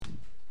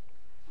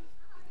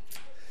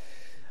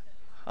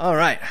All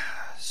right,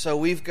 so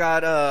we've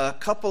got a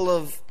couple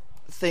of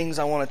things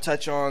I want to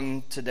touch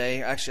on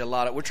today.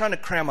 Actually, we're trying to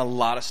cram a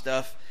lot of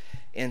stuff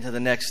into the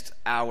next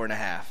hour and a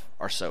half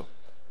or so.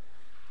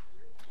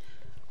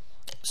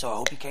 So I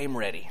hope you came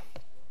ready.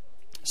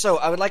 So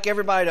I would like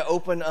everybody to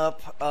open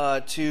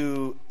up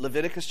to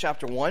Leviticus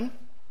chapter 1.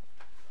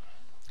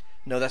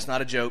 No, that's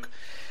not a joke.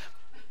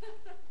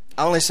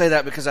 I only say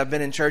that because I've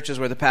been in churches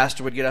where the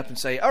pastor would get up and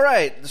say, all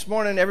right, this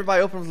morning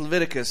everybody open with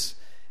Leviticus.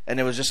 And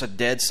there was just a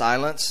dead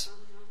silence.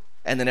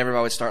 And then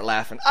everybody would start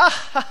laughing.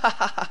 Ah, ha, ha,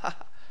 ha, ha.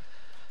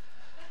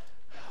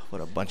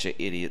 What a bunch of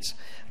idiots.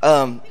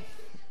 I'm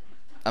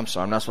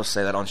sorry, I'm not supposed to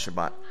say that on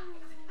Shabbat.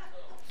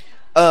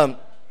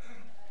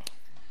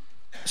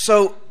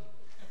 So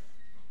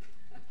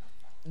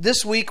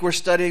this week we're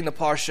studying the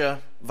Parsha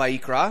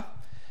Vayikra,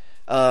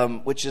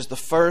 which is the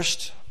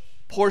first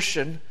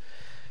portion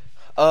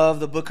of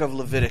the book of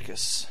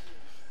Leviticus.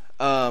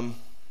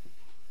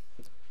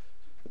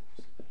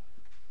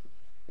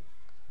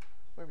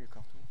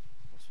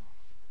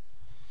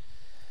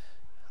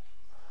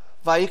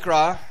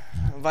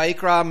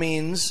 Vayikra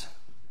means,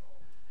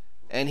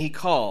 and he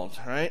called,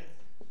 right?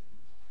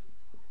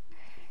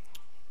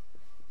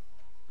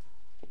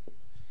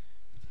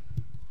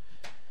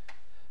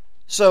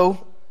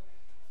 So,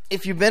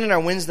 if you've been in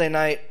our Wednesday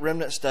night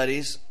remnant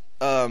studies,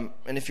 and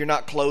if you're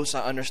not close,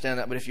 I understand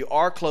that, but if you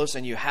are close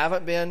and you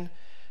haven't been,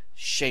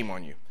 shame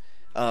on you,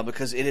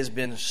 because it has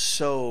been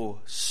so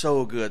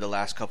good the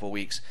last couple of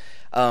weeks.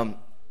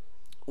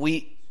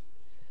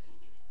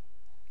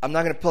 I'm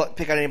not going to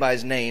pick out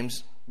anybody's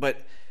names, but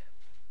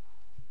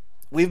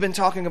we've been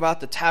talking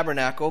about the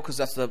tabernacle, because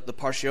that's the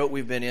parshiot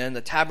we've been in,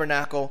 the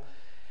tabernacle,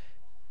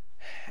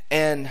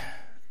 and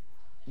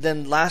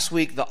then last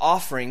week the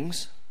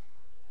offerings,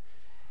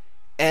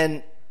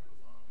 and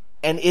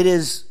it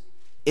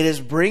is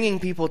bringing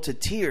people to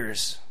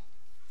tears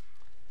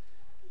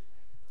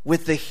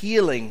with the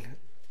healing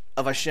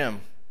of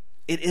Hashem.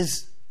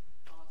 It's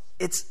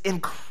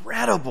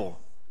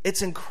incredible.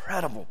 It's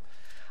incredible.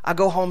 I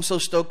go home so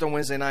stoked on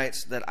Wednesday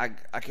nights that I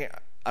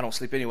don't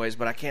sleep anyways,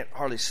 but I can't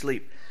hardly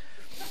sleep.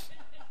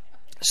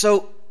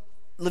 So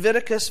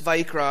Leviticus,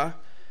 Vayikra,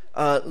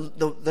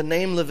 the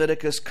name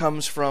Leviticus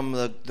comes from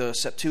the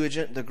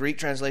Septuagint, the Greek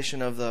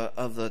translation of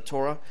the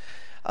Torah.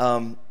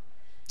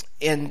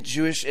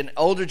 In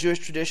older Jewish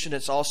tradition,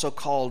 it's also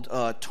called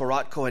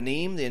Torat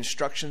Kohanim, the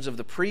instructions of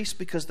the priest,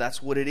 because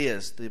that's what it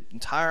is. The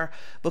entire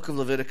book of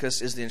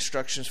Leviticus is the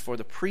instructions for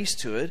the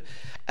priesthood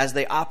as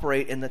they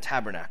operate in the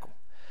tabernacle.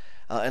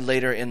 And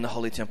later in the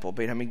Holy Temple,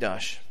 Beit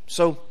HaMikdash.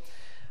 So,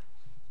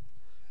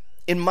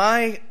 in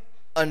my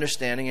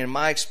understanding, in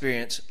my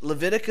experience,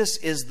 Leviticus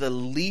is the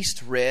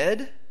least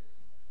read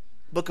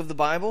book of the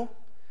Bible,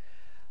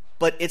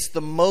 but it's the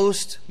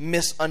most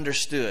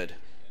misunderstood.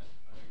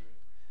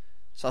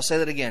 So I'll say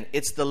that again.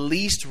 It's the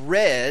least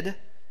read,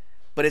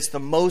 but it's the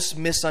most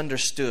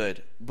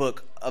misunderstood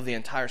book of the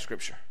entire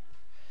Scripture.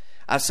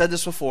 I've said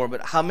this before,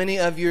 but how many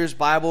of yours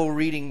Bible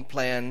reading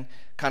plan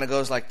kind of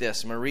goes like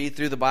this? I'm going to read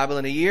through the Bible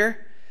in a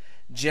year.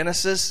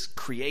 Genesis,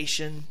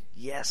 creation,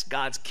 yes,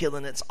 God's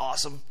killing it, it's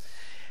awesome.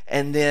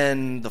 And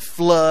then the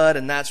flood,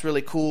 and that's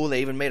really cool.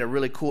 They even made a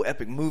really cool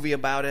epic movie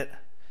about it.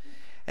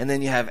 And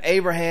then you have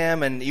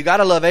Abraham, and you got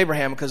to love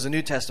Abraham because the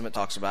New Testament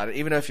talks about it.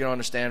 Even if you don't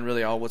understand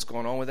really all what's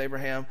going on with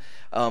Abraham,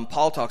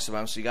 Paul talks about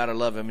him, so you got to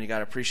love him and you got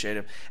to appreciate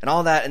him and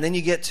all that. And then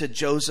you get to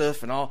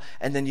Joseph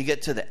and then you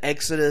get to the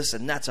Exodus,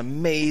 and that's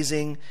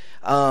amazing.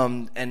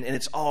 And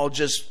it's all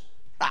just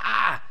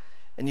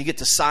and you get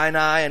to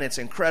Sinai, and it's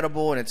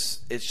incredible, and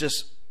it's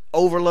just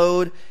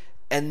overload.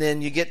 And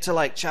then you get to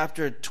like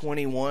chapter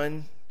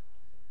 21,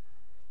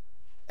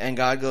 and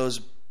God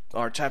goes,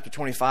 or chapter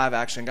 25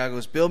 actually, and God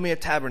goes, build me a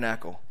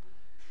tabernacle.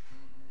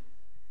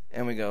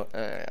 And we go,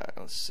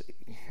 let's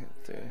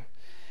see.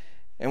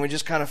 And we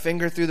just kind of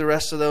finger through the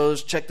rest of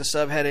those, check the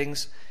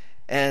subheadings,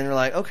 and we're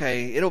like,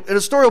 okay,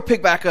 the story will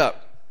pick back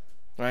up,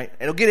 right?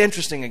 It'll get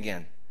interesting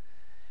again.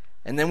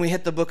 And then we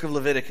hit the book of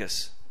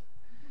Leviticus.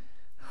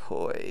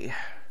 Hoy.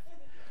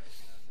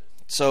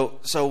 So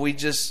it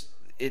just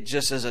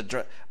is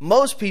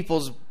most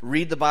people's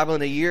read the Bible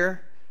in a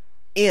year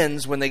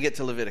ends when they get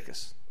to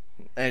Leviticus.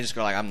 And they just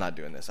go like, I'm not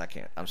doing this.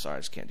 I'm sorry, I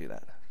just can't do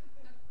that.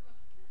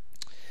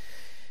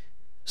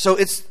 So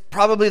it's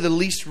probably the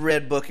least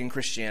read book in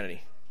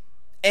Christianity.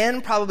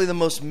 And probably the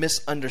most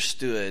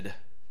misunderstood.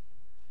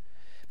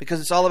 Because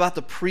it's all about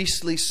the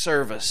priestly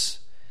service.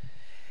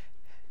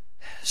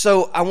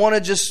 So I want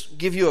to just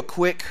give you a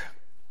quick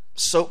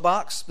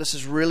soapbox. This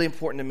is really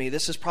important to me.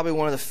 This is probably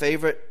one of the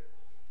favorite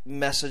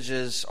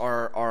messages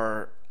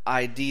or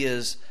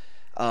ideas,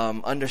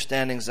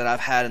 understandings that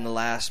I've had in the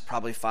last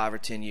probably 5 or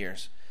 10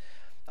 years.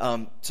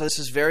 So this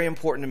is very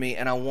important to me,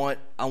 and I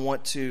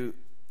want you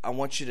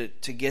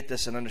to get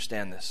this and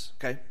understand this.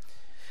 Okay,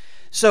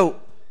 so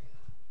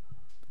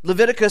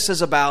Leviticus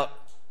is about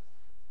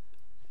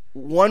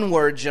one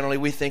word. Generally,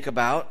 we think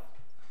about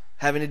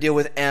having to deal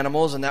with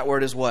animals, and that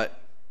word is what?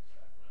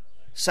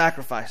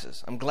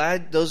 Sacrifices. I'm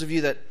glad those of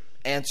you that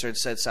answered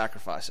said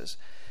sacrifices,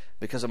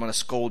 because I'm going to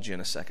scold you in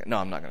a second. No,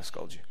 I'm not going to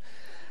scold you.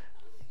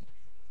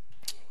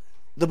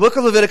 the book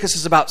of Leviticus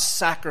is about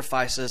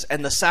sacrifices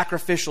and the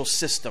sacrificial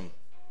system,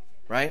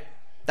 right?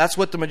 That's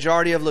what the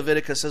majority of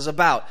Leviticus is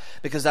about,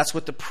 because that's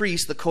what the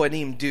priests, the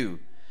Kohanim, do.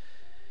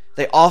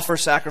 They offer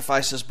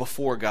sacrifices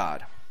before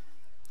God.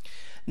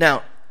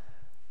 Now,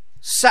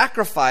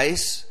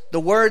 sacrifice, the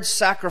word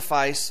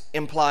sacrifice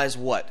implies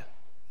what?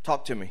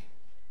 Talk to me.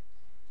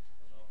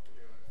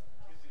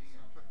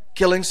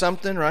 Killing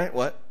something, right?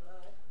 What?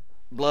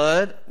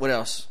 Blood. What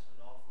else?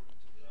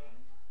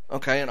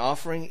 Okay, an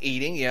offering,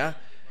 eating, yeah.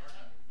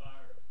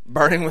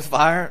 Burning with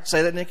fire.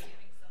 Say that, Nick.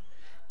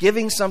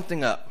 Giving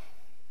something up.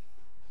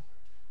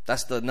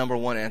 That's the number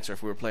one answer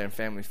if we were playing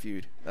Family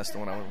Feud. That's the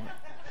one I would want.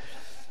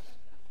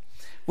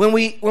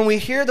 When we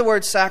hear the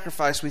word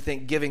sacrifice, we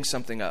think giving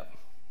something up.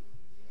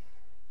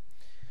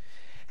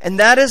 And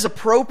that is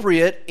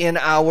appropriate in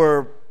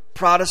our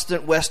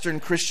Protestant Western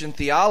Christian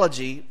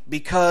theology,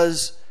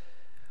 because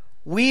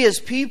we as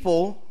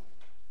people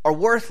are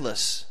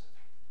worthless.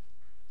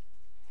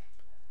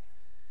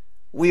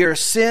 We are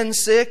sin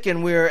sick,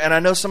 and I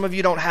know some of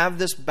you don't have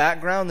this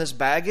background, this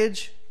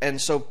baggage,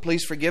 and so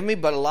please forgive me,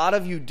 but a lot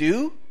of you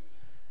do,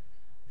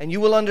 and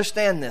you will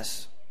understand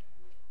this.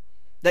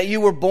 That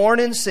you were born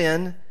in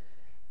sin,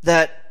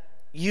 that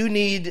you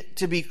need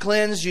to be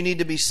cleansed, you need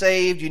to be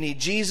saved, you need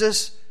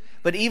Jesus,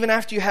 but even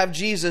after you have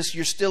Jesus,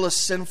 you're still a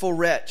sinful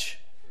wretch.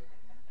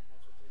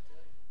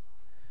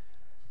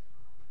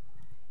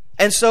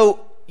 And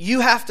so you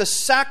have to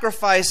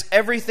sacrifice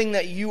everything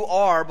that you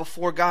are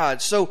before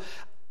God. So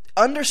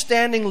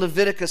understanding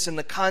Leviticus in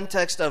the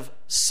context of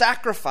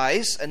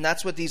sacrifice, and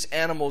that's what these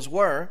animals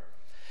were,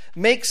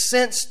 makes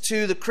sense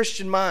to the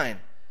Christian mind.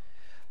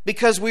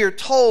 Because we are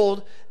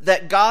told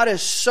that God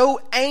is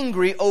so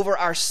angry over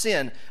our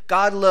sin.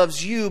 God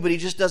loves you, but He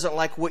just doesn't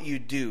like what you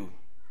do.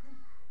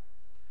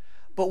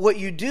 But what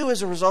you do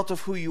is a result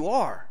of who you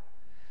are.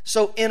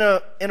 So in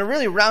a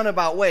really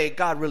roundabout way,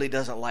 God really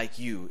doesn't like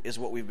you, is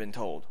what we've been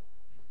told.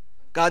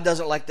 God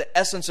doesn't like the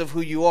essence of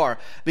who you are,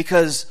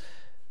 because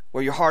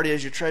where your heart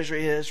is, your treasure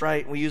is,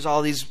 right? We use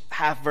all these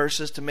half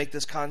verses to make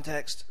this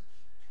context.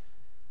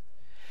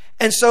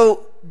 And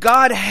so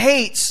God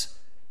hates,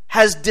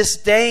 has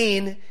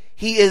disdain.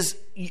 He is,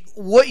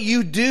 what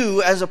you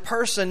do as a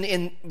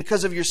person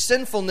because of your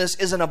sinfulness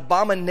is an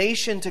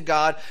abomination to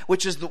God,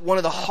 which is one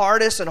of the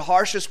hardest and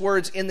harshest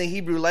words in the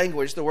Hebrew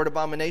language, the word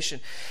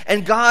abomination.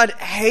 And God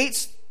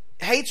hates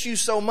you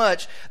so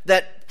much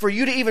that for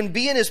you to even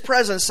be in His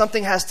presence,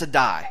 something has to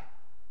die.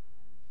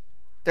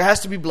 There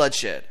has to be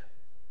bloodshed.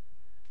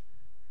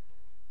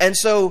 And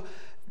so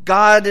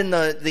God and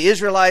the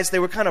Israelites, they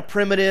were kind of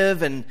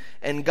primitive, and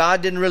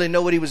God didn't really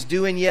know what He was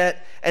doing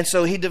yet. And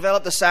so He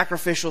developed a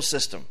sacrificial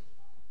system.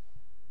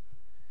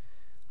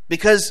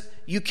 Because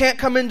you can't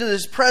come into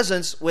His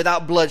presence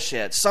without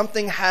bloodshed.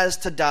 Something has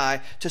to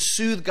die to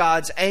soothe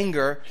God's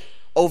anger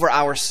over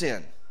our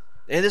sin.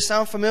 Does this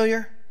sound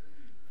familiar?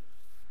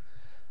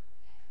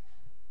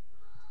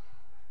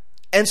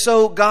 And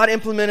so God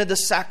implemented the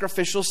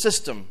sacrificial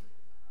system.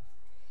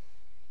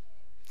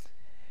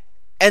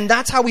 And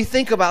that's how we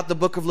think about the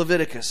book of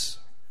Leviticus.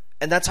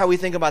 And that's how we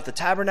think about the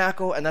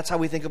tabernacle. And that's how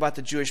we think about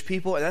the Jewish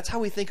people. And that's how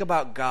we think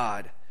about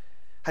God,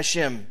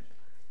 Hashem,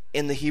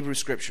 in the Hebrew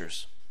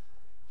Scriptures.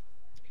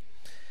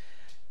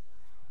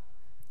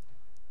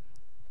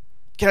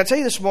 Can I tell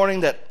you this morning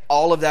that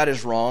all of that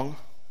is wrong?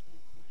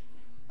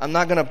 I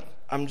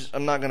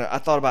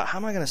thought about, how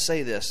am I going to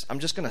say this? I'm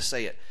just going to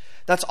say it.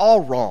 That's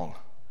all wrong.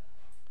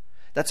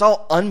 That's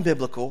all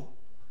unbiblical.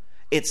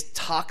 It's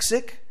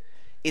toxic.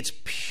 It's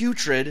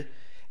putrid.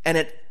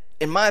 And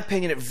in my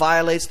opinion, it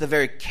violates the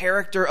very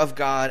character of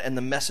God and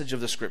the message of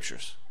the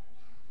Scriptures.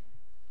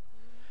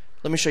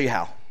 Let me show you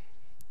how.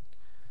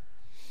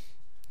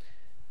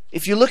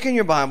 If you look in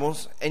your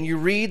Bibles and you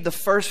read the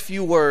first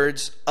few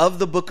words of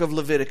the book of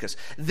Leviticus,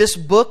 this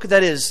book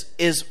that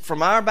is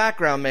from our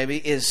background maybe,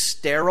 is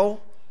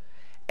sterile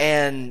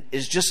and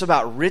is just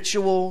about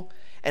ritual,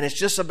 and it's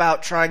just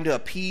about trying to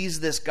appease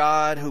this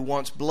God who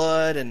wants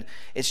blood, and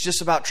it's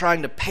just about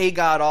trying to pay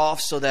God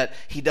off so that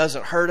He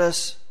doesn't hurt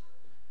us.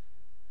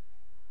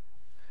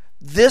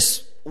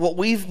 This, what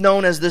we've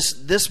known as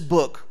this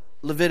book,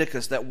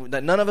 Leviticus,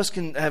 that none of us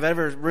have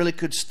ever really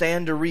could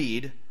stand to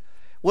read,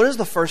 what does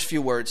the first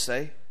few words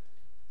say?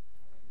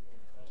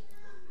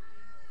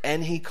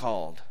 And He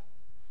called.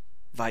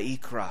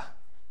 Vayikra.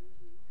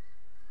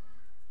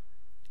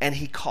 And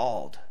He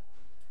called.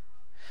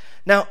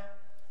 Now,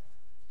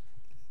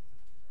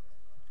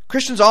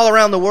 Christians all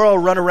around the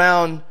world run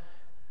around,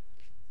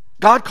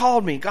 God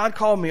called me,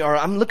 or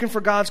I'm looking for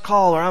God's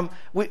call, or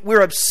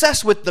we're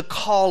obsessed with the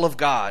call of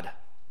God.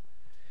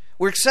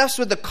 We're obsessed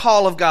with the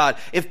call of God.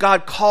 If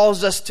God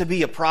calls us to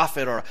be a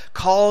prophet, or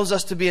calls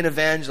us to be an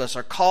evangelist,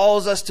 or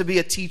calls us to be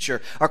a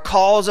teacher, or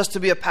calls us to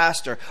be a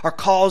pastor, or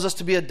calls us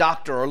to be a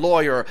doctor or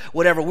lawyer, or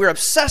whatever, we're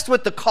obsessed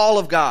with the call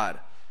of God.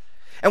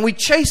 And we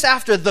chase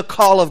after the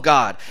call of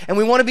God. And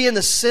we want to be in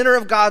the center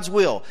of God's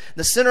will.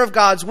 The center of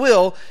God's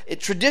will,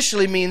 it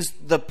traditionally means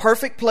the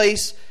perfect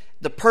place,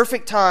 the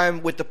perfect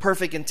time, with the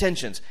perfect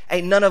intentions.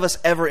 Ain't none of us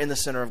ever in the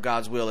center of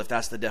God's will, if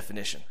that's the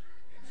definition.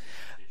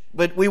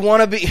 But we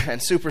want to be,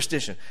 and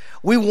superstition,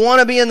 we want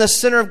to be in the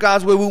center of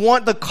God's will. We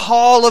want the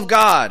call of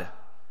God.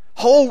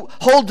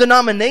 Whole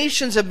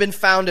denominations have been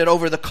founded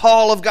over the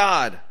call of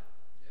God.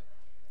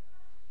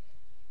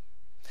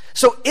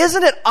 So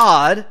isn't it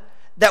odd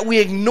that we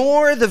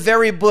ignore the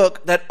very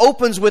book that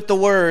opens with the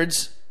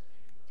words,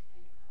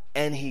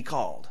 "and he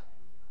called"?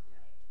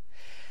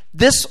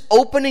 This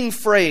opening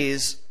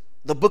phrase,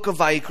 the book of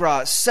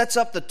Vayikra, sets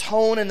up the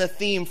tone and the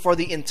theme for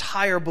the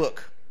entire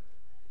book.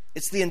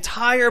 It's the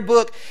entire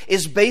book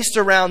is based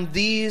around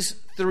these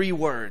three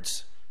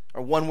words,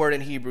 or one word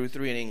in Hebrew,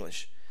 three in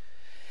English.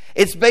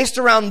 It's based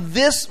around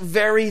this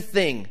very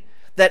thing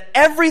that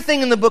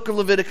everything in the book of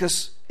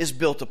Leviticus is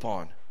built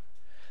upon: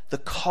 the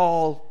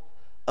call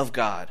of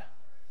God.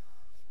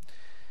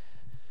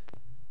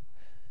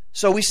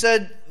 So we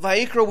said,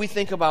 Vayikra, we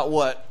think about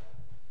what?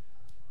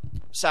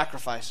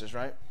 Sacrifices,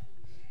 right?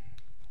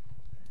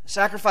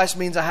 Sacrifice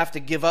means I have to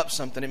give up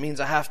something. It means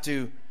I have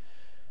to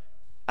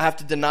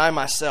deny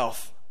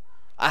myself.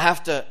 I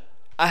have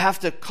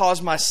to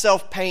cause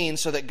myself pain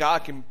so that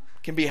God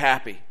can be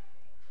happy.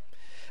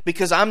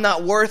 Because I'm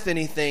not worth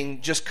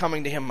anything just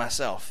coming to Him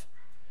myself.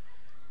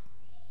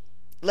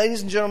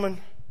 Ladies and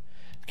gentlemen,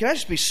 can I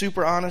just be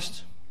super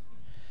honest?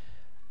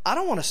 I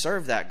don't want to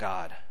serve that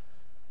God.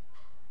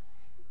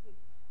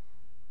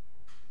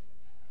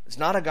 It's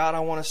not a God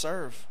I want to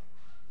serve.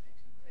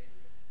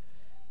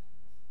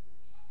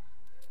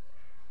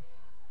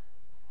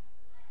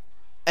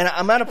 And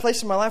I'm at a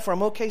place in my life where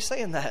I'm okay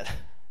saying that.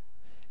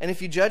 And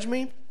if you judge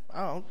me,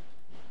 I don't know,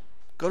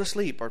 go to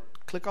sleep or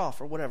click off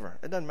or whatever.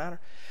 It doesn't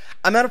matter.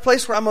 I'm at a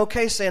place where I'm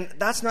okay saying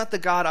that's not the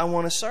God I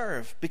want to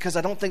serve, because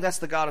I don't think that's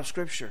the God of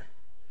Scripture.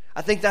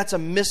 I think that's a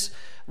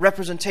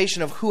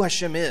misrepresentation of who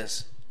Hashem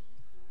is.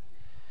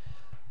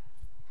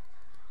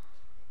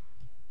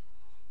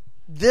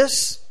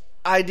 This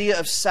idea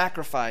of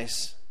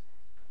sacrifice,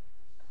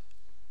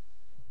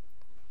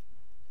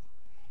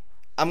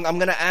 I'm going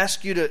to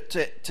ask you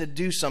to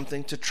do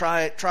something, to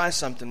try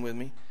something with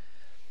me.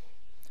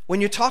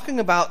 When you're talking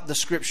about the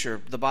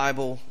Scripture, the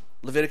Bible,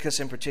 Leviticus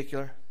in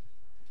particular,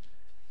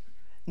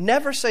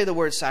 never say the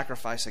word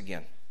sacrifice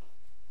again.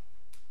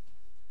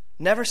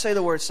 Never say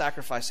the word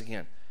sacrifice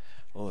again.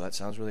 Oh, that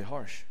sounds really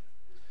harsh.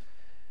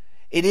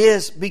 It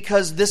is,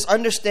 because this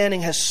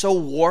understanding has so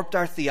warped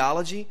our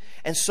theology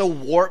and so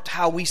warped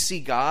how we see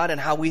God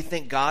and how we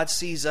think God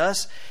sees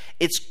us.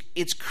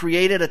 It's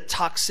created a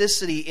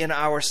toxicity in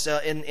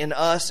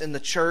us, in the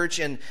church,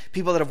 and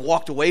people that have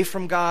walked away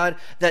from God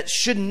that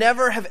should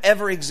never have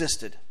ever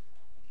existed.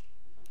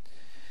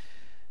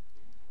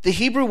 The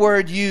Hebrew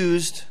word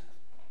used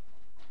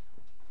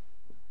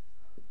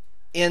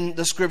in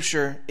the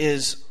Scripture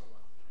is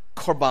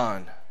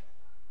korban.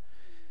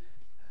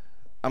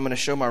 I'm going to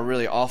show my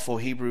really awful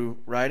Hebrew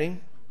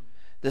writing.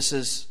 This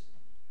is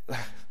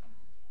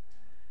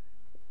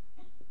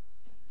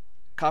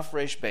Kaf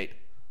Resh Beit.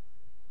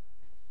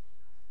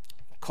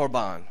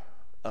 Korban.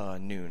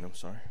 Noon, I'm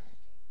sorry.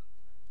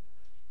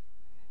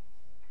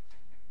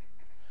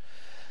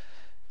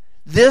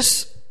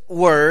 This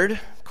word,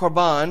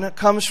 korban,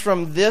 comes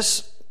from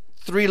this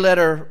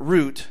three-letter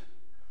root.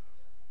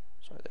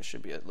 Sorry, there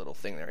should be a little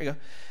thing there. There you go.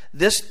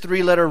 This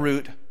three-letter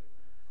root,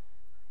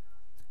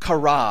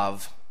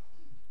 karav.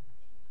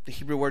 The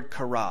Hebrew word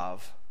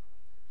karav.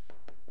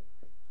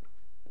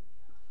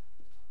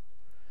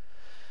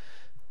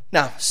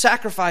 Now,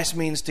 sacrifice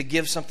means to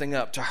give something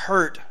up, to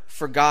hurt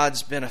for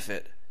God's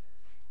benefit,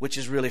 which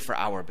is really for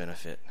our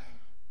benefit.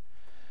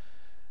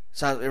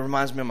 So it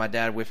reminds me of my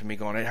dad whipping me,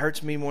 going, "It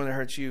hurts me more than it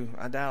hurts you."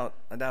 I doubt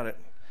it.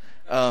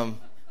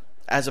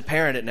 As a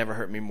parent, it never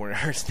hurt me more than it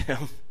hurts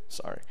them.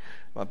 Sorry,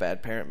 my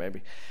bad parent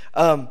maybe.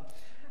 But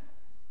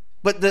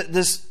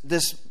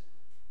this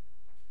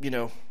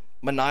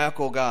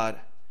maniacal God.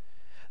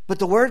 But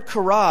the word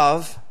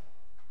karav,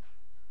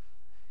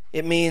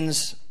 it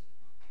means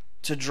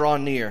to draw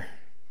near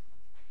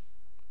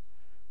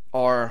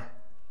or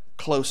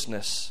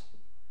closeness.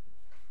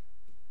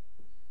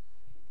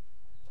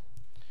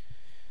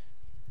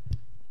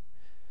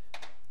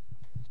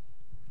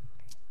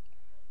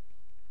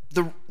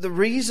 The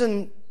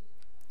reason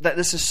that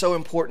this is so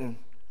important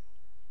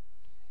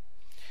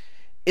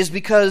is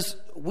because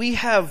we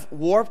have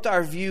warped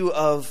our view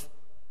of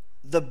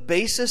the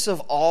basis of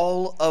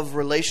all of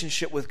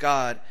relationship with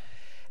God.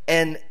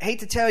 And hate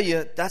to tell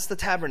you, that's the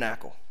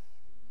tabernacle.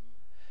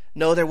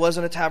 No, there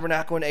wasn't a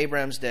tabernacle in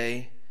Abraham's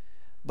day,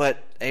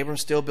 but Abram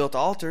still built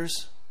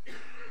altars,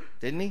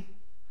 didn't he?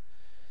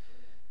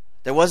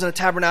 There wasn't a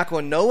tabernacle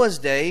in Noah's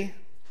day,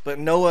 but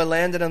Noah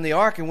landed on the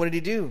ark, and what did he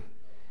do?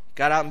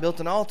 Got out and built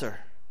an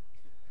altar.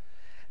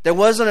 There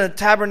wasn't a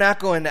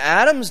tabernacle in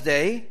Adam's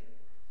day,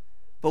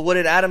 but what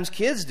did Adam's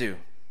kids do?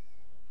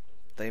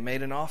 They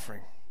made an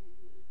offering.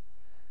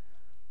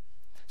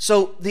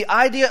 So the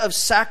idea of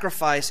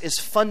sacrifice is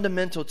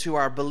fundamental to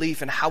our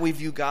belief in how we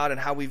view God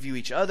and how we view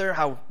each other,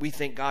 how we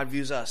think God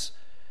views us.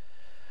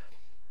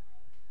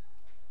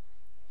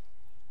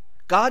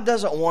 God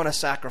doesn't want a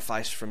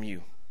sacrifice from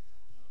you.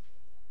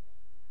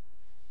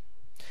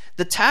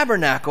 The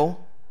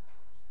tabernacle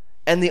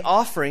and the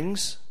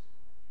offerings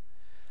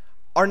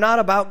are not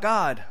about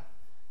God.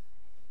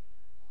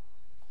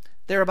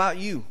 They're about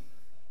you.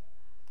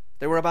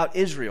 They were about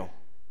Israel.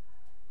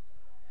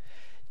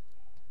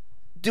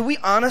 Do we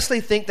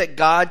honestly think that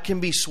God can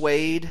be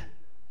swayed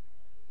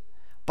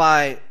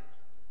by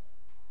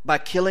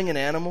killing an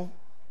animal?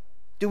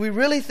 Do we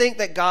really think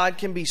that God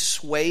can be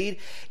swayed?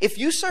 If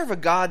you serve a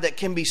God that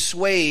can be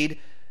swayed,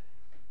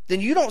 then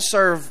you don't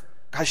serve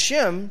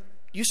Hashem.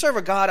 You serve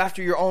a God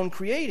after your own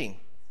creating,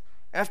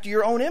 after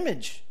your own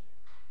image.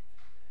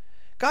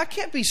 God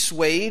can't be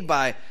swayed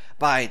by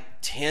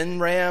 10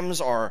 rams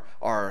or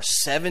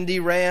 70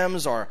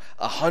 rams or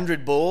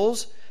 100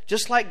 bulls.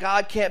 Just like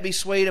God can't be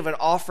swayed of an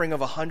offering of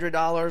 $100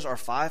 or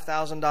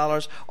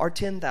 $5,000 or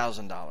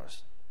 $10,000.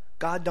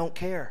 God don't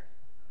care.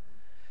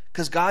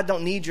 Because God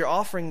don't need your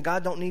offering.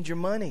 God don't need your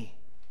money.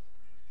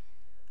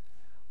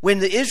 When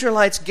the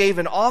Israelites gave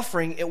an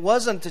offering, it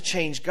wasn't to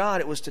change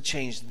God. It was to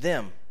change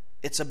them.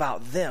 It's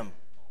about them.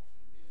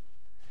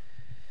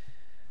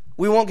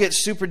 We won't get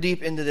super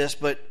deep into this,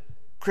 but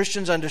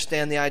Christians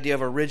understand the idea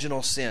of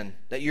original sin.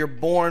 That you're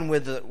born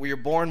with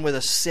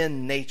a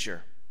sin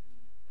nature.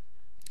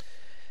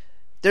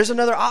 There's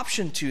another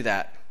option to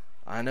that.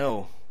 I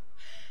know.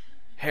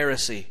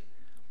 Heresy.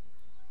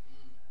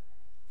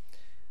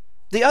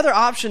 The other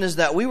option is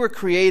that we were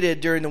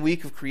created during the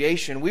week of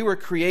creation. We were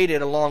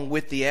created along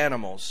with the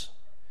animals.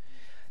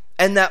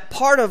 And that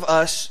part of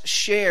us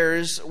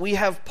we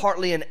have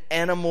partly an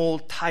animal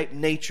type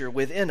nature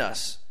within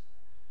us.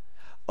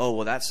 Oh,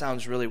 well, that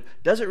sounds really...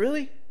 Does it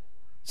really?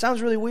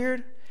 Sounds really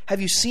weird? Have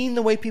you seen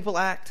the way people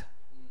act?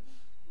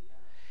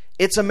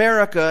 It's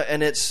America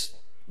and it's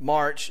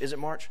March. Is it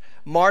March?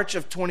 March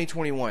of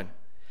 2021.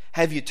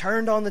 Have you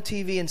turned on the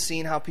TV and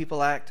seen how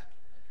people act?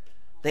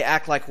 They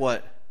act like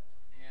what?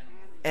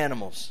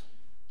 Animals.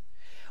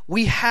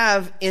 We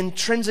have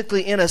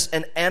intrinsically in us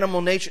an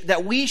animal nature,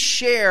 that we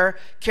share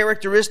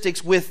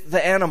characteristics with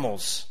the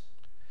animals.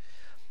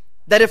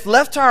 That if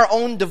left to our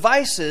own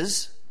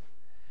devices,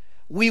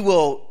 we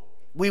will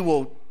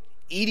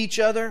eat each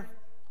other,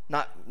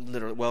 not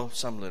literally, well,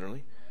 some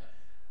literally.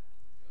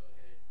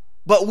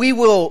 But we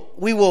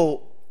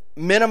will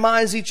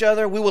minimize each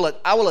other.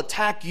 I will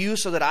attack you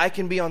so that I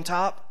can be on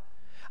top.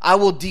 I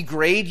will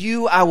degrade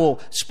you. I will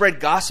spread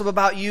gossip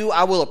about you.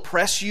 I will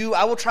oppress you.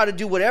 I will try to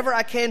do whatever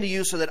I can to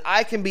you so that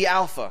I can be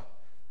alpha.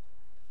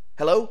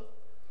 Hello?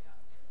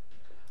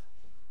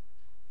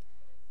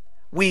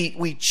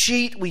 We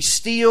cheat. We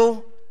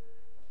steal.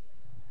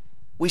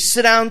 We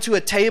sit down to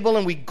a table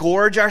and we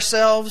gorge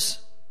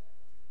ourselves.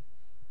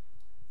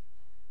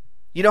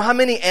 You know how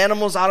many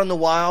animals out in the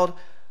wild,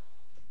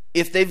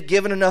 if they've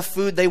given enough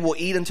food, they will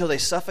eat until they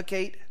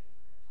suffocate?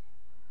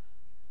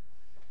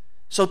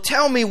 So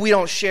tell me we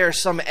don't share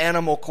some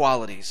animal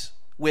qualities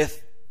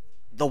with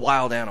the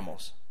wild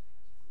animals.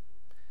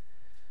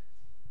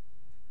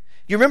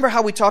 You remember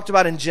how we talked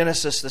about in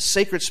Genesis, the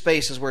sacred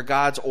space is where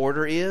God's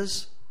order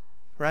is,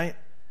 right?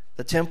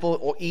 The temple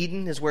or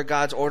Eden is where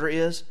God's order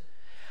is.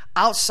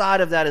 Outside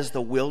of that is the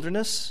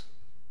wilderness.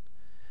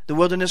 The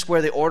wilderness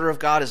where the order of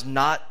God is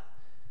not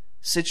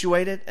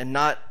situated and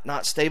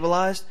not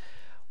stabilized.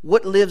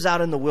 What lives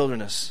out in the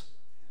wilderness?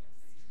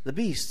 The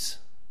beasts,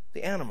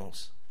 the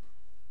animals.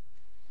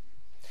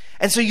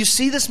 And so you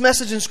see this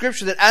message in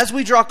Scripture that as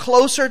we draw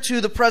closer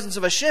to the presence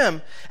of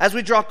Hashem, as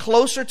we draw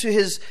closer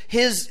to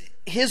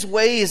His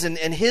ways and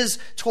His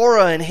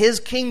Torah and His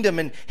kingdom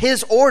and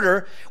His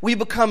order, we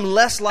become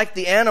less like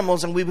the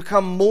animals and we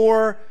become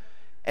more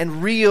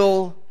and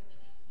real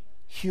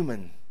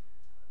human.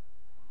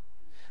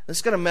 This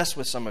is going to mess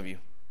with some of you,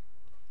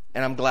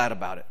 and I'm glad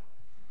about it.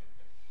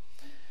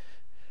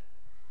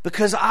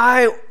 Because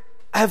I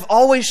have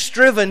always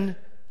striven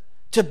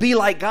to be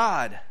like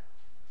God.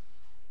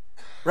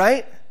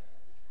 Right?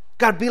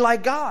 Got to be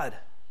like God.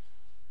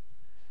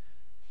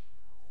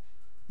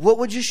 What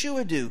would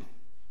Yeshua do?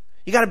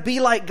 You got to be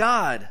like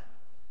God.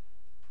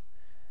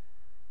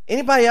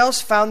 Anybody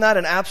else found that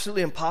an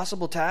absolutely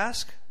impossible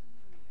task?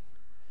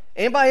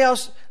 Anybody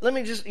else,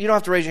 you don't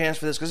have to raise your hands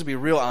for this because it'll be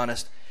real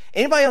honest.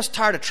 Anybody else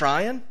tired of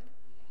trying?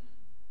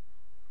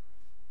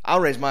 I'll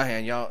raise my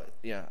hand. Y'all,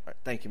 yeah.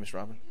 Thank you, Miss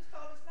Robin.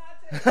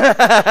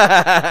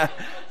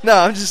 No,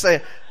 I'm just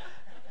saying.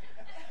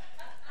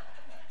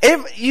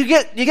 You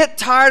get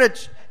tired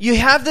of, you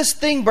have this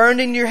thing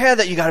burned in your head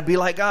that you got to be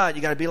like God,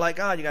 you got to be like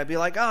God, you got to be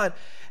like God.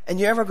 And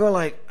you ever go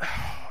like,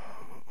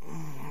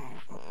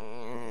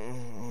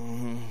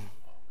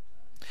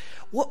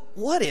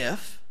 what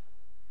if,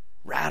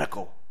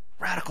 radical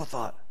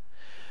thought,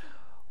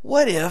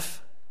 what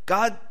if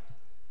God,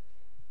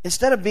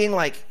 instead of being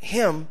like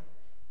Him,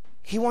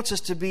 He wants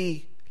us to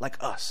be like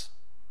us?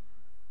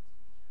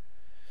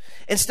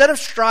 Instead of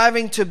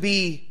striving to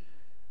be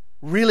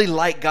really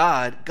like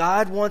God,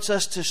 God wants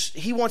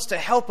He wants to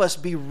help us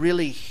be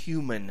really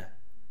human.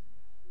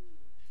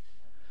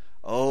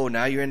 Oh,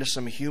 now you're into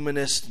some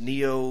humanist,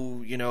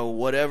 neo,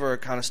 whatever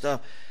kind of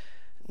stuff.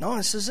 No,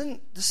 this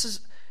isn't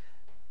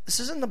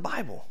the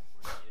Bible.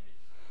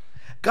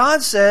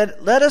 God said,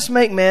 let us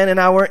make man in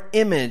our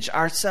image,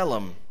 our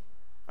tselem,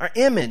 Our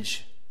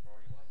image.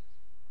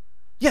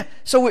 Yeah,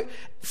 so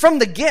from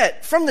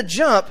the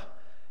jump,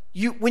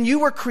 when you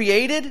were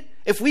created,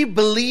 if we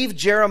believe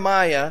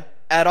Jeremiah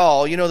at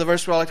all, you know the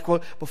verse we all like to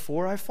quote,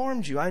 before I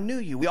formed you, I knew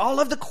you. We all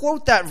love to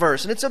quote that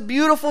verse, and it's a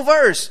beautiful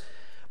verse,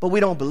 but we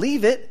don't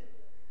believe it.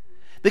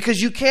 Because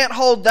you can't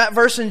hold that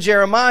verse in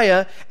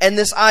Jeremiah and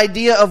this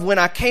idea of when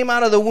I came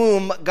out of the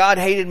womb, God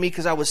hated me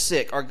because I was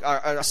sick,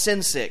 or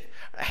sin sick.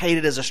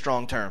 Hated is a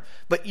strong term.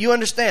 But you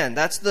understand,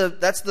 that's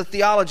the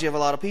theology of a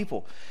lot of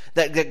people.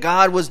 That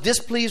God was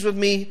displeased with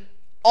me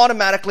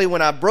automatically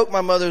when I broke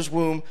my mother's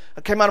womb,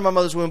 I came out of my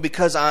mother's womb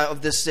because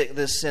of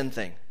this sin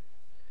thing.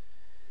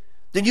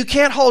 Then you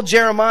can't hold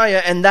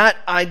Jeremiah and that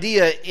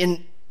idea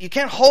you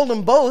can't hold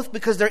them both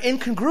because they're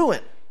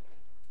incongruent.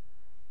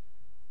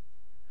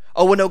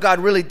 Oh, well, no, God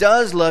really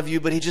does love you,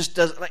 but He just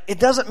doesn't. It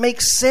doesn't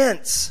make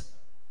sense.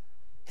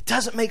 It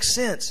doesn't make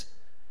sense.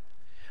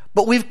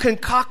 But we've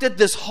concocted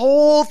this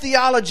whole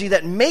theology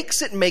that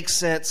makes it make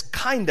sense,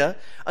 kinda,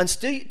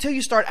 until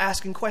you start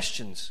asking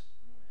questions.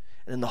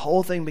 And then the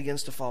whole thing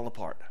begins to fall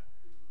apart.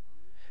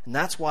 And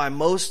that's why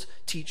most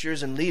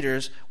teachers and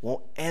leaders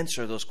won't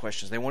answer those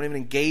questions. They won't even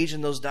engage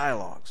in those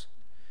dialogues.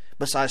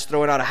 Besides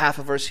throwing out a half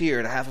a verse here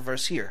and a half a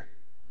verse here.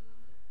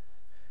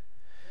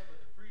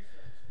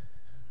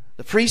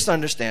 The priests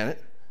understand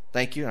it.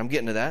 Thank you. I'm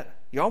getting to that.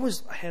 You're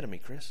always ahead of me,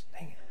 Chris.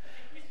 Dang it.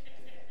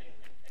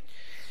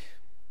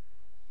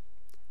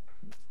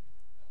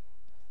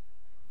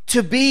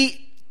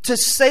 To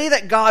say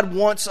that God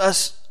wants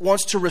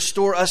to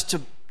restore us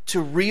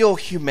to real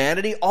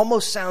humanity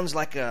almost sounds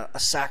like a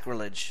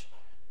sacrilege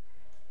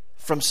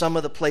from some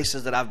of the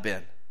places that I've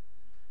been.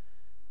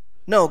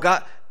 No,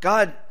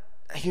 God,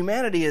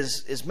 humanity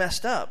is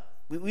messed up.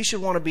 We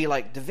should want to be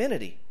like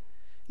divinity.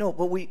 No,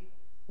 but we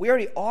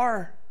already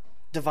are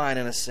divine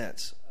in a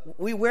sense.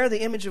 We're in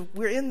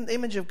the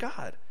image of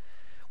God.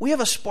 We have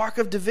a spark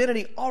of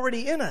divinity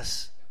already in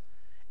us.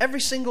 Every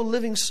single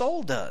living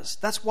soul does.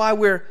 That's why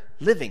we're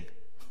living.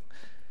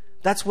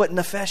 That's what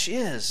nefesh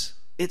is.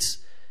 It's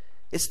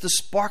the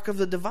spark of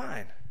the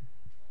divine.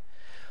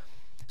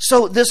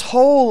 So this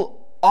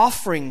whole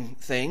offering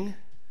thing,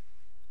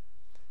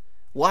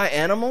 why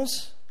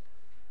animals?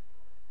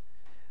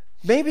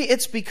 Maybe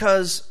it's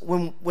because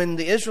when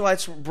the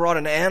Israelites brought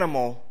an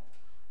animal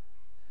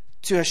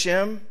to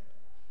Hashem,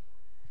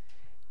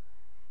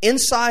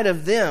 inside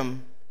of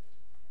them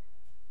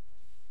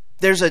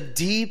there's a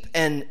deep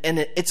and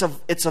it's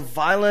a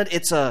violent,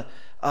 it's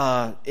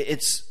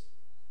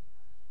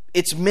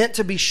meant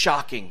to be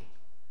shocking.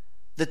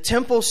 The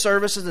temple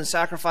services and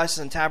sacrifices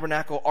and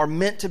tabernacle are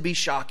meant to be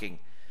shocking.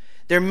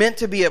 They're meant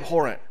to be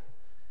abhorrent.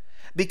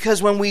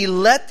 Because when we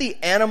let the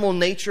animal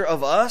nature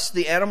of us,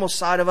 the animal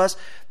side of us,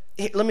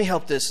 let me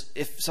help this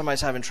if somebody's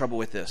having trouble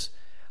with this.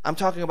 I'm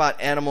talking about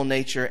animal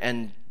nature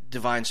and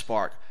divine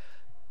spark.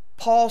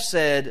 Paul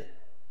said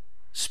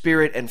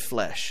spirit and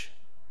flesh.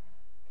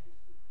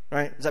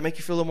 Right? Does that make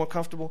you feel a little more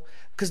comfortable?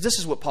 Because this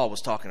is what Paul was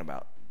talking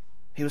about.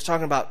 He was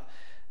talking about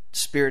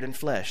spirit and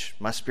flesh.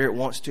 My spirit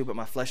wants to, but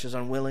my flesh is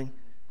unwilling.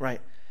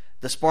 Right?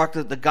 The spark,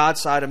 the God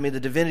side of me, the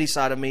divinity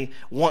side of me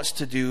wants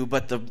to do,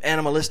 but the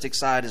animalistic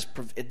side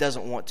it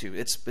doesn't want to.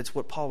 It's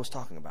what Paul was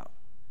talking about.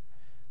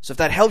 So if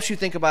that helps you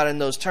think about it in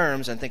those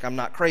terms and think I'm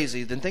not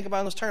crazy, then think about it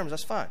in those terms.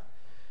 That's fine.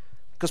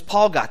 Because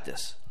Paul got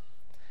this.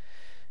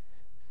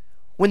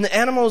 When the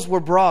animals were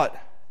brought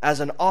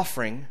as an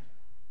offering,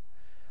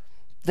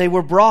 they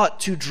were brought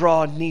to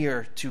draw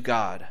near to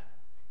God.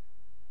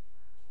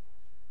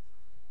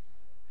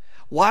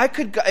 Why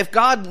could God, if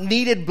God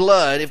needed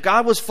blood, if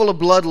God was full of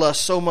bloodlust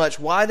so much,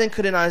 why then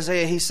could in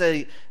Isaiah he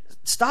say,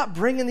 stop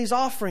bringing these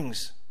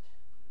offerings?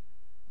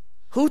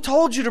 Who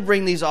told you to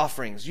bring these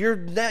offerings? Your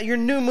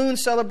new moon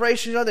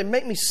celebrations, they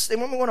make me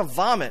want to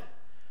vomit.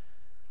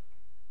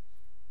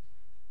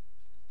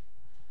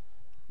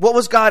 What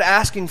was God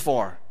asking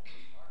for?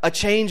 A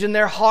change in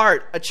their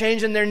heart, a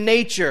change in their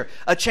nature,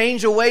 a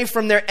change away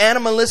from their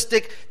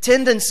animalistic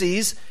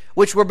tendencies,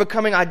 which were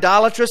becoming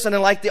idolatrous and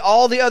like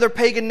all the other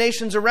pagan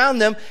nations around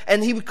them.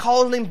 And he was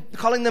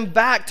calling them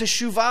back to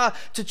shuvah,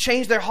 to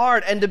change their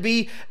heart and to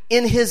be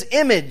in His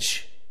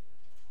image.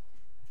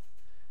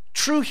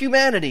 True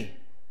humanity.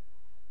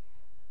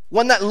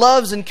 One that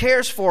loves and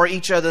cares for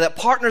each other, that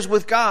partners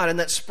with God, and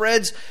that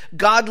spreads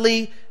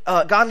godly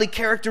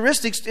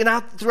characteristics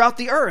throughout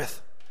the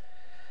earth.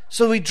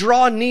 So we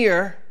draw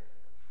near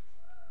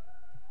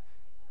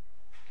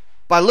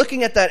by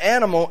looking at that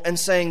animal and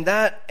saying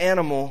that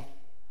animal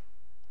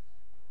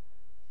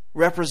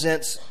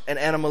represents an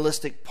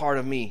animalistic part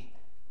of me.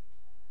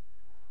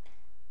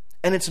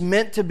 And it's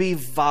meant to be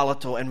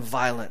volatile and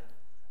violent.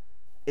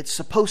 It's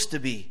supposed to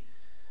be.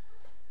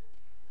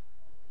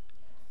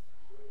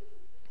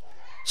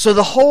 So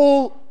the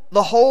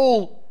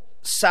whole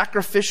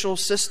sacrificial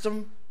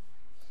system,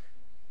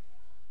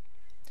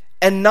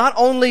 and not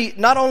only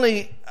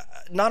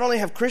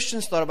have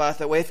Christians thought about it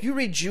that way. If you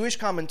read Jewish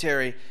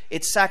commentary,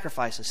 it's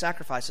sacrifices.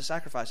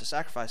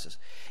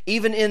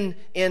 Even in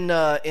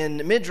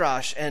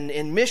Midrash and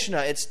in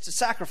Mishnah, it's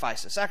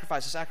sacrifices.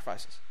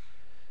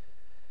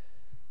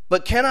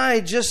 But can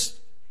I just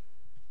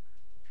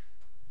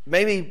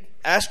maybe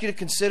ask you to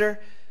consider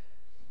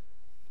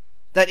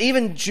that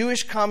even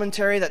Jewish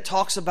commentary that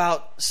talks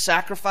about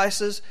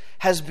sacrifices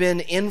has been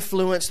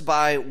influenced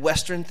by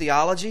Western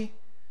theology?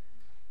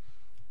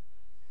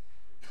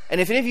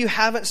 And if any of you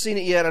haven't seen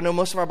it yet, I know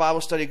most of our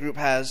Bible study group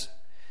has,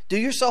 do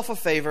yourself a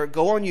favor,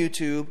 go on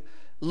YouTube,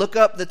 look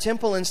up the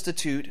Temple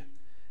Institute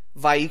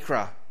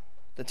Vayikra.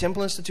 The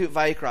Temple Institute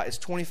Vayikra. It's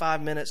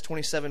 25 minutes,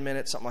 27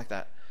 minutes, something like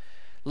that.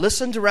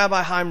 Listen to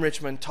Rabbi Chaim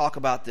Richmond talk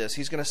about this.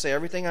 He's going to say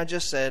everything I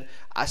just said.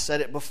 I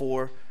said it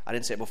before. I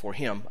didn't say it before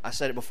him. I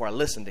said it before I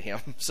listened to him.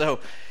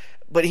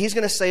 But he's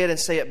going to say it and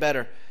say it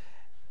better.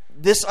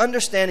 This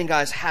understanding,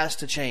 guys, has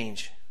to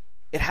change.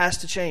 It has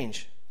to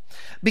change.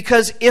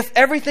 Because if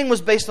everything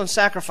was based on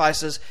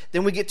sacrifices,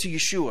 then we get to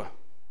Yeshua.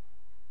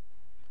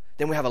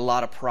 Then we have a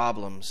lot of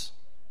problems.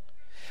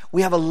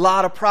 We have a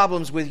lot of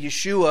problems with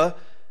Yeshua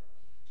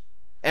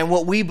and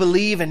what we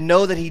believe and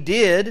know that He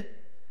did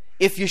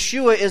if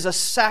Yeshua is a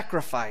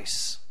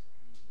sacrifice.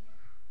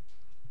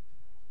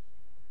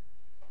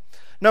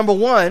 Number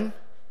one,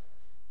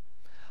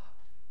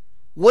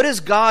 what is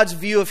God's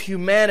view of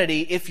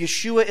humanity if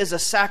Yeshua is a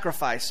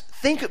sacrifice?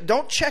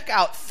 Don't check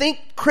out. Think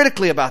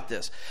critically about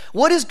this.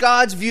 What is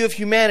God's view of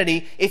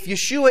humanity if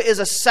Yeshua is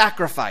a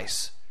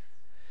sacrifice?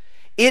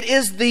 It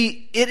is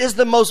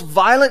the most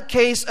violent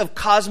case of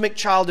cosmic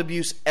child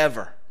abuse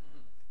ever.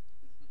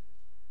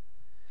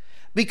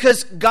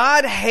 Because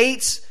God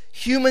hates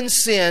human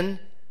sin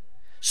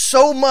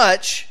so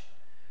much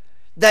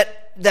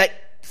that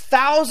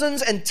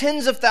thousands and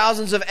tens of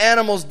thousands of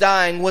animals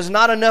dying was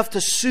not enough to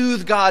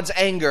soothe God's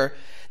anger,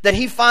 that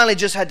He finally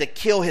just had to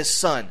kill His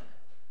Son.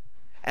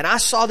 And I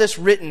saw this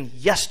written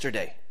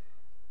yesterday.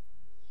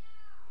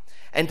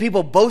 And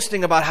people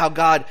boasting about how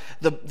God,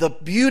 the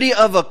beauty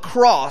of a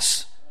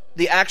cross,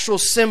 the actual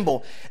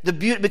symbol, the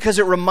beauty, because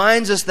it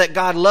reminds us that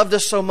God loved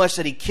us so much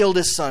that He killed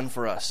His Son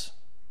for us.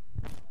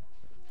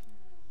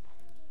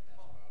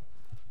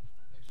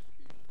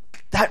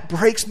 That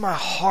breaks my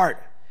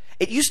heart.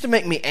 It used to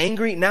make me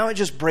angry. Now it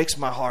just breaks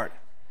my heart.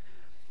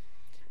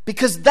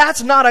 Because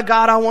that's not a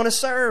God I want to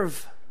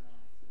serve.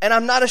 And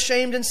I'm not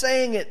ashamed in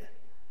saying it.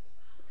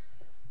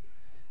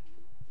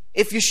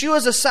 If Yeshua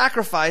is a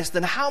sacrifice,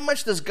 then how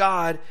much does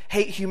God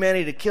hate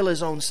humanity to kill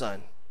His own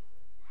Son?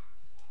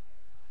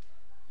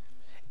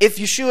 If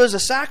Yeshua is a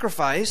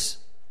sacrifice,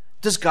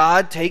 does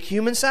God take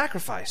human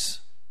sacrifice?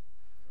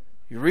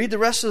 You read the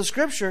rest of the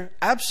Scripture,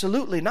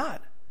 absolutely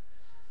not.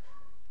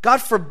 God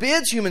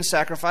forbids human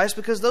sacrifice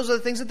because those are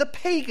the things that the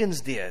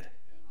pagans did.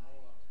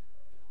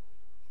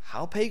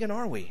 How pagan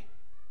are we?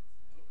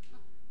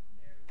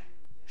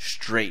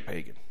 Straight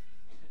pagan.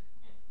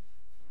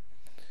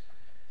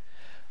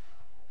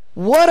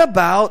 What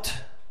about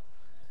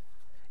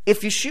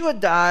if Yeshua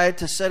died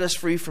to set us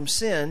free from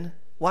sin,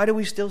 why do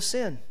we still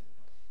sin?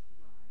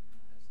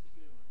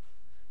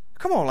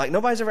 Come on, like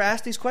nobody's ever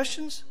asked these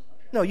questions?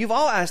 No, you've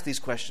all asked these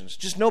questions.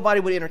 Just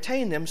nobody would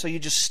entertain them, so you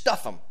just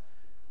stuff them.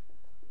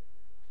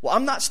 Well,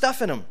 I'm not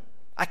stuffing them.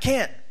 I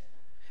can't.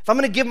 If I'm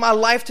going to give my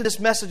life to this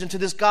message and to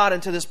this God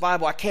and to this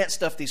Bible, I can't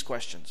stuff these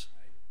questions.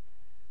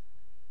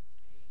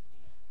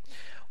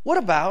 What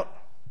about,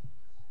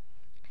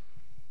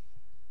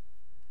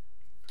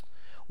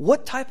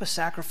 what type of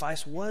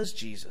sacrifice was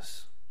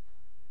Jesus?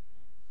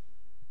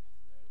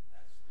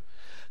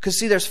 Because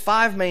see, there's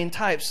 5 main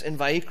types in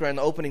Vayikra in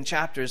the opening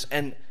chapters,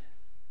 and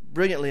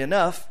brilliantly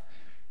enough,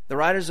 the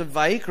writers of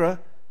Vayikra,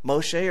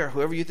 Moshe or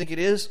whoever you think it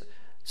is,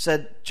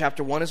 said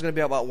chapter 1 is going to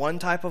be about one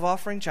type of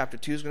offering, chapter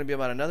 2 is going to be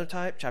about another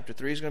type, chapter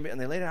 3 is going to be,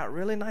 and they laid it out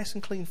really nice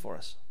and clean for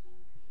us.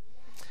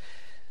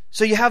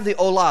 So you have the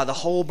olah, the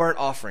whole burnt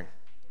offering.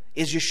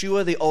 Is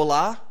Yeshua the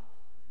olah?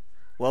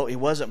 Well, He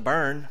wasn't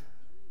burned,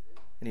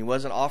 and He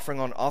wasn't offered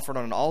on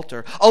an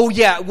altar. Oh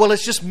yeah, well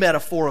it's just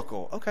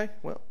metaphorical. Okay,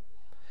 well,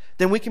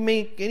 then we can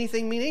make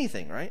anything mean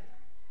anything, right?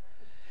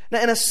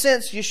 Now in a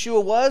sense,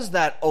 Yeshua was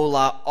that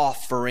olah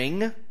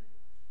offering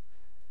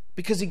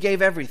because He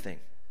gave everything.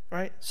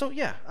 Right? So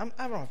yeah, I don't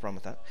have a problem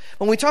with that.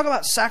 When we talk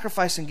about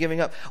sacrifice and giving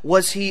up,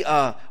 was he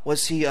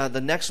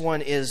the next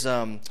one is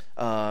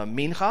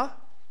mincha?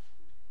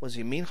 Was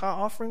he a mincha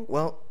offering?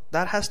 Well,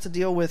 that has to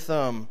deal with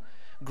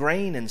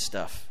grain and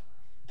stuff.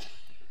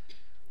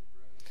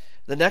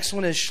 The next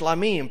one is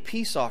shlamim,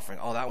 peace offering.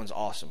 Oh, that one's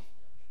awesome.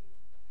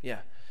 Yeah.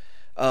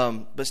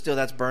 But still,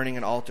 that's burning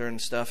an altar and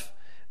stuff.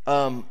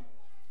 And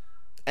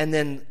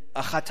then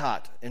a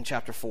chatat in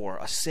chapter 4,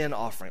 a sin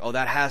offering. Oh,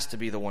 that has to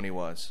be the one he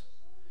was.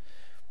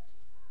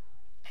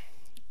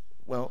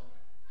 Well,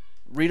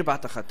 read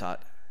about the chatat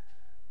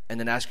and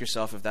then ask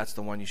yourself if that's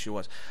the one Yeshua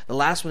was. The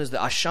last one is the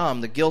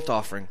asham, the guilt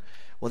offering.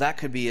 Well, that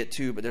could be it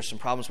too, but there's some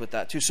problems with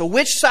that too. So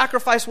which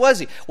sacrifice was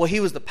he? Well, he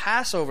was the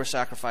Passover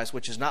sacrifice,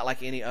 which is not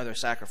like any other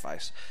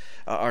sacrifice,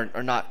 or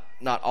not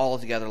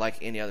altogether like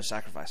any other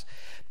sacrifice.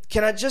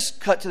 Can I just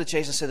cut to the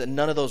chase and say that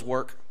none of those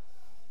work?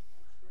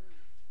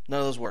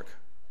 None of those work.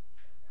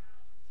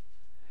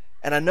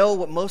 And I know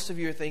what most of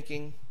you are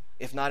thinking,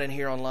 if not in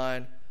here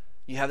online.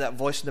 You have that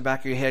voice in the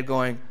back of your head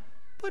going,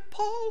 but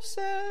Paul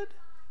said.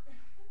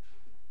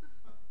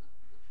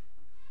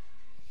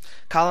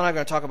 Kyle and I are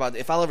going to talk about,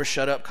 if I'll ever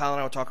shut up, Kyle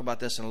and I will talk about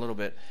this in a little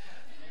bit.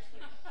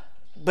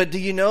 But do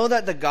you know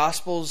that the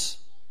Gospels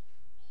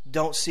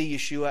don't see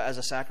Yeshua as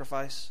a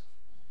sacrifice?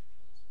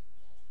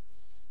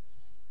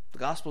 The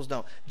Gospels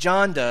don't.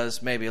 John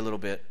does, maybe a little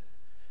bit.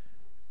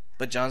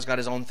 But John's got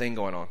his own thing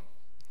going on.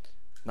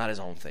 Not his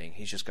own thing.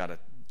 He's just got a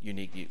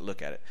unique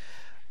look at it.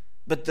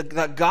 But the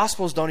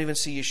Gospels don't even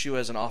see Yeshua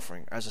as an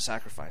offering, as a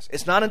sacrifice.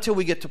 It's not until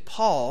we get to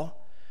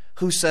Paul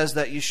who says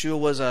that Yeshua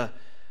was a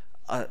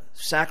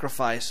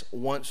sacrifice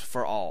once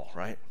for all,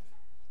 right?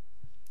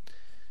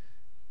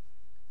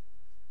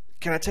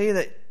 Can I tell you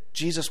that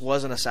Jesus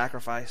wasn't a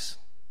sacrifice?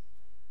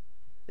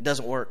 It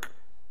doesn't work.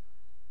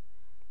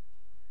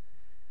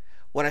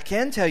 What I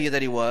can tell you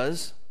that he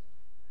was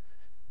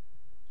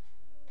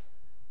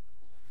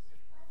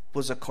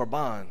a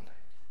korban.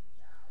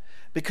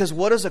 Because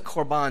what does a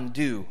korban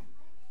do?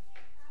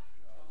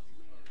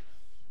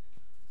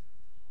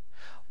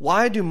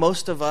 Why do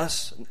most of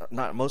us,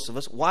 not most of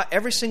us, why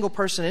every single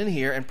person in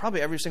here, and probably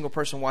every single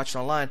person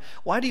watching online,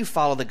 why do you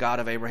follow the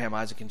God of Abraham,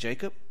 Isaac, and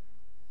Jacob?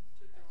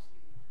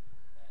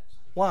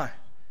 Why?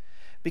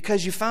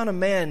 Because you found a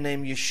man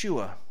named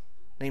Yeshua,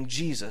 named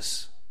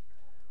Jesus.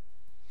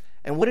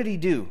 And what did he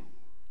do?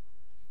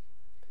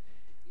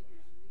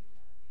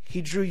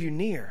 He drew you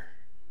near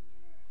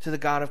to the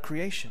God of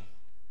creation.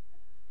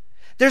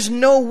 There's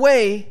no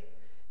way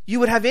you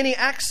would have any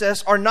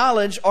access or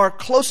knowledge or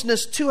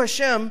closeness to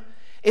Hashem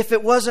if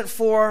it wasn't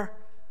for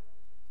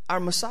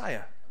our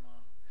Messiah,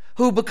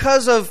 who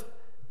because of,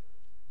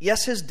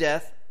 yes, his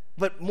death,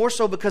 but more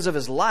so because of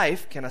his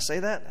life, can I say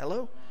that?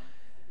 Hello?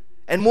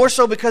 And more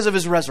so because of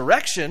his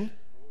resurrection,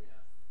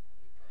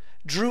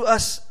 drew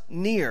us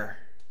near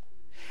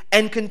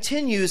and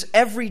continues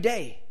every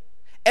day,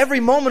 every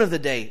moment of the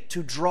day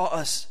to draw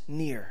us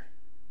near.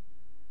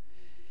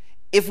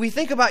 If we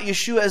think about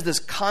Yeshua as this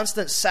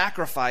constant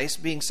sacrifice,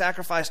 being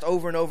sacrificed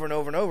over and over and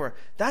over and over,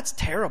 that's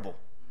terrible.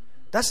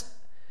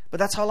 But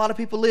that's how a lot of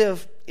people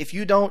live. If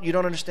you don't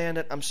understand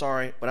it, I'm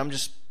sorry. But I'm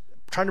just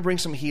trying to bring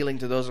some healing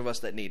to those of us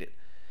that need it.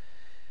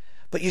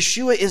 But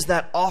Yeshua is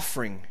that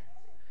offering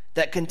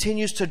that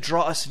continues to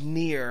draw us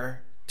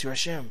near to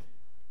Hashem.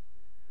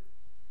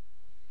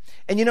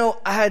 And you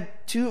know, I had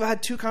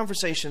two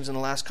conversations in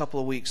the last couple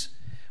of weeks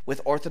with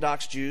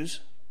Orthodox Jews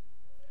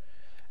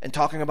and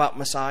talking about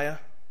Messiah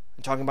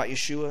and talking about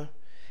Yeshua,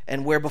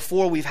 and where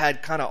before we've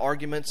had kind of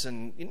arguments,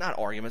 and not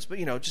arguments, but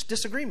just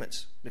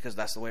disagreements, because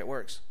that's the way it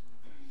works.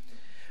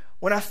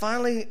 When I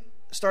finally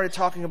started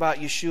talking about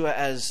Yeshua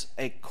as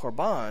a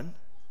korban,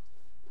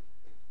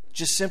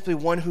 just simply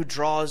one who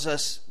draws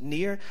us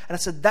near, and I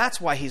said, that's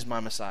why he's my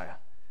Messiah,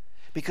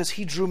 because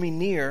he drew me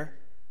near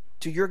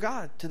to your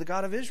God, to the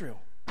God of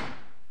Israel.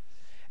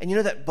 And you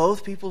know that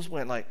both peoples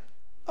went like,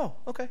 oh,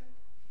 okay,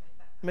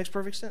 it makes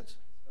perfect sense.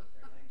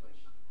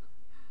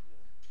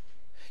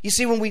 You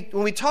see, when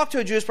we talk to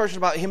a Jewish person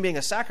about him being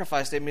a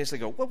sacrifice, they immediately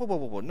go,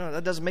 whoa, no,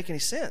 that doesn't make any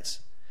sense,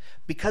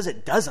 because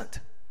it doesn't.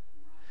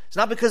 It's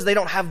not because they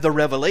don't have the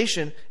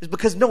revelation. It's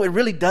because, no, it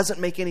really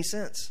doesn't make any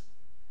sense.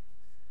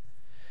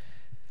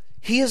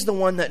 He is the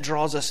one that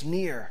draws us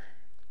near.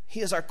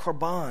 He is our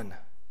korban.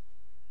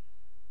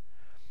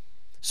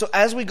 So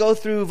as we go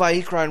through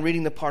Vayikra and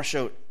reading the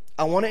Parshot,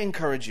 I want to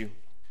encourage you.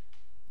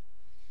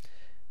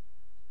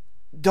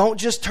 Don't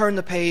just turn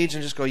the page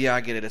and just go, yeah, I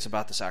get it. It's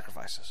about the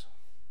sacrifices.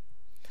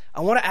 I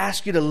want to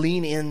ask you to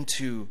lean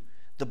into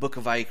the book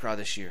of Vayikra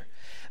this year.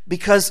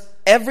 Because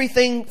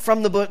everything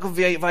from the book of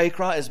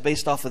Vayikra is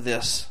based off of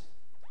this.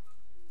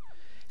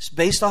 It's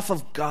based off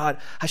of God.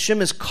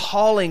 Hashem is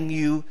calling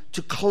you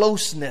to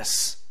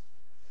closeness.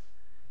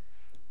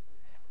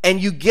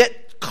 And you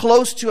get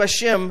close to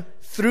Hashem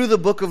through the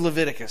book of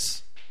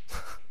Leviticus.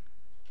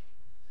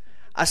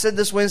 I said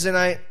this Wednesday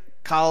night,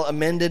 Kyle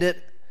amended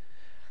it.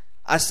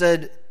 I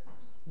said,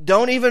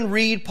 don't even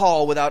read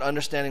Paul without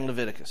understanding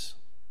Leviticus.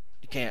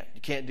 You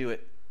can't do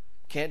it.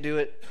 Can't do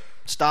it.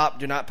 Stop,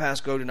 do not pass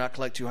go, do not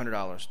collect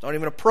 $200. Don't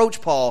even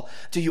approach Paul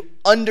till you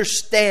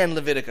understand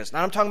Leviticus.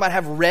 Now I'm talking about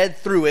have read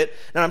through it.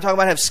 Now I'm talking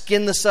about have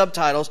skinned the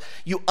subtitles.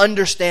 You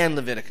understand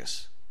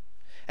Leviticus.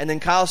 And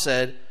then Kyle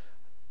said,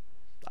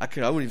 I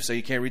wouldn't even say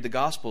you can't read the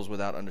Gospels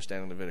without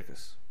understanding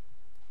Leviticus.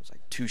 I was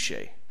like, touche.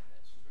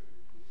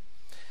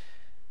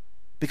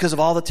 Because of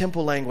all the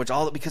temple language,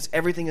 because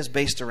everything is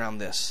based around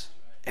this.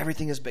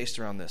 Everything is based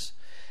around this.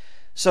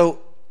 So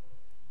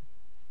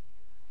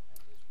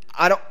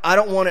I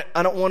don't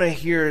want to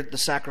hear the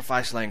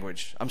sacrifice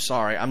language. I'm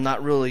sorry. I'm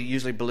not really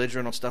usually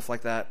belligerent on stuff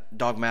like that,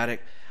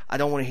 dogmatic. I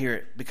don't want to hear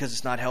it because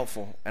it's not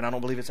helpful, and I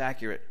don't believe it's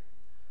accurate.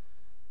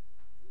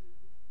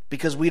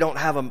 Because we don't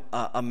have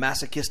a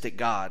masochistic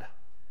God.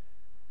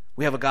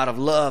 We have a God of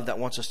love that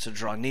wants us to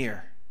draw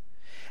near.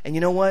 And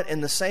you know what?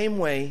 In the same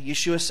way,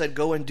 Yeshua said,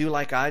 go and do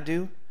like I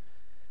do.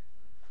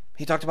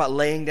 He talked about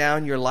laying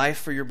down your life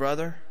for your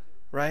brother,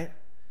 right?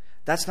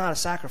 That's not a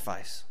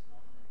sacrifice.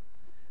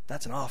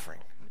 That's an offering.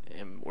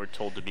 And we're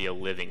told to be a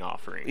living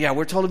offering. Yeah,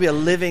 we're told to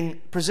be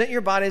present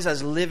your bodies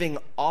as living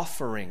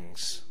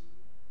offerings.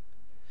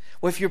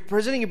 Well, if you're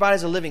presenting your body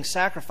as a living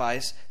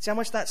sacrifice, see how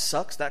much that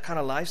sucks, that kind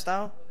of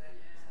lifestyle?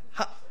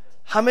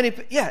 How many?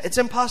 Yeah, it's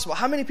impossible.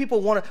 How many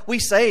people want to? We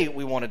say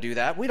we want to do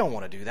that. We don't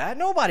want to do that.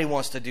 Nobody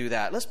wants to do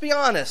that. Let's be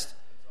honest.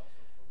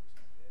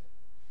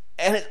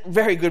 And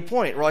very good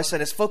point. Roy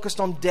said it's focused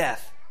on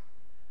death.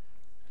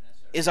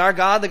 Is our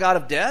God the God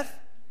of death?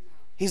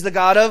 He's the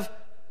God of...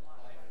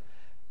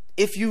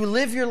 If you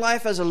live your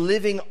life as a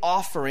living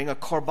offering, a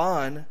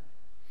korban,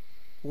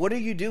 what are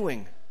you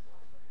doing?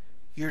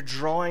 You're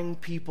drawing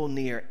people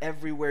near.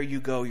 Everywhere you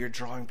go, you're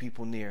drawing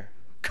people near.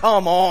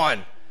 Come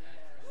on.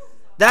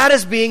 That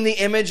is being the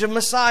image of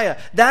Messiah.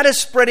 That is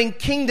spreading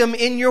kingdom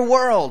in your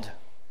world.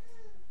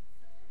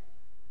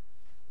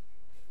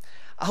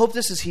 I hope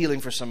this is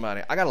healing for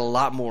somebody. I got a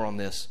lot more on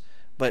this,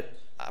 but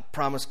I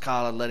promised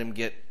Kyle I'd let him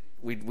get...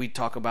 We'd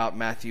talk about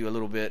Matthew a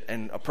little bit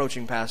and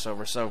approaching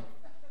Passover, so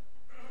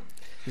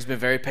he's been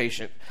very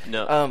patient.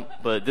 No,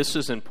 but this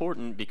is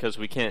important because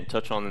we can't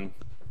touch on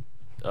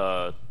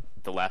the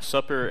Last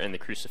Supper and the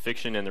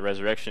crucifixion and the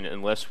resurrection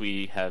unless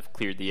we have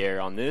cleared the air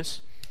on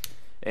this.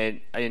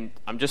 And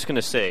I'm just going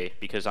to say,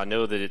 because I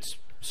know that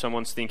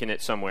someone's thinking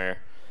it somewhere,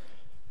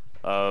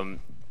 the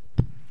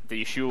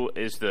Yeshua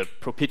is the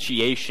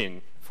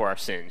propitiation for our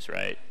sins,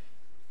 right?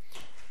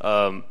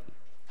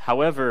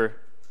 However,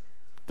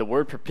 the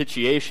word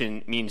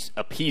propitiation means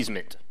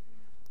appeasement.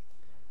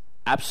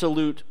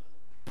 Absolute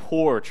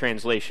poor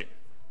translation.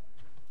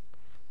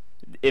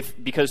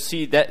 Because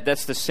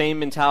that's the same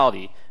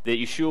mentality that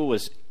Yeshua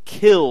was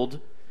killed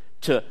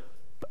to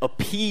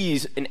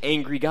appease an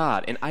angry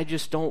God, and I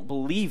just don't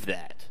believe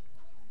that.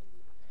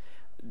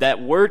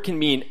 That word can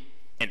mean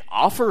an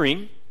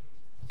offering,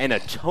 an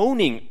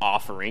atoning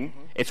offering.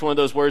 It's one of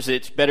those words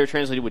that's better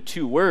translated with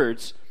two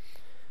words,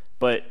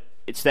 but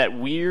it's that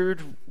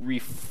weird,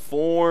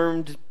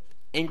 reformed,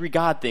 angry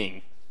God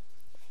thing.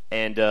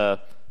 And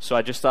so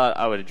I just thought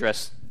I would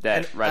address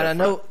that right up front.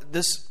 And I know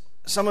this.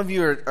 Some of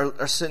you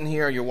are sitting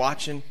here, you're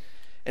watching,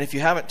 and if you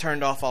haven't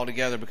turned off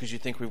altogether because you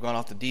think we've gone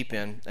off the deep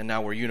end and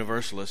now we're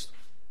universalists,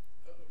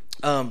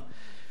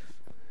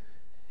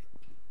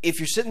 if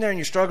you're sitting there and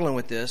you're struggling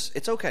with this,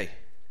 it's okay.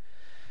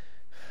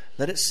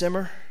 Let it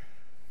simmer.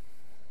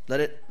 Let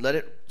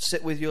it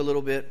sit with you a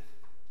little bit.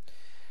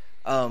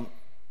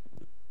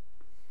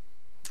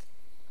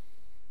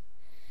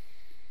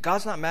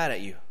 God's not mad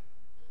at you.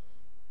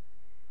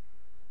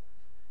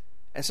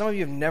 And some of you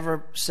have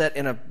never sat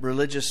in a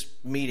religious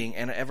meeting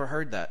and ever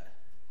heard that.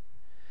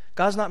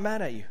 God's not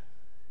mad at you.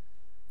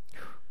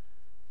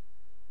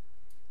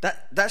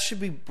 That should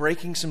be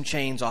breaking some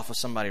chains off of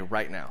somebody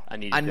right now.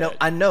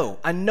 I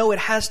know it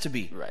has to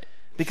be. Right.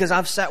 Because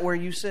I've sat where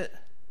you sit.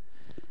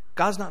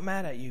 God's not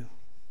mad at you.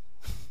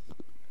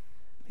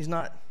 He's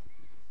not.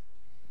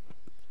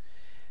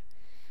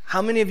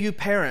 How many of you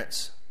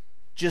parents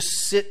just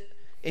sit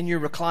in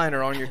your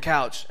recliner on your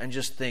couch and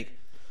just think,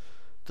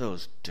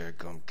 those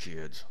daggum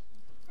kids,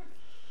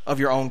 of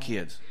your own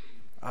kids,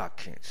 I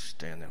can't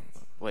stand them.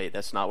 Wait,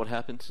 that's not what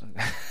happens?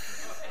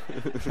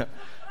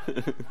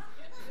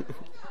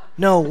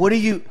 No, what do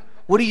you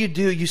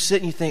do? You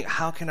sit and you think,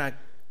 how can I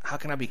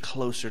be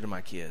closer to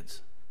my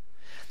kids?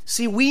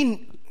 See,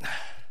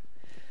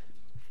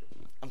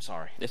 I'm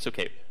sorry. It's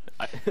okay.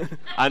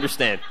 I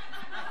understand.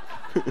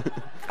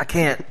 I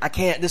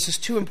can't. This is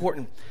too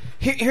important.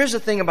 Here's the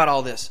thing about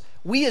all this.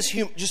 We as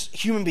just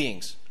human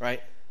beings,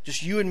 right?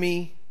 Just you and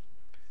me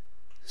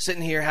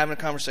sitting here having a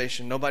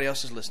conversation. Nobody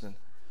else is listening.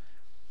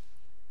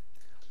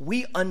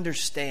 We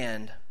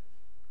understand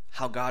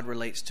how God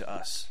relates to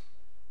us.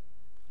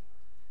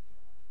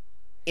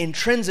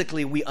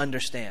 Intrinsically, we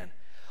understand.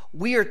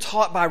 We are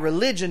taught by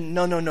religion,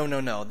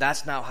 no.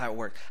 That's not how it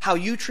works. How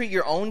you treat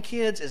your own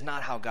kids is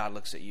not how God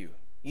looks at you.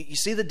 You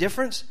see the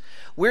difference?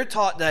 We're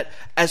taught that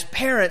as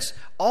parents,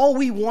 all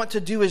we want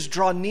to do is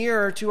draw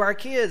nearer to our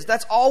kids.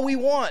 That's all we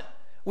want.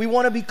 We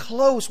want to be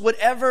close,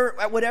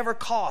 at whatever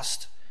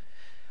cost.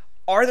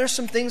 Are there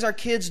some things our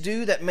kids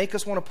do that make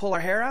us want to pull our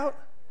hair out?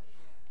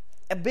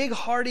 A big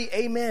hearty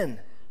amen.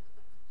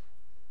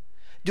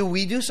 Do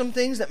we do some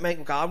things that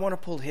make God want to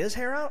pull his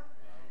hair out?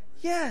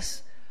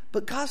 Yes,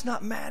 but God's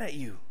not mad at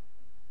you.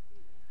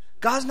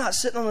 God's not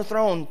sitting on the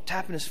throne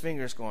tapping his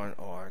fingers going,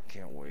 oh, I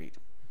can't wait.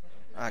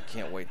 I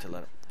can't wait to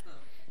let him.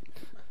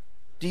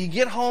 Do you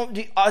get home?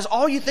 Is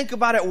all you think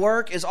about at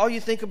work, is all you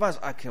think about is,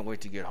 I can't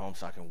wait to get home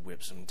so I can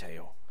whip some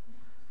tail.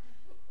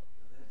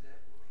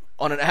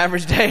 On an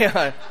average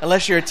day,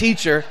 unless you're a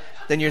teacher,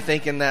 then you're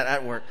thinking that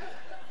at work.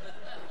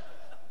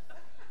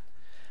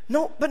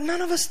 No, but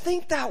none of us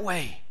think that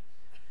way.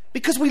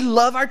 Because we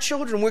love our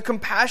children. We're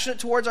compassionate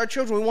towards our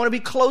children. We want to be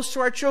close to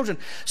our children.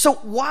 So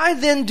why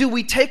then do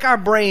we take our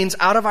brains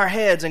out of our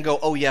heads and go,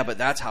 oh yeah, but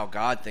that's how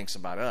God thinks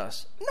about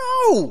us?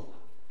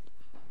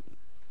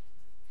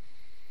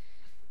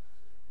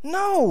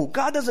 No,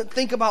 God doesn't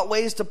think about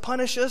ways to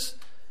punish us.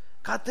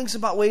 God thinks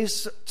about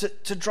ways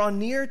to draw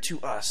near to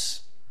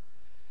us.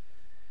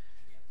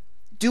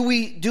 Do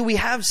we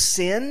have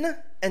sin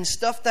and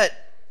stuff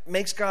that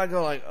makes God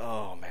go like,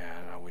 oh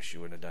man, I wish you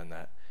wouldn't have done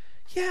that?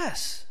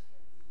 Yes.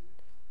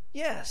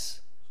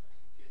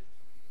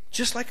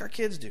 Just like our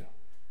kids do.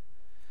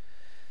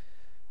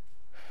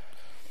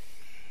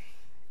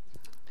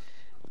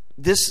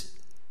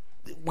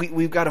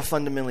 we've got to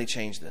fundamentally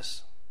change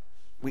this.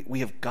 We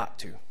have got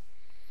to.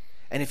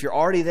 And if you're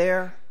already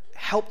there,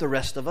 help the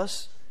rest of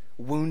us,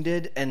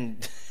 wounded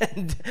and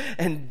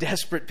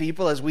desperate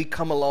people, as we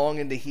come along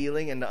into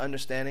healing and to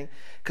understanding,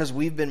 because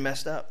we've been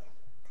messed up.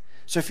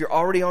 So if you're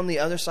already on the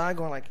other side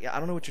going like, yeah, I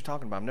don't know what you're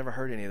talking about, I've never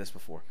heard any of this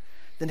before,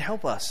 then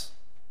help us.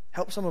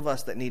 Help some of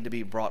us that need to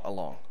be brought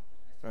along.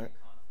 Right?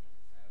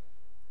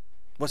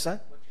 What's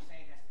that? What you're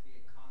saying has to be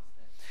a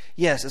constant.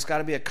 Yes, it's got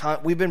to be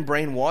we've been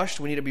brainwashed.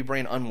 We need to be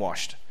brain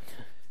unwashed.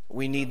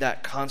 We need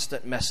that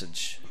constant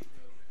message.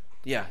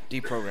 Yeah,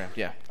 deprogrammed.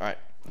 Yeah. All right.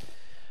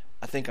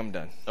 I think I'm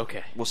done.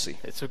 Okay. We'll see.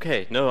 It's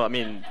okay. No, I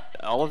mean,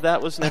 all of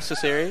that was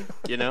necessary,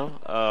 you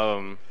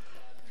know.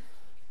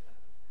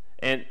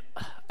 And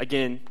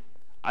again,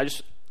 I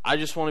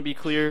just want to be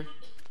clear.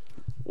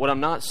 What I'm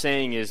not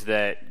saying is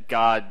that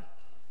God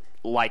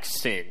likes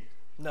sin.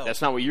 No.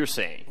 That's not what you're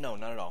saying. No,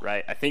 not at all.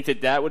 Right? I think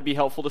that would be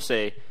helpful to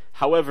say.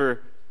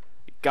 However,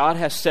 God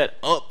has set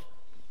up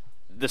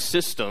the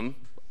system,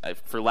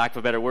 for lack of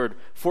a better word,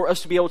 for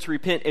us to be able to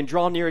repent and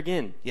draw near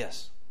again.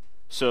 Yes.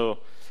 So,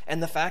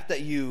 and the fact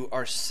that you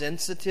are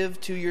sensitive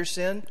to your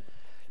sin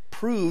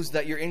proves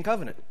that you're in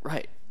covenant.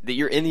 Right. That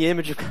you're in the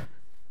image of God.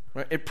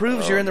 Right? It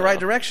proves you're in the right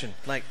direction.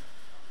 Like,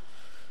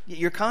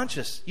 you're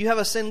conscious. You have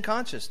a sin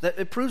conscious.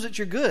 It proves that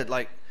you're good.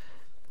 Like,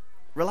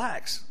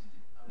 relax.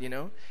 You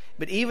know?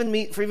 But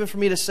even for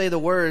me to say the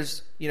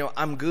words, you know,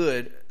 I'm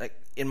good, like,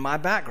 in my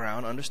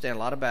background, understand a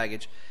lot of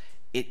baggage,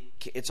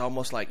 it's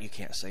almost like you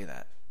can't say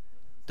that.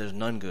 There's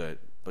none good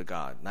but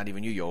God. Not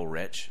even you old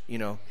wretch. You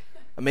know?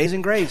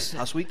 Amazing grace.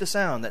 How sweet the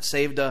sound that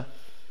saved a...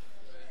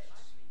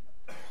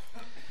 All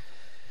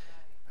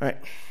right.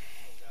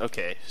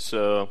 Okay,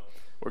 so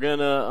we're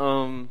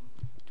gonna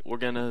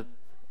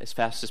as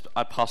fast as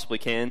I possibly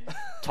can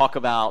talk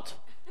about,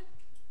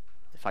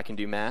 if I can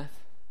do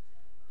math,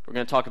 we're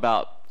gonna talk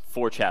about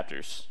 4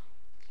 chapters.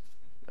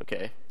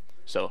 Okay,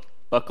 so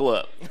buckle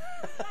up.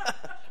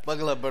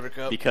 Buckle up,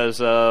 Buttercup. Because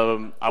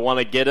I want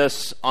to get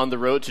us on the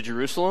road to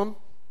Jerusalem,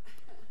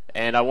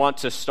 and I want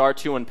to start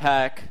to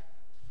unpack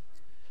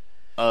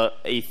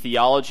a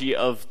theology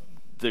of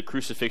the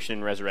crucifixion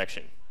and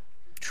resurrection.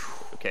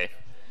 Okay.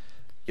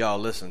 Y'all,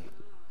 listen.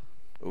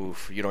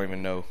 Oof, you don't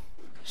even know.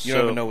 You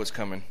don't even know what's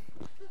coming.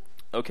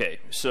 Okay,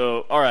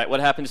 so, all right,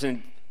 what happens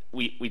in...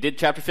 We did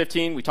chapter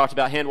 15. We talked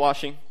about hand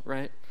washing,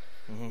 right?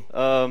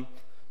 Mm-hmm.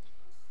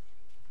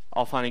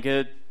 All fine and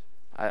good.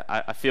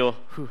 I feel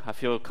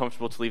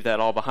comfortable to leave that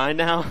all behind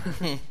now.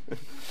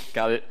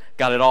 Got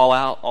it all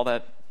out,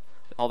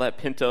 all that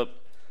pent up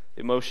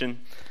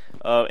emotion.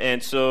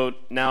 And so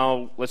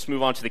now let's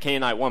move on to the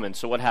Canaanite woman.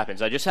 So what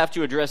happens? I just have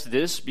to address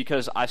this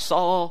because I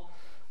saw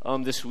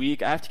this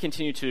week, I have to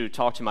continue to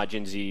talk to my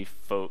Gen Z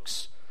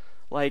folks.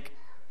 Like,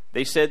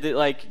 they said that,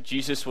 like,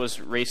 Jesus was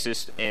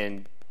racist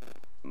and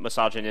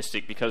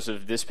misogynistic because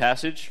of this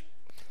passage.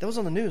 That was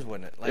on the news,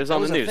 wasn't it? Like, it was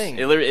on the news.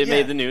 It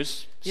made the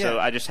news. So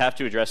I just have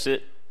to address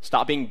it.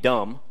 Stop being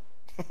dumb.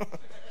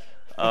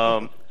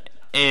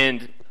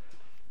 And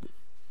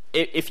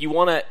if you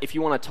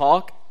wanna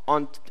talk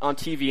on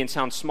TV and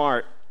sound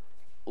smart,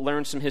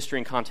 learn some history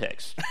and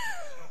context.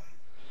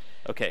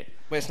 Okay.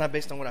 Wait, it's not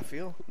based on what I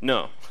feel?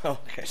 No.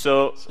 Okay.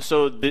 So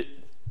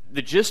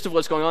the gist of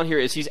what's going on here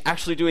is he's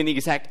actually doing the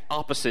exact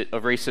opposite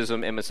of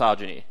racism and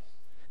misogyny.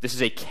 This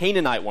is a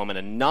Canaanite woman,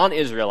 a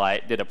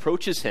non-Israelite, that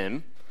approaches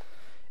him,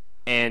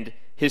 and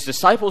his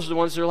disciples are the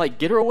ones that are like,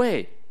 get her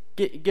away.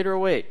 Get her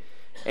away.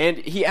 And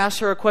he asks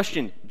her a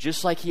question,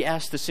 just like he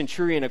asked the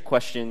centurion a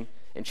question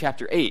in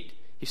chapter 8.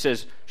 He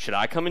says, should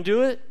I come and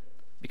do it?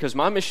 Because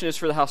my mission is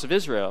for the house of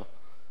Israel.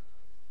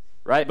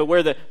 Right? But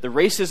where the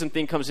racism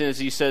thing comes in is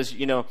he says,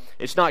 you know,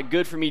 it's not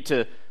good for me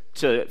to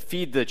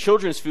feed the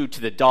children's food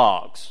to the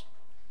dogs.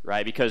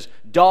 Right? Because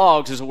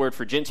dogs is a word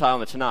for Gentile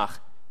in the Tanakh.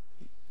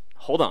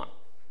 Hold on.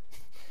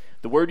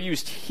 The word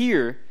used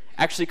here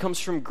actually comes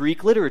from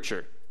Greek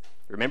literature.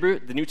 Remember,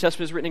 the New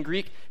Testament is written in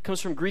Greek. It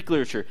comes from Greek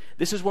literature.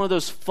 This is one of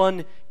those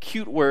fun,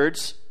 cute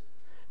words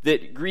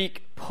that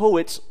Greek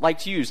poets like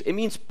to use. It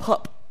means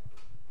pup.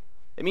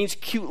 It means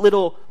cute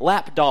little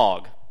lap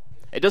dog.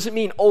 It doesn't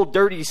mean old,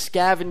 dirty,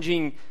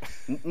 scavenging,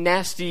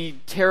 nasty,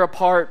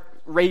 tear-apart,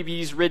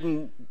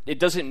 rabies-ridden. It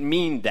doesn't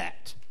mean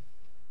that.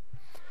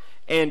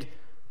 And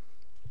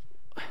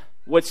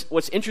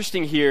what's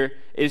interesting here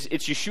is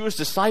it's Yeshua's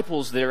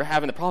disciples that are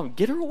having the problem.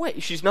 Get her away.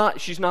 She's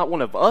not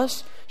one of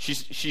us.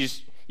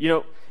 She's you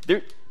know,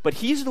 but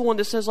he's the one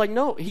that says, like,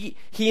 no, he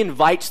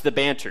invites the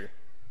banter.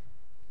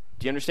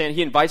 Do you understand?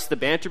 He invites the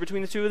banter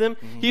between the two of them.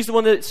 Mm-hmm. He's the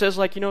one that says,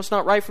 like, you know, it's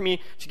not right for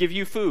me to give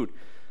you food.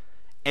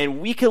 And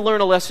we can learn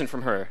a lesson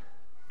from her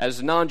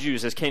as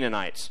non-Jews, as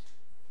Canaanites.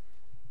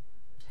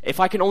 If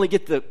I can only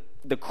get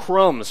the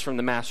crumbs from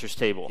the master's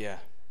table. Yeah.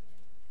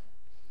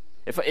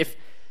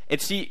 And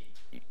see,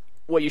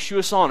 what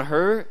Yeshua saw in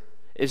her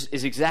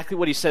is exactly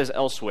what he says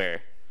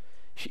elsewhere.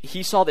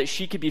 He saw that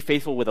she could be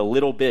faithful with a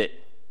little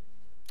bit.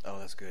 Oh,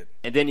 that's good.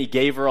 And then he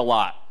gave her a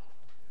lot.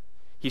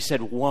 He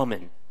said,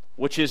 woman,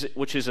 which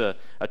is a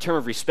term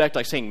of respect,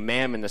 like saying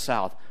ma'am in the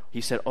South. He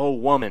said, oh,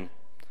 woman.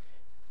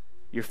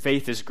 Your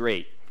faith is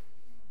great.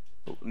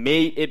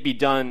 May it be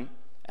done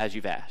as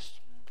you've asked.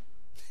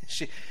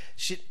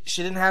 She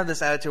didn't have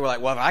this attitude where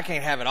like, well, if I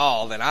can't have it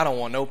all, then I don't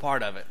want no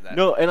part of it.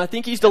 No, and I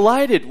think he's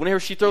delighted whenever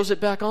she throws it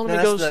back on him.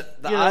 He goes,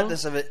 the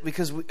oddness of it,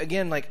 because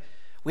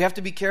we have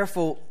to be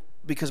careful,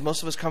 because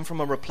most of us come from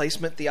a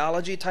replacement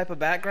theology type of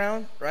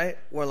background, right?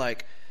 We're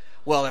like,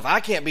 well, if I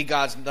can't be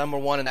God's number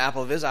one and the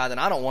apple of his eye, then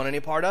I don't want any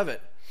part of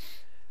it.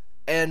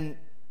 And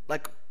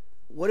like,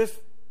 what if,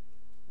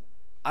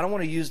 I don't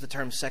want to use the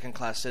term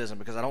second-class citizen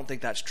because I don't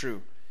think that's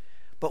true.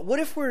 But what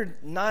if we're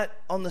not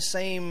on the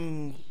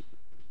same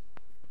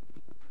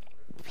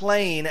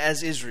plane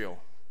as Israel?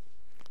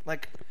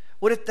 Like,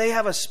 what if they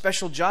have a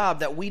special job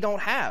that we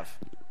don't have?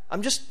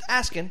 I'm just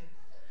asking.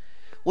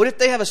 What if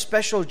they have a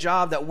special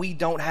job that we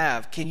don't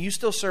have? Can you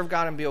still serve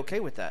God and be okay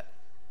with that?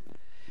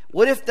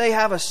 What if they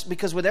have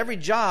because with every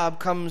job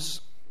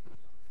comes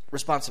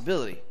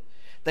responsibility.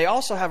 They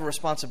also have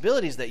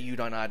responsibilities that you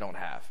and I don't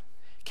have.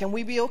 Can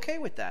we be okay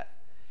with that?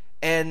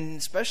 And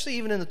especially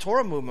even in the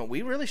Torah movement,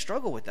 we really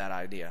struggle with that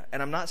idea.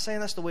 And I'm not saying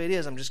that's the way it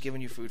is. I'm just giving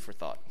you food for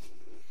thought.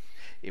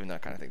 Even though I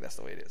kind of think that's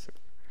the way it is.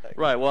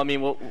 Right. Well, I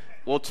mean,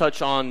 we'll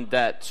touch on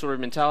that sort of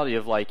mentality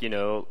of like,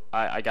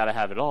 I got to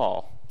have it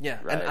all. Yeah.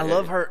 Right? And I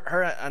love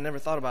her. I never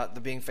thought about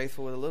the being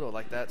faithful with a little.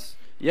 Like that's.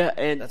 Yeah,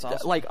 and that's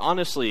awesome. Like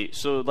honestly,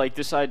 so like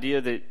this idea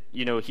that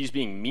he's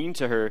being mean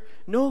to her.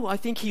 No, I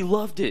think he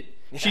loved it.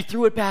 Yeah. She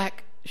threw it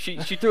back. She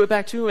threw it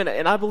back to him,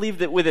 and I believe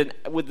that with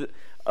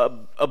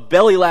a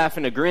belly laugh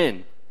and a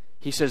grin,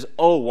 he says,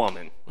 "Oh,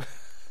 woman,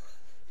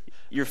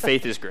 your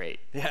faith is great."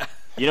 Yeah,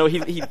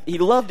 he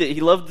loved it.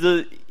 He loved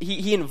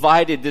he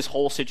invited this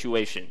whole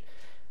situation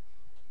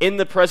in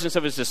the presence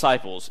of his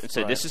disciples and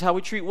said, "This is how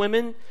we treat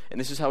women, and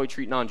this is how we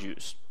treat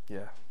non-Jews."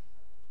 Yeah.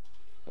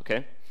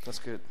 Okay, that's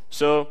good.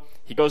 So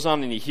he goes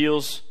on and he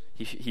heals.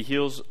 He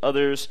heals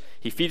others.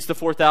 He feeds the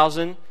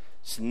 4,000.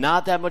 It's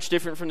not that much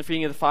different from the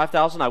feeding of the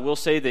 5,000. I will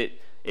say that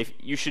if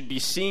you should be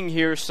seeing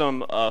here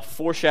some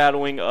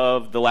foreshadowing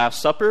of the Last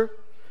Supper,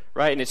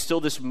 right? And it's still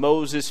this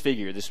Moses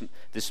figure,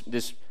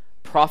 this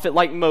prophet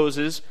like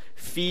Moses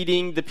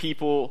feeding the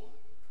people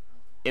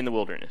in the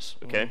wilderness.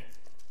 Okay,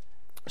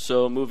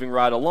 So moving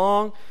right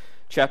along,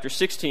 chapter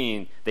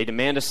 16, they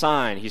demand a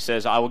sign. He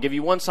says, "I will give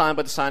you one sign,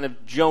 but the sign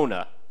of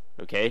Jonah."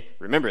 Okay,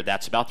 remember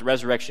that's about the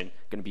resurrection.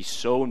 Going to be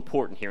so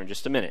important here in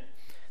just a minute.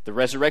 The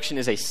resurrection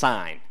is a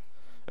sign.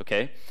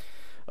 Okay.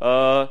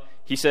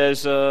 He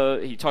says,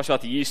 he talks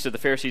about the yeast of the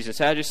Pharisees and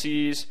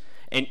Sadducees.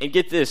 And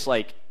get this,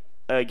 like,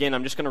 again,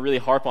 I'm just going to really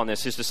harp on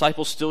this. His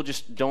disciples still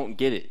just don't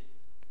get it.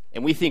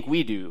 And we think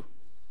we do,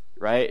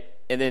 right?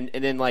 And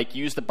then like,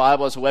 use the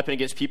Bible as a weapon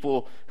against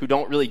people who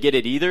don't really get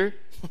it either.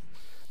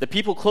 The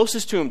people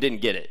closest to him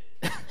didn't get it.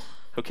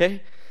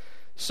 Okay?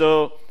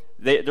 So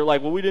they're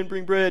like, well, we didn't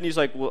bring bread. And he's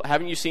like, well,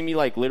 haven't you seen me,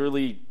 like,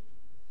 literally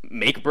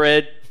make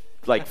bread,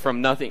 like,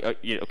 from nothing?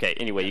 Okay,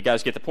 anyway, you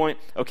guys get the point?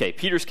 Okay,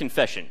 Peter's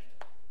confession.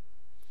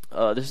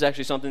 This is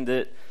actually something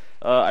that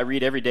I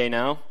read every day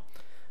now.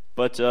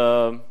 But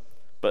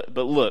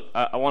look,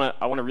 I want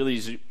to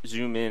really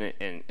zoom in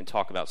and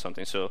talk about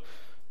something.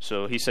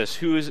 So he says,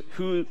 who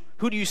do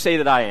you say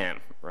that I am?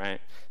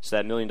 Right? It's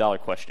that $1 million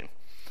question.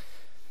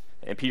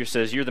 And Peter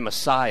says, you're the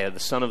Messiah, the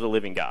Son of the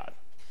living God.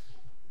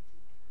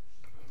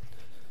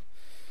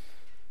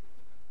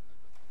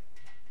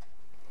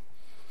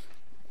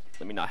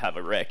 Let me not have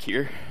a wreck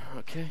here.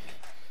 Okay.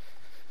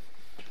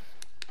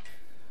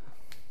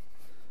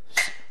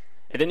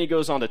 And then he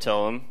goes on to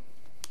tell him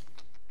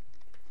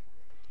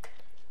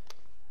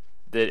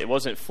that it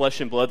wasn't flesh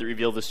and blood that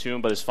revealed this to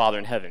him, but his Father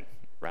in heaven,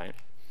 right?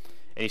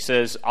 And he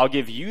says, I'll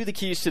give you the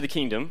keys to the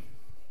kingdom,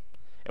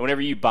 and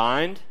whenever you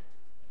bind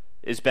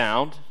is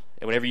bound,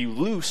 and whenever you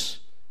loose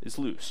is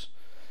loose.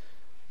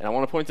 And I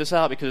want to point this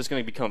out because it's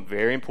going to become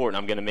very important.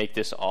 I'm going to make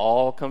this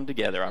all come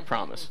together, I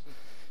promise.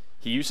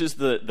 He uses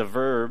the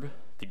verb,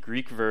 the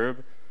Greek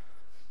verb,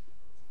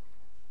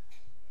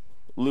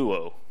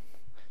 luo.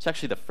 It's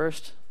actually the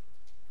first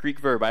Greek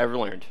verb I ever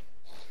learned.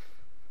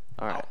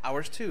 All right.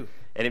 Ours too.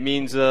 And it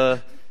means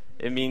to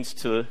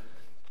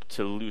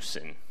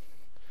loosen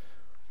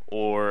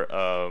or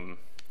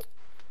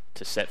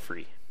to set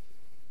free.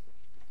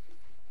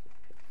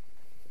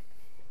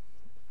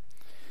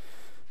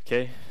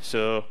 Okay,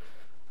 so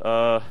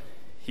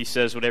he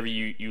says whatever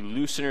you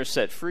loosen or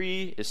set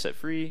free is set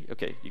free.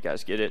 Okay, you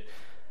guys get it.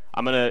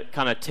 I'm going to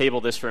kind of table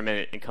this for a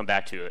minute and come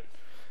back to it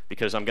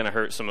because I'm going to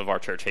hurt some of our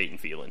church hating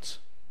feelings.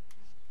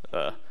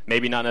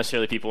 Maybe not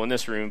necessarily people in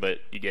this room, but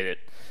you get it.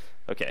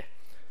 Okay,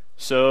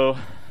 so,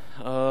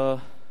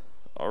 all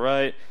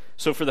right.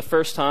 So for the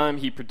first time,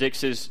 he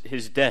predicts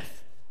his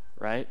death,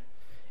 right?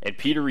 And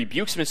Peter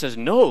rebukes him and says,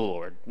 no,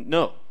 Lord,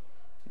 no.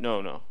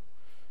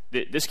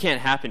 This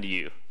can't happen to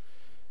you.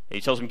 And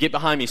he tells him, get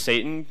behind me,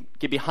 Satan.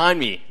 Get behind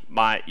me,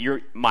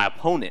 you're my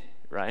opponent,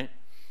 right?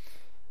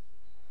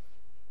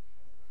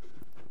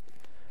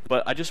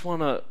 But I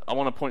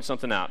want to point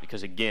something out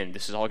because, again,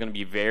 this is all going to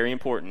be very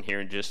important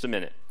here in just a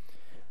minute.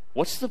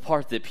 What's the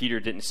part that Peter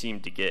didn't seem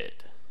to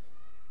get?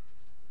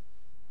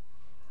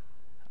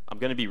 I'm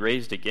going to be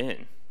raised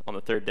again on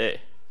the third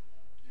day.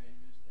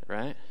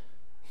 right?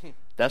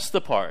 That's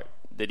the part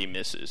that he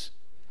misses.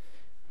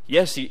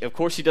 Yes, of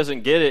course he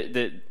doesn't get it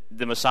that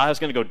the Messiah is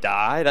going to go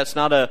die. That's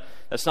not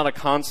a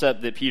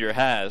concept that Peter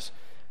has.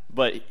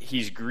 But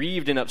he's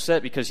grieved and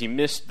upset because he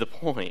missed the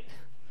point,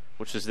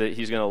 which is that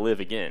he's going to live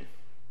again.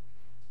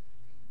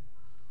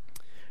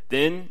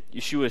 Then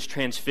Yeshua is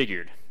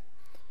transfigured,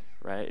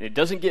 right? And it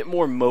doesn't get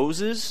more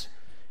Moses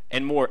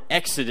and more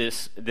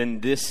Exodus than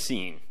this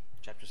scene.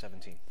 Chapter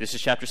 17. This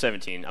is chapter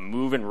 17. I'm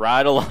moving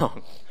right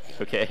along,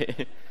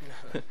 okay?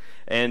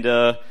 And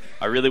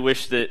I really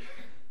wish that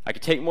I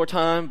could take more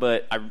time,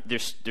 but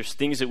there's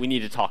things that we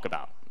need to talk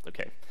about,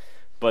 okay?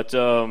 But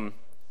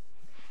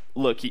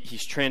look,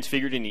 he's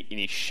transfigured and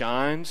he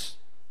shines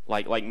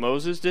like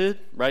Moses did,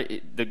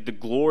 right? The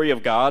glory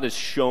of God is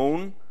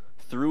shown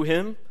through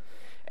him,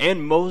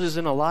 and Moses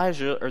and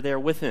Elijah are there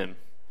with him.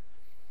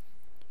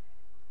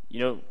 You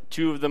know,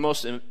 two of the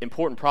most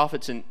important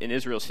prophets in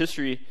Israel's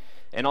history,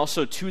 and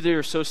also two that are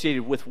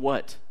associated with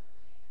what?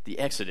 The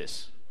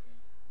Exodus.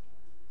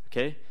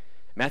 Okay?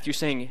 Matthew's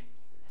saying,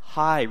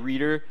 hi,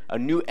 reader, a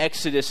new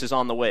Exodus is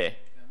on the way.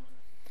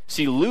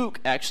 See, Luke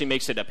actually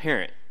makes it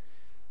apparent.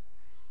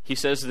 He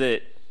says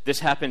that this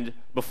happened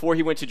before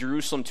he went to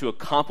Jerusalem to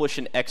accomplish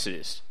an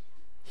Exodus.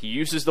 He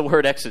uses the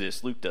word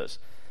Exodus, Luke does.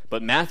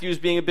 But Matthew's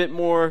being a bit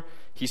more,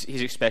 he's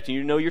expecting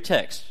you to know your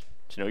text,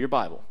 to know your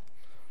Bible.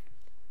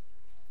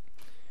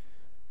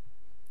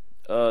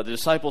 The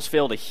disciples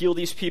fail to heal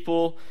these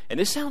people, and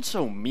this sounds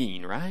so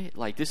mean, right?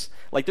 Like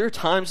there are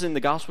times in the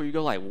gospel you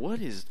go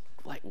what is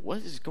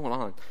going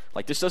on?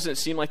 Like, this doesn't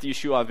seem like the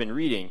Yeshua I've been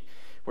reading,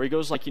 where he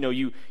goes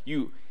you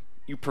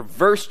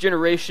perverse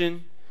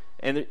generation,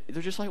 and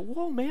they're just like,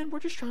 whoa, man,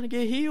 we're just trying to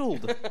get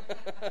healed.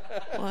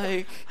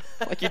 like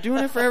you're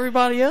doing it for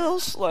everybody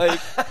else,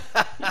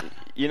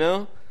 you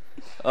know.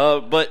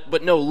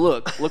 But no,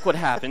 look what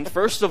happened.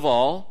 First of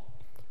all,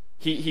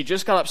 he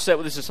just got upset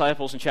with his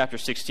disciples in chapter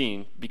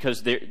 16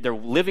 because they're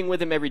living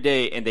with him every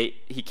day, and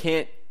he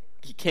can't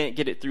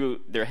get it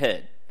through their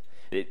head.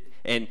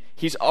 And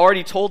he's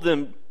already told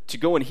them to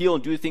go and heal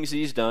and do the things that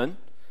he's done,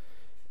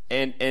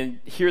 and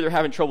here they're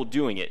having trouble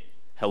doing it.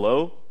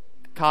 Hello,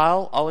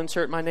 Kyle? I'll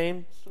insert my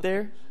name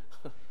there.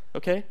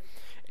 Okay?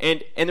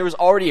 And there was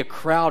already a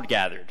crowd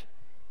gathered.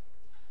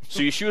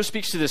 So Yeshua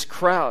speaks to this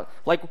crowd,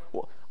 like,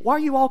 why are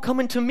you all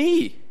coming to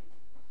me?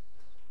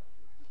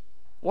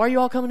 Why are you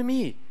all coming to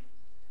me?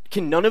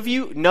 Can none of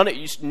you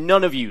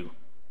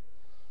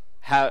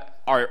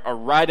are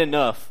right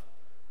enough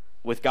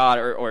with God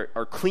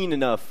or clean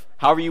enough,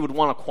 however you would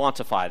want to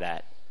quantify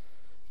that,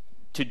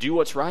 to do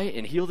what's right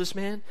and heal this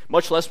man,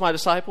 much less my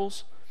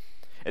disciples?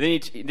 And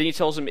then he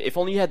tells them, if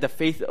only you had the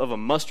faith of a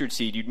mustard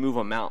seed, you'd move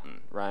a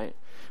mountain, right?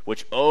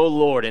 Which, oh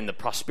Lord, in the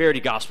prosperity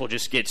gospel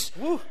just gets...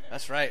 Woo,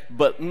 that's right.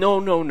 But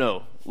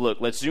no. Look,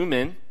 let's zoom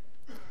in.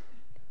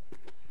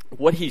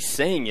 What he's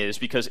saying is,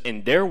 because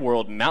in their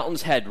world,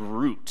 mountains had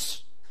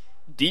roots,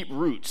 deep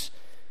roots.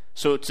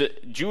 So to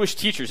Jewish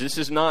teachers, this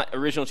is not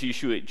original to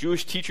Yeshua.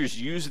 Jewish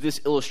teachers use this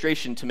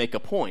illustration to make a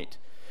point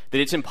that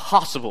it's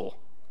impossible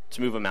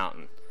to move a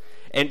mountain.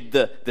 And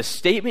the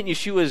statement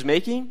Yeshua is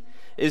making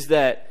is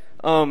that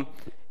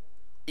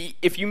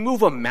if you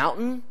move a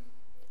mountain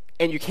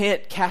and you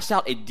can't cast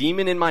out a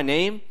demon in my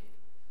name,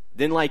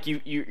 then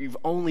you've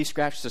only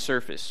scratched the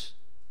surface,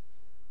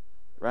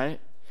 right?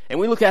 And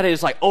we look at it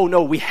as like, oh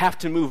no, we have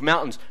to move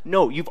mountains.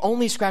 No, you've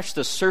only scratched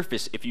the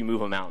surface if you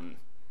move a mountain.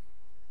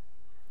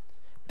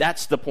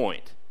 That's the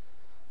point.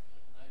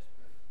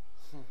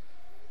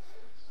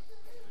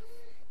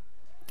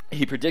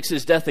 He predicts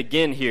his death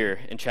again here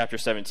in chapter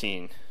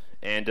 17.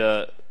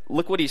 And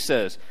look what he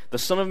says. The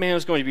Son of Man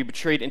is going to be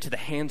betrayed into the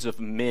hands of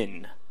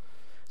men.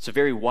 It's a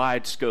very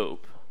wide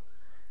scope,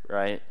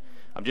 right?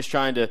 I'm just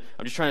trying to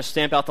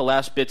stamp out the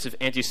last bits of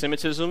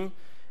anti-Semitism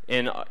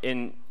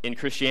in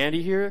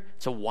Christianity here.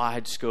 It's a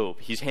wide scope.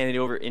 He's handed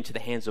over into the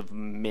hands of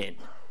men.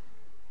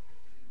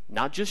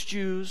 Not just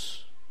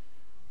Jews,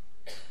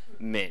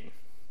 men.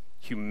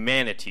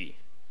 Humanity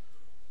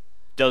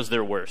does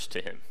their worst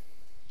to him.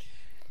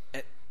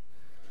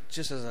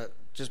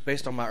 Just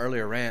based on my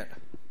earlier rant,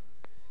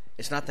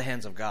 it's not the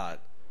hands of God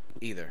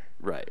either.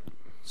 Right.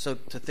 So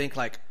to think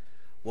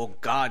well,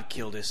 God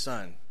killed his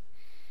son.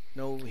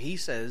 No, he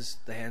says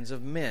the hands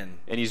of men.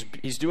 And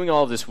he's doing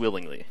all of this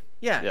willingly.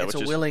 Yeah, it's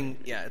a willing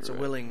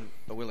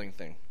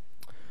thing.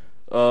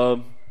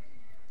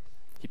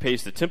 He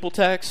pays the temple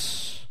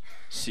tax.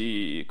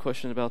 See,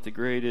 question about the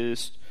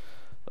greatest.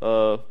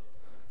 Here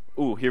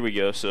we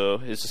go. So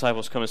his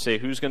disciples come and say,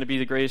 "Who's going to be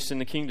the greatest in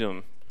the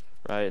kingdom?"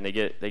 Right? And they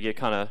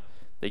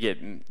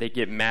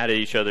get mad at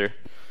each other.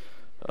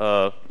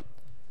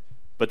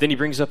 But then he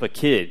brings up a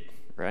kid,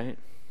 right?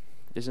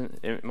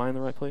 Am I in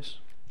the right place?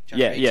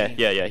 Chapter 18.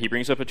 Yeah. He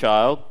brings up a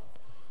child,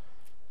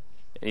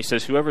 and he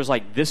says, "Whoever's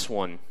like this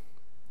one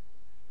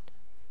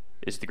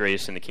is the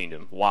greatest in the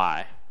kingdom."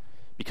 Why?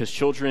 Because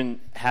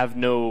children have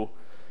no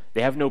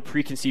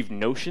preconceived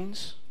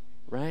notions,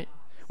 right?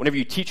 Whenever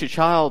you teach a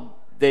child,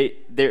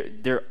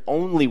 they're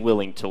only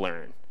willing to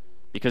learn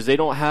because they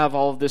don't have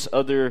all of this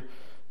other.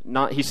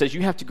 He says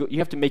you have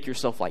to make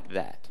yourself like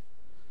that.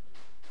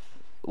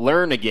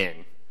 Learn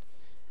again.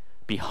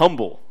 Be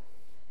humble.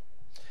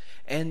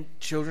 And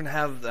children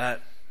have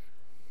that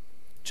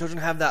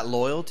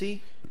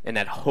loyalty. And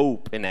that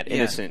hope and that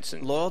innocence.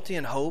 And Loyalty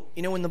and hope.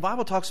 You know, when the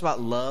Bible talks about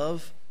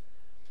love,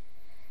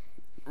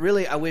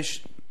 really, I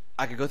wish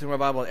I could go through my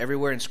Bible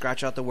everywhere and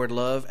scratch out the word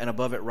love and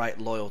above it write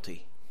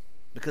loyalty.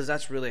 Because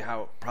that's really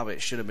how probably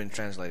it should have been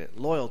translated.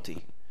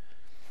 Loyalty.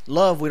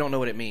 Love, we don't know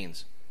what it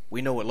means.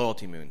 We know what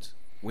loyalty means.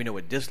 We know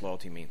what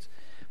disloyalty means.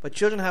 But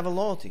children have a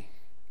loyalty.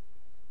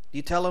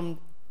 You tell them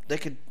they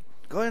could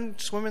go ahead and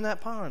swim in that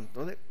pond.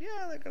 Well, they're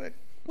going to,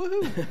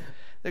 woohoo.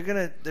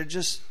 They're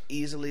just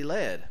easily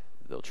led.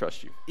 they'll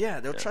trust you. Yeah,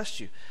 they'll trust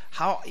you.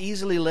 How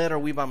easily led are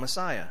we by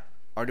Messiah?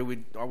 Or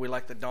are we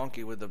like the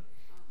donkey with the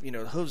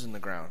hooves in the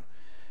ground?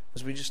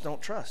 Because we just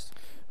don't trust.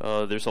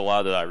 There's a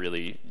lot that I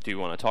really do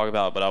want to talk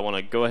about, but I want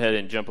to go ahead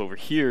and jump over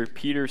here.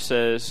 Peter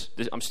says,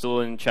 I'm still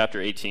in chapter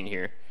 18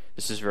 here.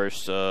 This is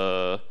verse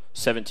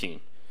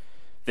 17.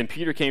 Then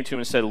Peter came to him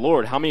and said,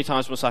 Lord, how many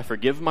times must I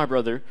forgive my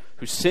brother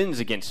who sins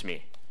against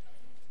me?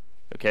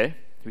 Okay?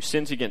 Who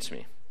sins against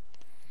me?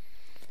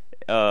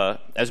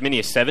 As many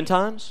as 7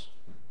 times?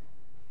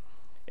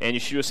 And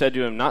Yeshua said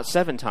to him, not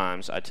 7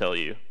 times, I tell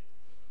you,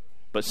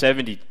 but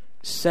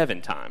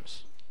 77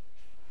 times.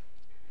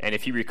 And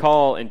if you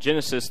recall, in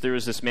Genesis, there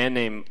was this man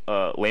named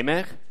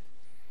Lamech,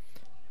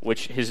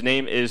 which his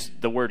name is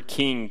the word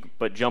king,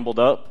 but jumbled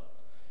up.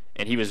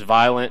 And he was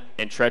violent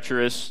and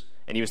treacherous,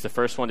 and he was the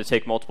first one to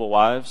take multiple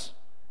wives.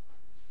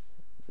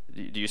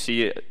 Do you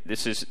see it?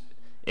 This is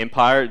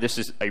empire. This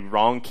is a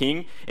wrong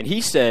king. And he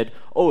said,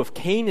 if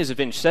Cain is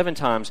avenged 7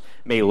 times,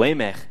 may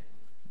Lamech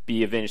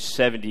be avenged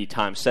 70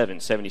 times 7,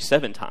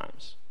 77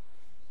 times.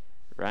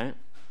 Right?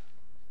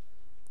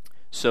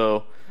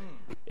 So,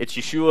 it's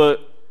Yeshua.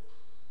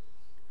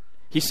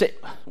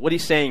 What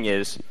he's saying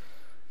is,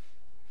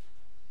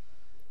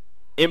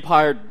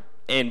 empire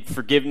and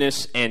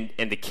forgiveness and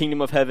the kingdom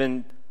of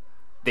heaven,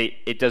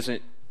 it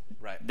doesn't.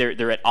 Right.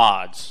 They're at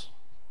odds.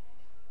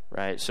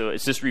 Right. So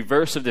it's this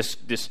reverse of this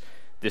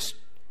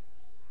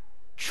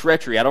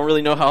treachery. I don't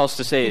really know how else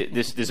to say it.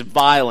 This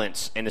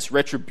violence and this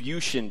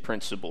retribution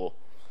principle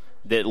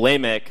that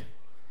Lamech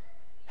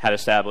had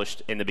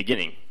established in the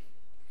beginning.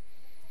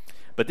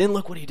 But then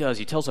look what he does.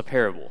 He tells a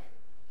parable.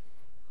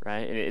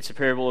 Right? And it's a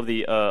parable of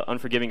the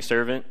unforgiving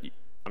servant.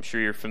 I'm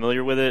sure you're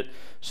familiar with it.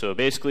 So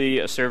basically,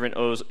 a servant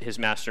owes his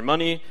master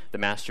money. The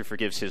master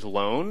forgives his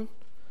loan.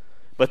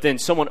 But then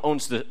someone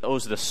owes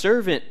the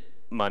servant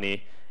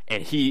money,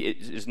 and he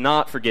is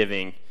not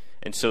forgiving,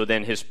 and so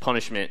then his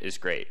punishment is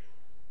great.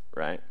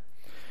 Right?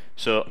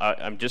 So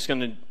I'm just going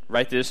to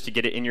write this to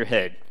get it in your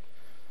head.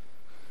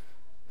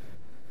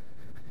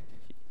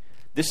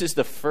 This is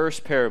the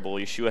first parable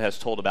Yeshua has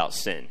told about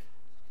sin.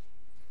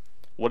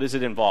 What does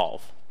it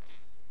involve?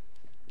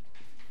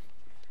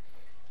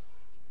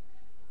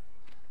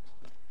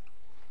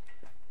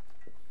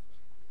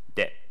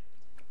 Debt.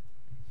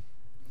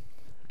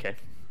 Okay.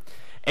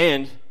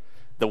 And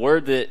the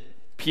word that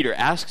Peter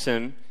asks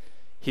him,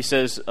 he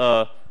says,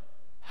 how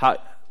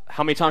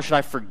many times should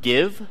I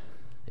forgive?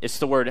 It's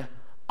the word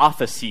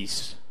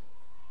aphesis,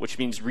 which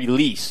means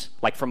release,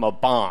 like from a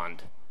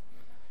bond.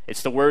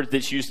 It's the word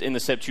that's used in the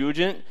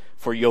Septuagint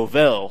for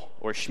Yovel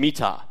or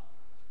Shemitah,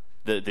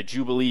 the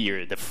jubilee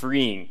or the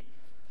freeing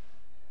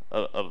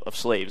of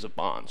slaves, of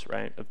bonds,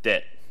 right, of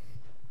debt.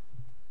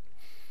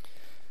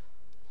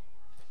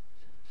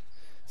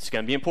 It's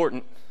going to be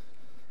important.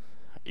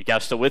 You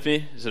guys still with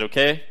me? Is it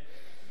okay?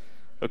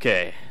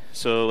 Okay,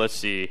 so let's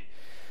see.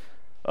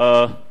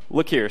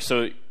 Look here.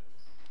 So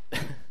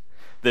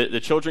the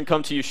children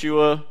come to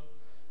Yeshua,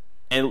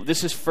 and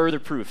this is further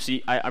proof.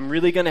 See, I'm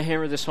really going to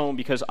hammer this home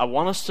because I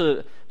want us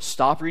to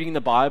stop reading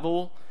the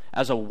Bible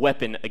as a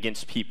weapon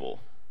against people.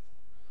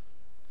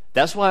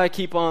 That's why I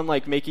keep on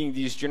making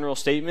these general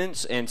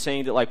statements and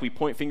saying that we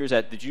point fingers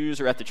at the Jews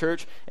or at the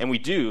church, and we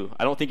do.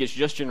 I don't think it's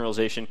just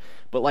generalization,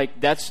 but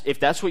if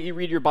that's what you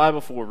read your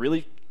Bible for,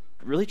 really,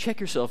 really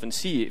check yourself and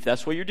see if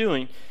that's what you're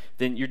doing,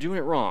 then you're doing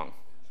it wrong.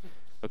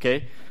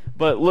 Okay?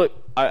 But look,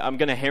 I'm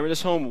going to hammer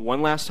this home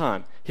one last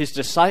time. He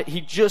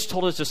just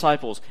told his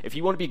disciples, if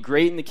you want to be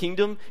great in the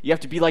kingdom, you have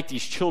to be like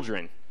these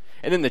children.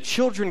 And then the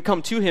children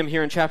come to him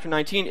here in chapter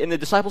 19, and the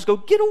disciples go,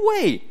 get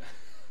away.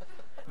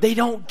 They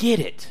don't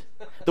get it.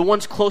 The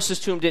ones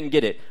closest to him didn't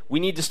get it. We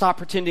need to stop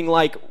pretending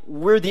like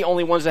we're the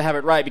only ones that have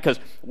it right because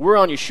we're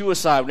on Yeshua's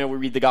side when we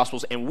read the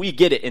Gospels and we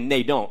get it and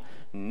they don't.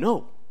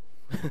 No.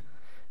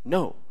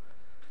 No.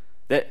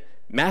 That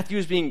Matthew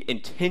is being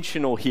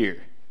intentional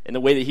here in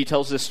the way that he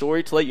tells this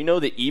story to let you know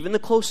that even the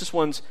closest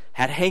ones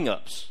had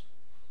hang-ups.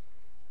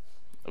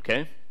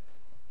 Okay?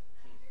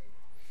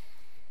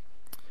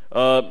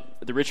 The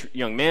rich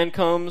young man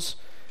comes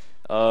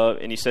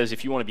and he says,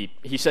 if you want to be...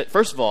 He said,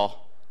 first of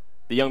all,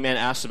 the young man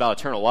asks about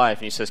eternal life,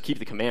 and he says, keep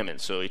the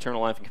commandments. So eternal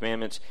life and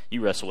commandments,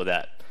 you wrestle with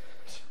that.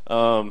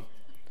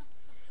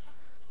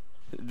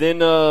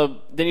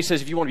 Then he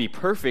says, if you want to be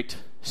perfect,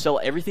 sell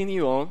everything that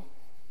you own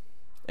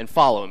and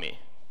follow me.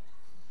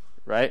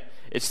 Right?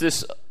 It's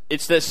this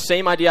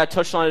same idea. I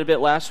touched on it a bit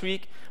last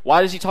week.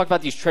 Why does he talk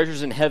about these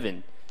treasures in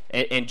heaven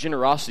and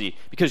generosity,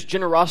 because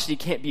generosity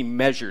can't be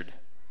measured.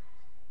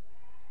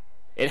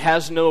 It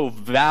has no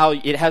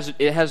value. It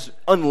has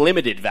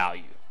unlimited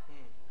value.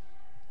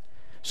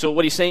 So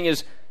what he's saying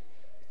is,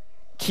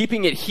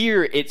 keeping it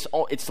here, it's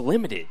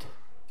limited.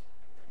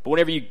 But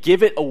whenever you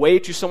give it away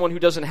to someone who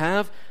doesn't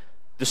have,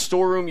 the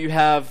storeroom you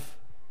have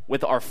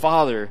with our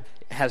Father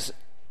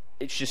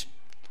it's just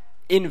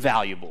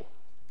invaluable.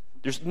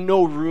 There's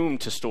no room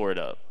to store it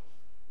up.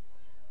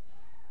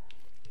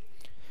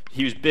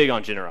 He was big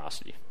on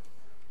generosity.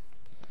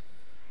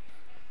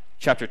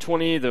 Chapter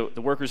 20,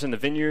 the workers in the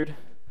vineyard,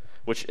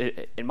 which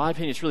in my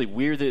opinion it's really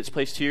weird that it's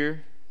placed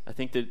here. I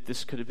think that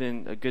this could have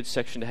been a good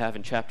section to have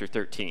in chapter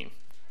 13.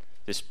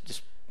 This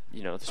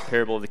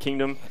parable of the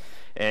kingdom.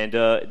 And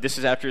this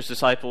is after his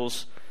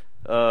disciples.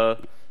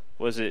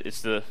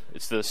 It's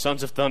the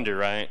sons of thunder,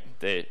 right?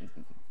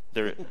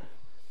 They're.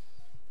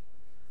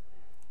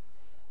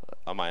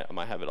 I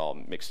might have it all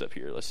mixed up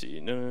here. Let's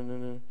see.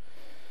 No.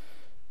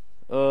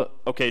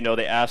 Okay, no.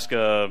 They ask.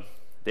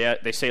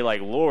 They say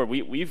like, Lord,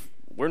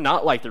 we're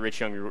not like the rich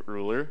young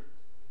ruler.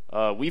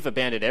 We've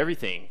abandoned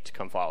everything to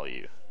come follow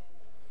you.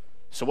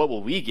 So what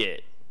will we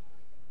get?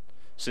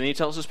 So then he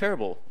tells this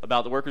parable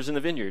about the workers in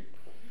the vineyard,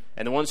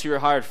 and the ones who are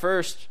hired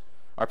first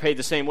are paid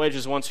the same wage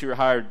as the ones who are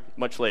hired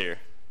much later.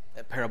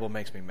 That parable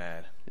makes me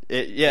mad.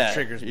 It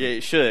triggers me. Yeah,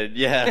 it should.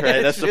 Yeah,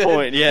 right. That's the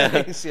point. Yeah.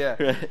 Thanks, yeah.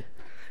 Right.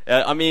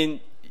 I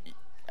mean,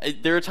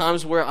 there are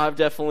times where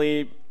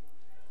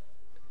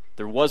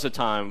there was a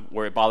time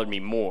where it bothered me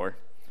more.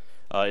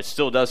 It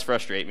still does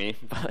frustrate me,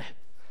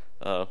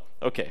 but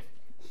okay.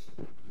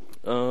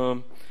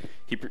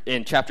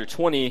 In chapter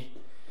 20,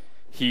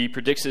 he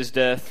predicts his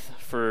death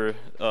for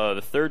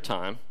the third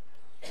time.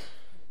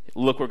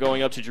 Look, we're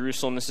going up to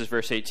Jerusalem. This is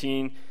verse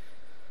 18.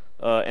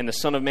 And the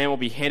Son of Man will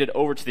be handed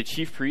over to the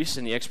chief priests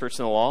and the experts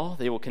in the law.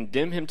 They will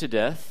condemn him to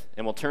death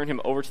and will turn him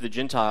over to the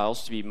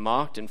Gentiles to be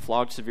mocked and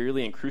flogged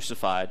severely and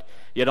crucified.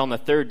 Yet on the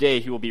third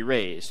day he will be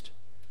raised.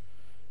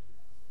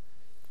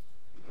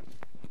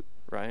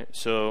 Right?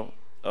 So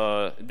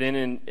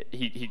then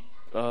he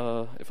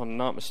if I'm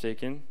not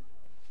mistaken,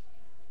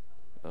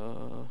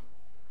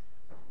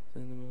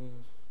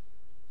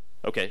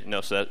 okay,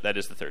 no, so that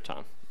is the third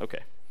time.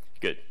 Okay,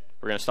 good.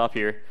 We're going to stop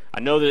here. I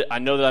know that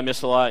I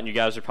missed a lot, and you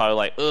guys are probably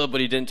like,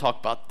 but he didn't talk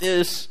about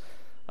this.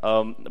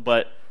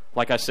 But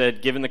like I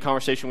said, given the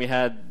conversation we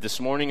had this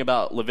morning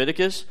about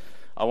Leviticus,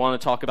 I want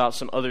to talk about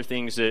some other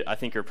things that I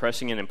think are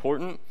pressing and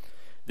important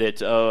that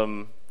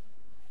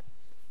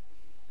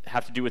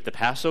have to do with the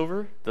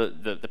Passover,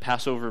 the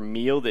Passover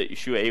meal that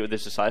Yeshua ate with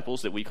his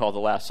disciples that we call the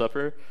Last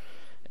Supper,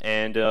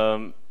 and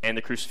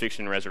the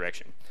crucifixion and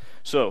resurrection.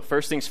 So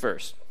first things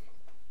first.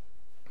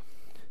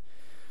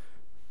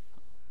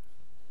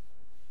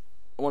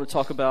 I want to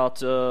talk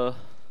about,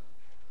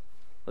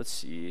 let's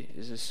see,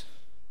 is this...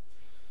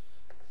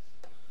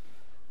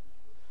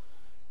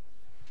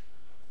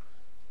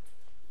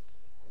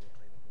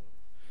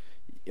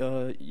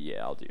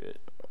 yeah, I'll do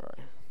it. All right.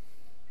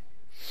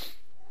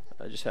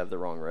 I just have the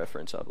wrong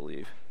reference, I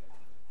believe.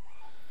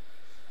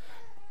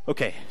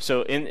 Okay,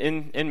 so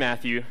in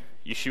Matthew,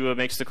 Yeshua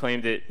makes the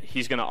claim that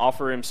he's going to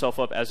offer himself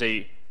up as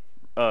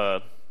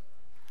or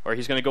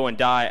he's going to go and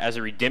die as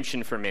a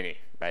redemption for many,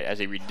 right?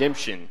 As a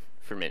redemption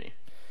for many.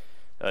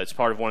 It's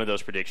part of one of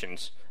those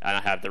predictions, and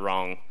I have the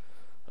wrong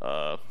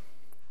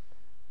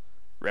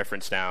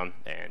reference down,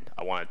 and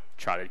I want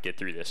to try to get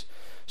through this.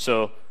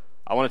 So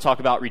I want to talk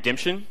about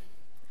redemption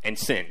and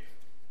sin.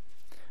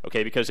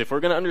 Okay, because if we're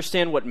going to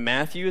understand what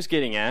Matthew is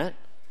getting at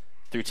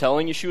through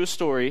telling Yeshua's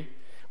story,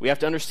 we have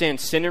to understand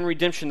sin and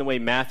redemption the way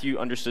Matthew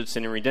understood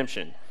sin and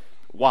redemption.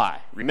 Why?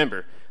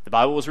 Remember, the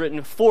Bible was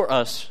written for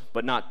us,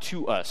 but not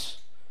to us.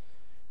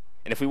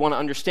 And if we want to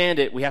understand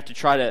it, we have to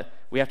try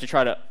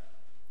to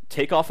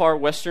take off our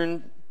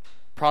Western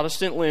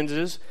Protestant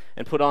lenses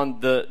and put on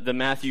the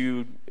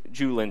Matthew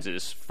Jew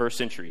lenses, first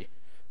century.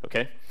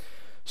 Okay?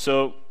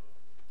 So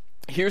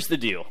here's the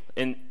deal.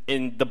 In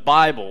the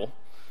Bible,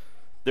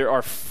 there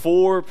are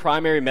 4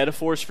 primary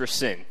metaphors for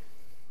sin.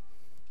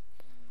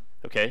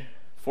 Okay?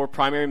 4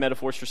 primary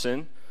metaphors for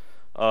sin.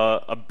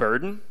 A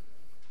burden,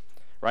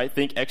 right?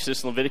 Think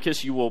Exodus and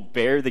Leviticus, you will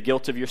bear the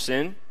guilt of your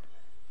sin.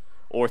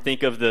 Or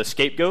think of the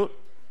scapegoat,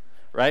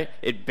 right?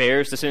 It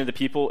bears the sin of the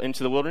people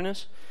into the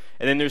wilderness.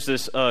 And then there's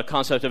this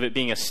concept of it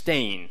being a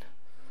stain,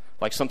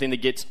 like something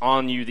that gets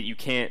on you that you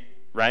can't,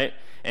 right?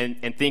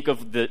 And think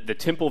of the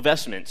temple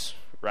vestments,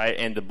 right?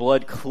 And the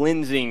blood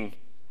cleansing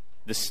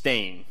the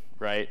stain,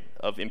 right,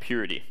 of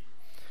impurity.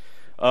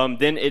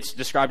 Then it's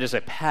described as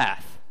a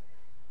path,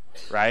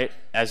 right?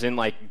 As in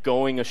like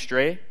going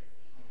astray,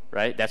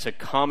 right? That's a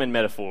common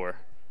metaphor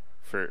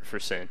for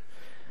sin.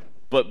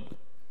 But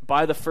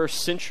by the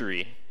first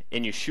century,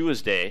 in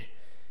Yeshua's day,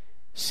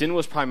 sin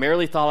was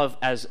primarily thought of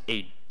as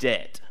a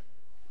debt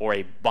or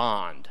a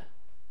bond.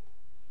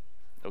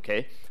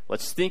 Okay?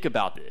 Let's think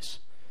about this.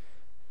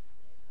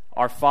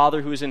 Our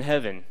Father who is in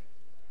heaven,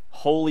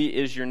 holy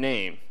is your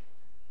name.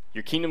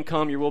 Your kingdom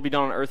come, your will be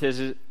done on earth as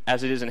it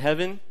is in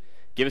heaven.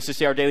 Give us this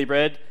day our daily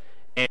bread,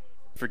 and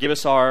forgive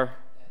us our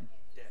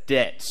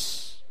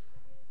debts.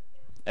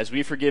 as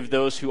we forgive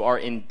those who are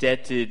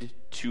indebted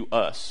to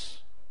us.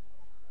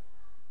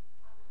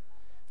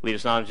 Lead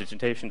us not into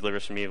temptation, deliver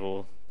us from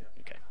evil.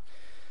 Okay.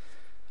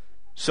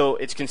 So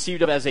it's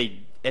conceived of as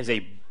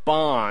a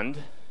bond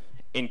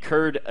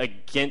incurred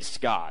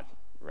against God,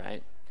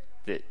 right?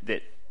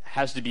 That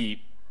has to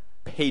be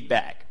paid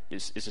back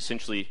is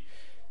essentially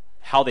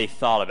how they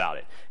thought about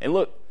it. And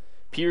look,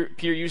 Peter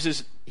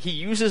uses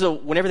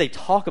whenever they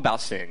talk about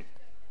sin,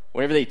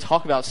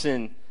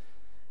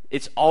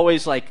 it's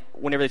always like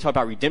whenever they talk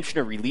about redemption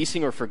or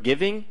releasing or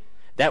forgiving,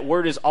 that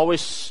word is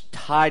always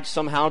tied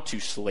somehow to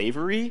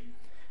slavery,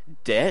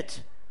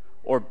 debt,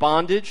 or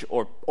bondage,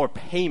 or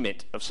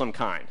payment of some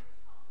kind.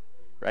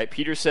 Right?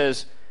 Peter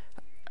says,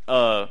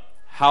 how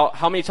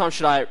many times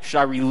should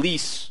I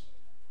release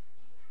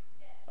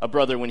a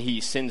brother when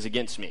he sins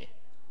against me?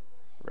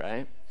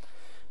 Right?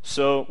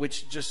 So,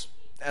 which, just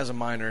as a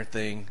minor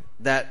thing,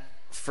 that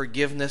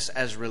forgiveness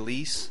as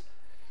release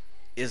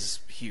is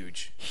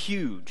huge.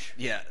 Huge.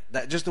 Yeah,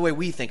 that just the way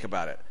we think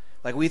about it.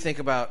 Like we think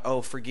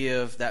about,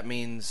 forgive, that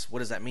means, what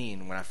does that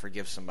mean when I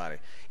forgive somebody?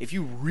 If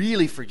you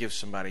really forgive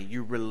somebody,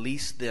 you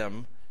release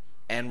them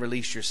and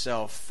release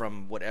yourself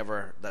from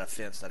whatever that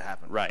offense that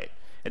happened. Right.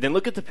 And then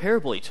look at the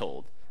parable he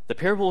told. The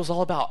parable is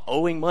all about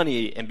owing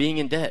money and being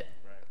in debt.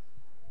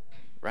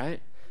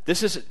 Right?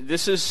 This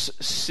is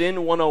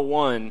Sin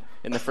 101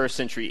 in the first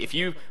century. If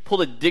you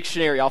pulled a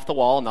dictionary off the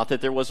wall, not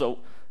that there was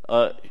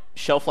a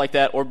shelf like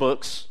that or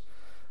books,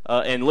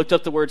 and looked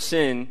up the word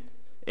sin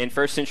in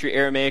first century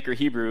Aramaic or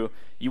Hebrew,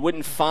 you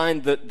wouldn't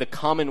find the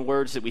common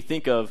words that we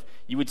think of.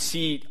 You would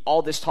see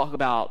all this talk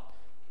about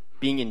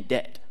being in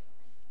debt.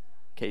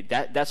 Okay,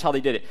 that's how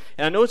they did it.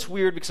 And I know it's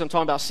weird because I'm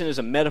talking about sin as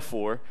a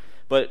metaphor,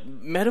 but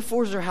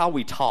metaphors are how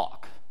we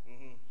talk.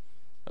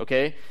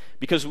 Okay?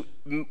 Because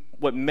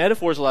what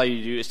metaphors allow you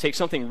to do is take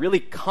something really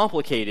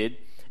complicated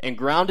and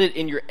ground it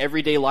in your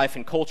everyday life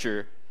and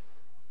culture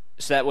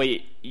so that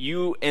way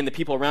you and the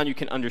people around you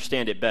can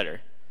understand it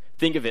better.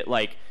 Think of it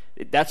like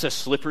that's a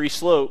slippery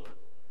slope.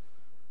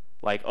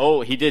 Like,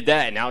 oh, he did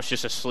that, and now it's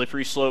just a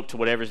slippery slope to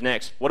whatever's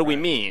next. What do we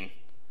mean?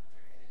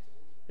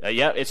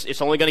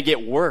 It's only going to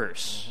get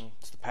worse. Mm-hmm.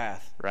 It's the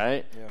path.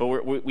 Right? Yeah.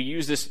 But we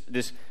use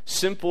this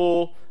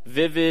simple,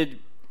 vivid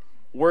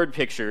word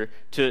picture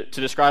to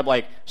describe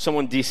like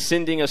someone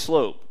descending a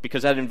slope,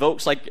 because that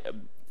invokes like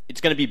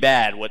it's going to be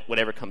bad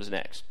whatever comes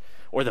next,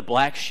 or the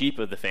black sheep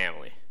of the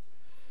family.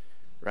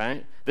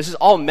 Right? This is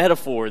all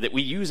metaphor that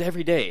we use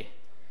every day,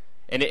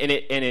 and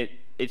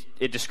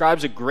it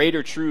describes a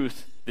greater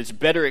truth that's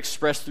better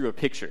expressed through a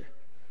picture.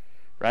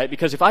 Right?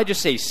 Because if I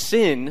just say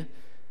sin,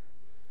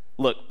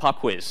 look, pop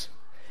quiz.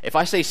 If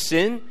I say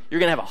sin, you're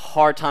going to have a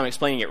hard time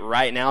explaining it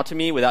right now to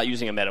me without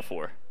using a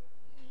metaphor.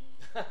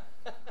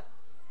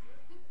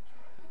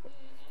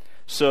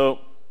 So,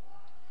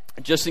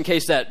 just in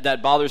case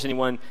that bothers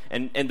anyone,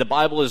 and the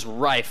Bible is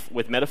rife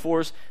with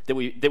metaphors that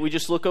we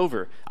just look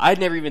over. I'd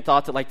never even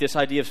thought that like this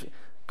idea of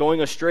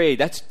going astray,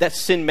 that's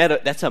sin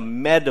that's a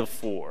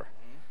metaphor.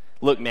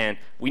 Look, man,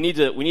 we need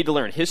to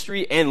learn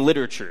history and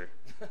literature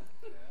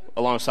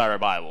alongside our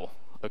Bible,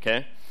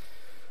 okay?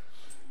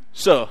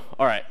 So,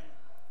 all right.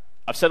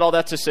 I've said all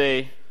that to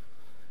say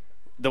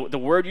the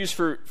word used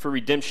for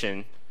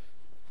redemption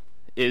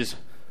is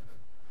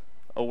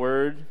a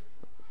word.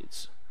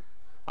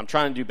 I'm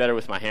trying to do better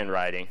with my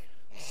handwriting.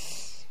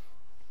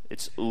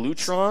 It's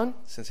lutron.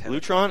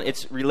 Lutron.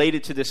 It's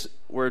related to this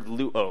word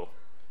luo,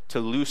 to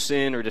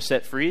loosen or to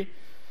set free.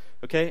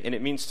 Okay, and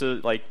it means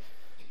to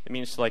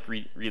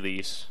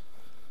release.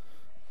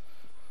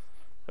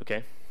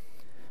 Okay.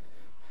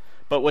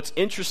 But what's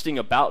interesting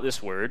about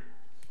this word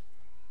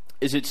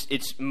is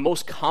its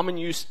most common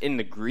use in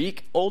the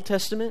Greek Old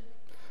Testament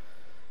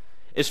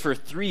is for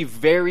 3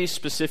 very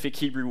specific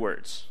Hebrew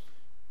words.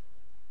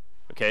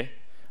 Okay?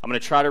 I'm going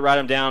to try to write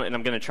them down, and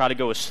I'm going to try to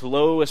go as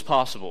slow as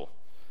possible.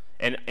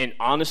 And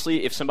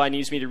honestly, if somebody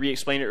needs me to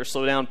re-explain it or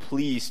slow down,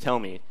 please tell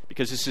me,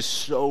 because this is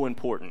so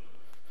important.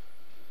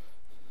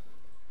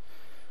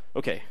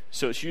 Okay,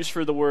 so it's used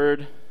for the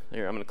word.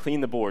 Here, I'm going to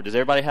clean the board. Does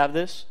everybody have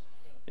this?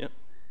 Yeah.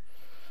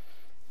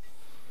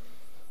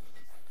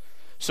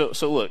 So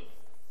look.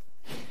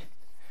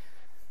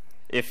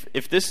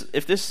 If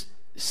this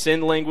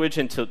sin language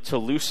and to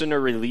loosen or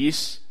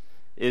release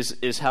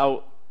is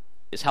how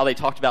they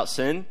talked about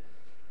sin,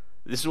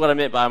 this is what I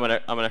meant by I'm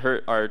gonna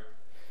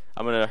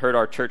hurt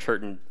our church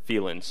hurting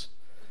feelings.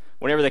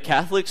 Whenever the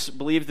Catholics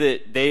believe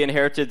that they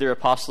inherited their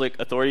apostolic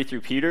authority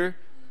through Peter,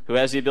 who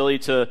has the ability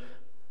to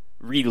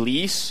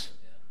release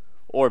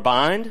or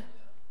bind,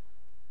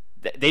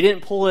 they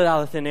didn't pull it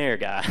out of thin air,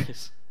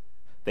 guys.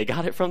 They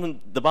got it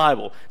from the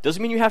Bible.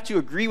 Doesn't mean you have to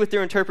agree with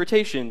their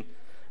interpretation,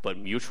 but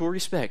mutual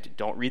respect.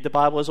 Don't read the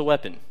Bible as a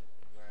weapon.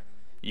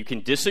 You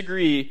can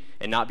disagree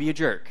and not be a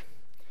jerk.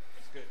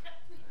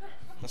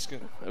 That's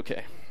good.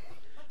 Okay.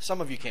 Some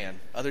of you can.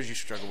 Others you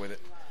struggle with it.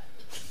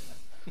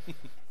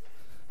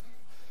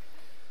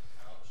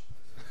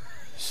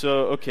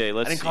 So, okay,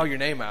 let's I didn't see. call your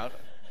name out.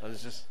 I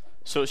was just...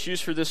 So it's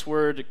used for this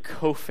word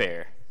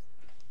kopher.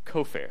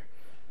 Kopher.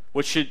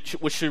 Which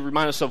should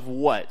remind us of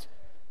what?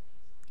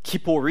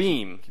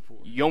 Kippurim,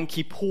 Yom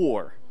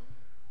Kippur,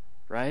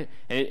 right?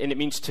 And it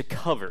means to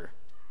cover,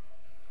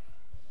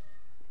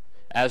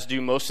 as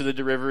do most of the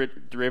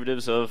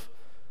derivatives of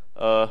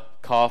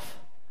Kaf,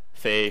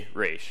 Fe,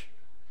 Resh.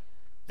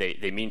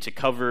 They mean to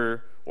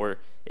cover, or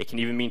it can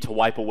even mean to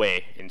wipe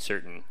away in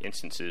certain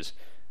instances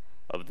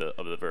of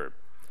the verb.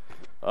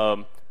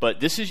 But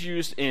this is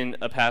used in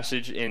a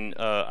passage in,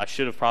 I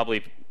should have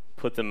probably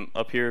put them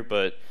up here,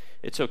 but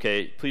it's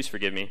okay. Please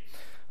forgive me.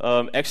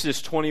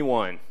 Exodus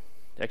 21.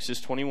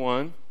 Exodus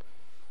 21.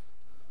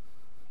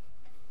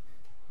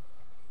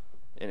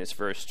 And it's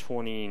verse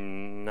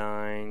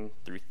 29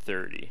 through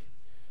 30.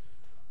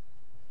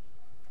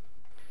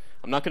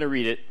 I'm not going to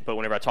read it, but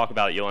whenever I talk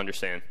about it, you'll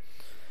understand.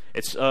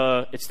 It's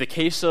the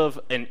case of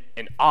an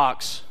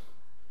ox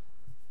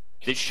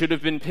that should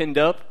have been pinned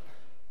up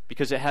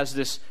because it has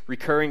this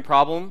recurring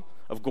problem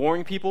of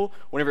goring people.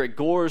 Whenever it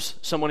gores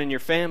someone in your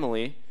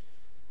family,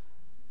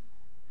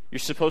 you're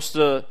supposed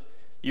to,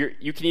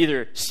 you can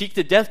either seek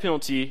the death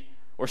penalty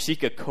or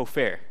seek a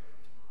kofar,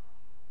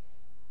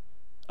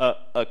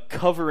 a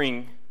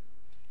covering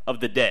of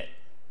the debt.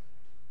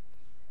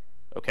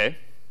 Okay?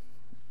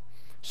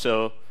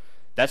 So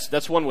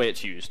that's one way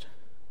it's used.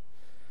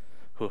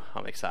 Whew,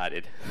 I'm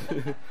excited.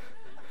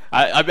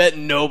 I bet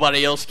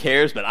nobody else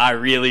cares, but I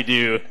really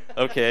do.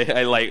 Okay,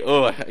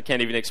 I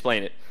can't even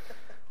explain it.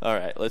 All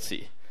right, let's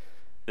see.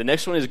 The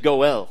next one is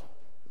Goel,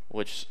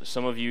 which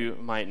some of you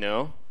might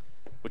know,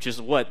 which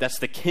is what? That's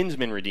the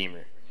kinsman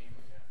redeemer.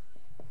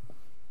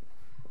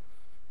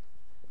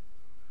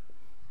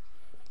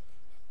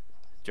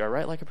 Do I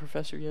write like a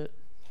professor yet?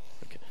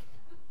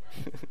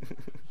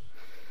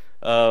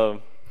 Okay.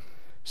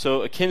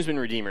 So a kinsman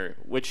redeemer,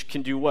 which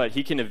can do what?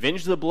 He can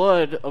avenge the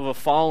blood of a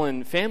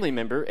fallen family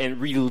member and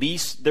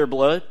release their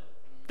blood.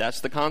 That's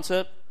the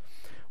concept.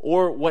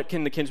 Or what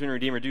can the kinsman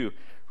redeemer do?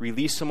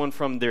 Release someone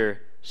from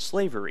their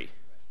slavery,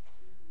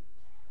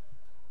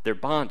 their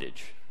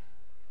bondage.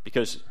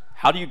 Because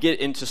how do you get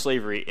into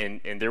slavery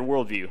in their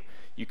worldview?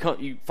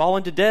 You fall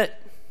into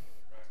debt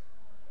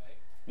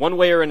one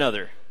way or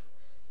another.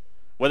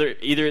 Whether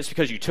either it's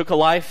because you took a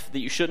life that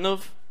you shouldn't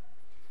have,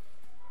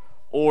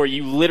 or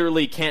you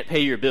literally can't pay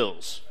your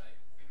bills.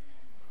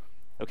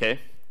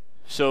 Okay?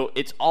 So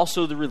it's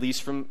also the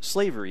release from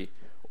slavery,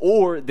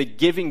 or the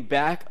giving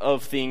back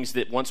of things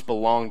that once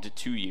belonged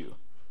to you.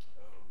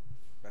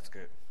 That's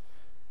good.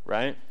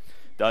 Right?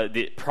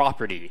 The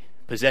property,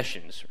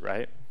 possessions,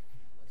 right?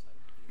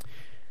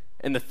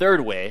 And the third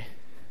way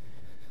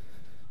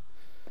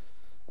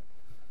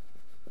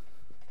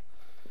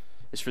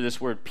is for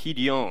this word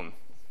pidion.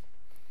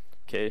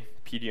 Okay?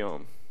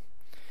 Pidion.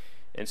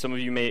 And some of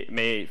you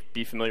may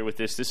be familiar with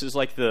this. This is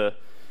like the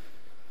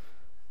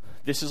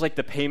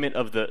payment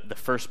of the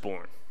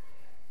firstborn,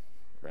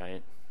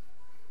 right?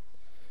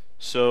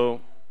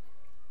 So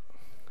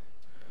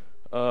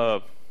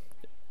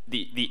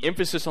the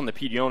emphasis on the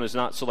pidion is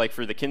not so like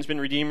for the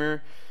kinsman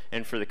redeemer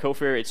and for the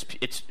kofar.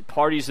 It's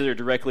parties that are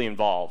directly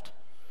involved,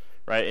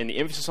 right? And the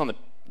emphasis on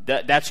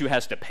that's who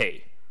has to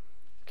pay.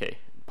 Okay,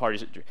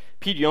 parties.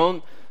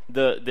 Pidion,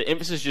 the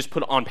emphasis is just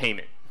put on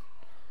payment.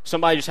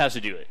 Somebody just has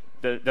to do it.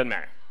 Doesn't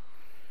matter.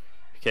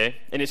 Okay?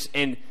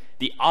 And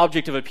the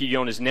object of a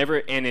pidion is never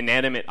an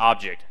inanimate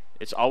object.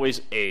 It's always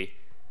an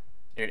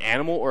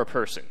animal or a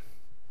person.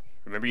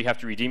 Remember, you have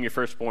to redeem your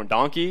firstborn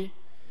donkey.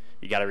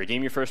 You got to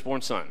redeem your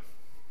firstborn son.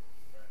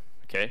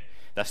 Okay?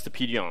 That's the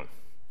pidion.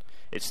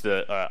 It's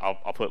the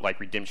I'll put like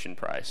redemption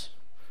price.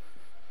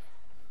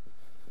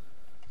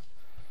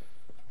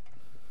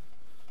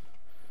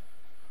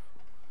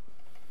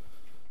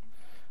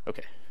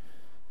 Okay.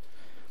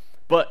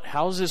 But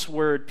how is this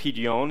word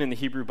pidion in the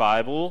Hebrew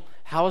Bible,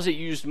 how is it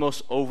used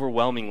most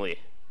overwhelmingly?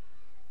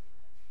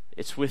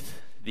 It's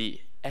with the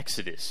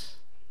Exodus.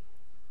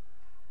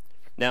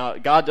 Now,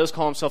 God does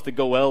call himself the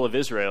Goel of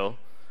Israel,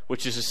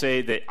 which is to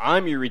say that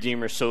I'm your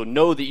redeemer, so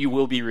know that you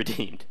will be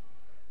redeemed.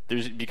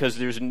 Because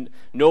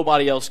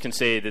nobody else can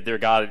say that their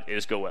God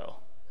is Goel.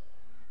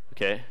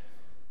 Okay?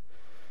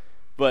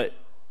 But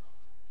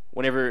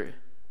whenever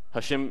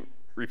Hashem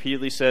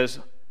repeatedly says,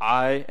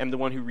 I am the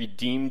one who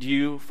redeemed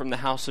you from the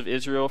house of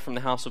Israel, from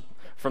the house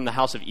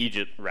of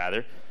Egypt,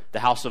 rather, the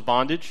house of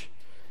bondage.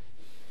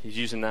 He's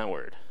using that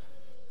word,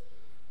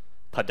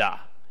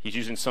 pada. He's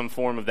using some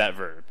form of that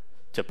verb,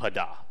 to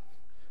pada,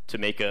 to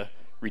make a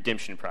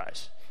redemption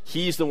price.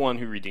 He's the one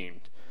who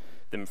redeemed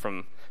them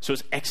from. So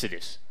it's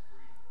Exodus.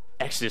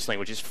 Exodus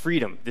language is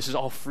freedom. This is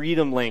all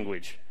freedom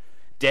language,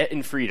 debt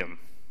and freedom.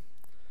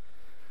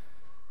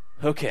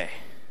 Okay,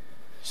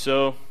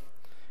 so.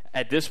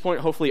 At this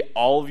point, hopefully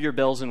all of your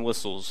bells and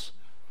whistles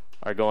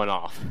are going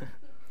off.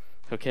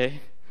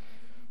 Okay?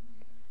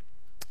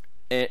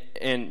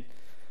 And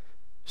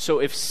so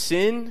if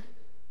sin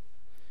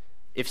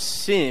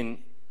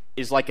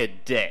is like a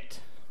debt,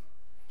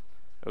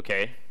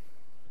 okay,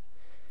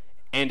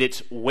 and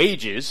its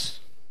wages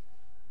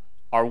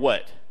are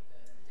what?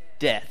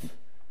 Death.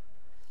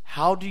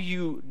 How do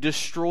you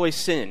destroy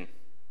sin?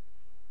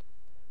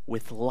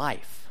 With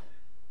life.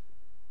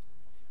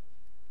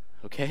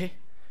 Okay?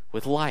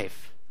 With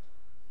life.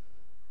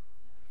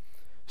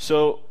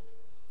 So,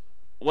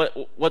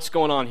 what's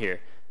going on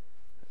here?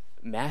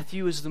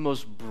 Matthew is the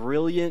most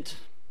brilliant.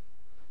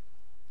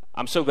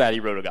 I'm so glad he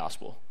wrote a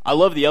gospel. I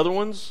love the other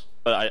ones,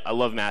 but I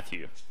love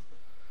Matthew.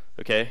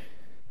 Okay?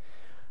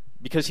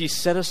 Because he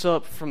set us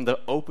up from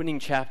the opening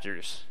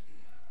chapters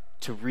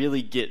to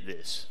really get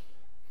this.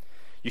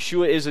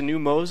 Yeshua is a new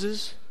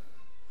Moses.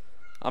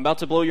 I'm about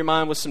to blow your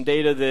mind with some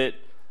data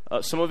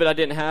that some of it I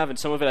didn't have and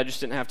some of it I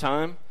just didn't have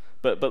time.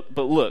 But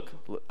look,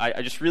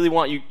 I just really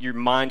want your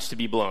minds to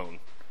be blown.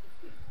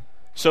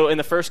 So in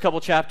the first couple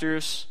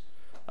chapters,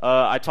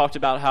 I talked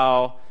about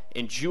how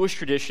in Jewish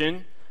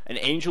tradition, an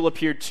angel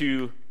appeared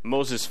to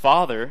Moses'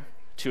 father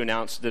to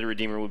announce that a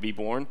Redeemer would be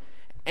born,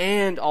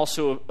 and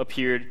also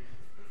appeared,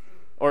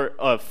 or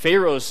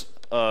Pharaoh's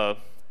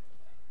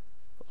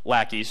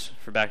lackeys,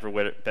 for lack of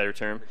a better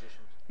term,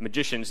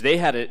 magicians. They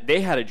had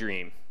a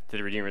dream that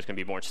the Redeemer is going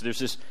to be born. So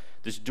there's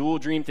this dual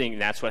dream thing,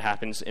 and that's what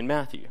happens in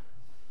Matthew,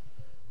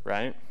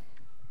 right?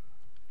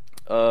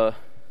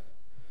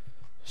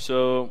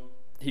 So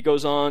he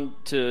goes on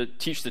to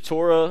teach the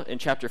Torah in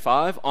chapter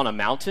 5 on a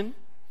mountain,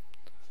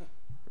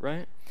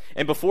 right?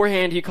 And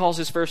beforehand, he calls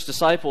his first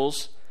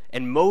disciples,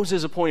 and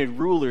Moses appointed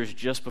rulers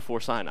just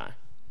before Sinai.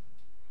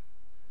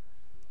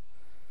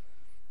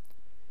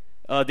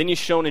 Then he's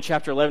shown in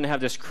chapter 11 to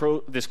have this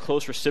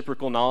close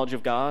reciprocal knowledge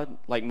of God,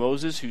 like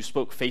Moses, who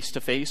spoke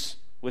face-to-face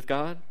with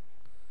God.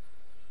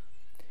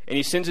 And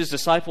he sends his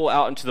disciple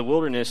out into the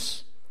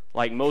wilderness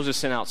like Moses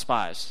sent out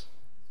spies.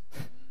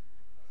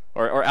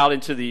 or out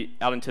into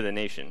the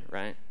nation,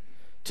 right?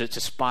 To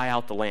spy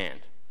out the land.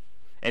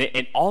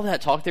 And all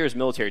that talk there is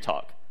military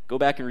talk. Go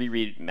back and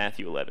reread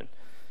Matthew 11.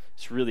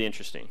 It's really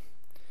interesting.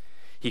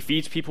 He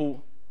feeds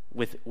people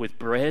with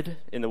bread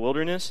in the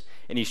wilderness,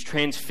 and he's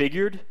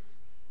transfigured.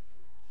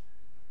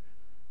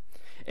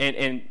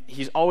 And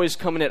he's always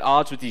coming at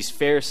odds with these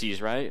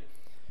Pharisees, right?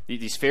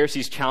 These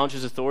Pharisees challenge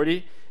his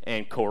authority,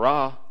 and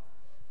Korah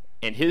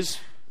and his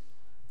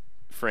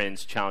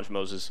friends challenge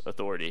Moses'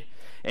 authority.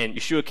 And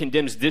Yeshua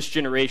condemns this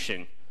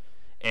generation,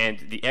 and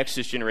the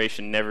Exodus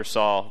generation never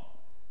saw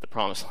the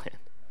promised land.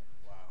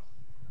 Wow.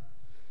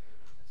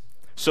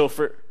 So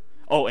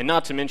and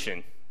not to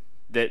mention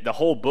that the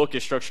whole book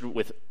is structured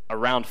with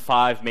around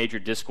 5 major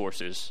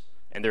discourses,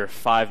 and there are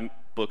 5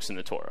 books in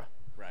the Torah.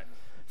 Right.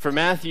 For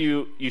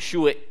Matthew,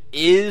 Yeshua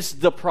is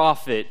the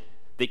prophet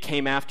that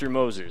came after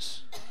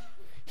Moses.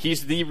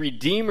 He's the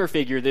Redeemer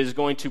figure that is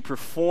going to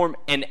perform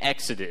an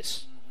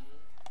Exodus.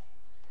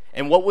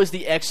 And what was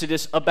the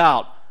Exodus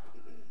about?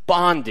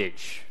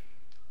 Bondage.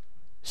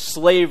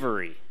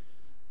 Slavery.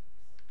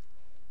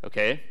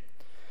 Okay?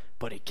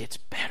 But it gets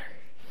better.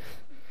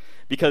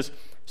 Because,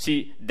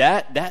 see,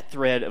 that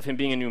thread of him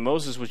being a new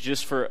Moses was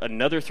just for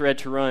another thread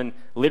to run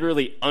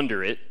literally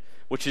under it,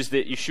 which is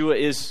that Yeshua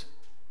is,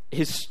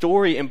 his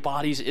story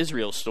embodies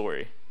Israel's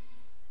story.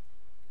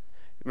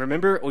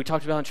 Remember, we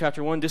talked about in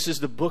chapter 1, this is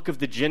the book of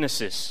the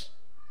Genesis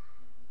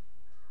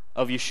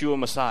of Yeshua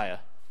Messiah.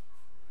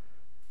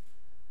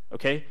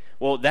 Okay?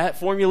 Well, that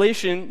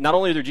formulation, not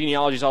only are there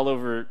genealogies all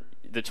over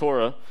the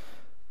Torah,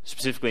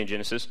 specifically in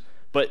Genesis,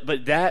 but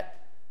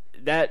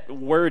that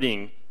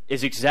wording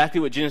is exactly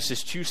what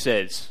Genesis 2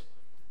 says.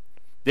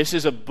 This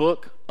is a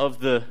book of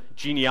the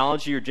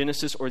genealogy or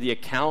Genesis or the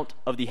account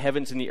of the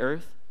heavens and the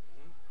earth.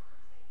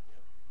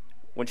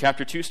 When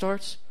chapter 2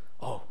 starts,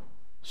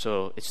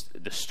 so it's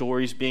the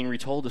story's being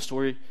retold. The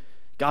story,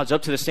 God's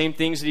up to the same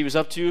things that he was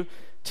up to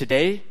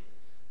today.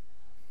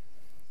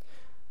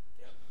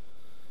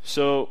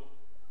 So,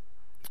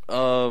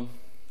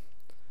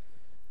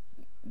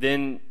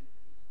 then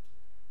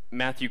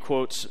Matthew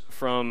quotes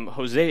from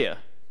Hosea,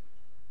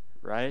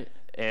 right?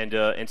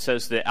 And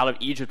says that out of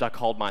Egypt I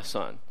called my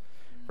son,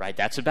 right?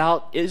 That's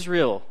about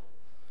Israel.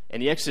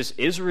 And the Exodus,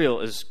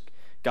 Israel is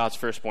God's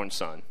firstborn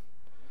son,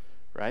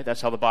 right? That's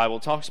how the Bible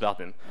talks about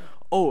them.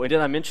 Oh, and did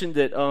I mention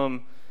that,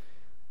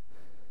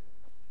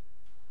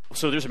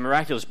 so there's a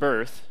miraculous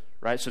birth,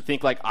 right? So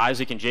think like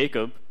Isaac and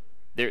Jacob.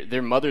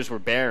 Their mothers were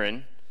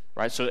barren,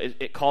 right? So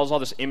it calls all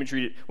this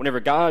imagery. Whenever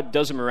God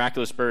does a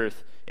miraculous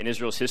birth in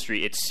Israel's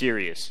history, it's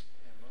serious.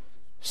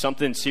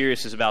 Something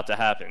serious is about to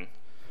happen,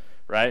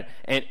 right?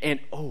 And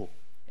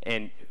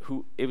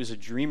who it was a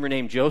dreamer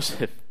named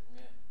Joseph,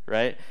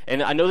 right?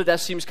 And I know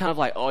that seems kind of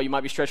like, you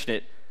might be stretching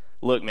it.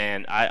 Look,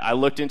 man, I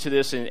looked into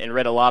this and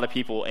read a lot of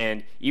people,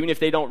 and even if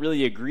they don't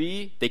really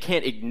agree, they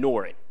can't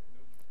ignore it.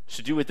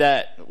 So do with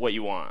that what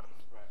you want.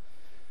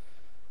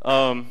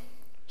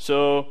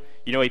 So,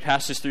 he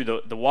passes through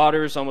the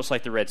waters, almost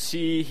like the Red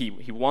Sea.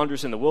 He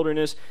wanders in the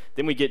wilderness.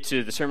 Then we get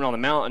to the Sermon on the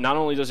Mount, and not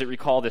only does it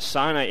recall this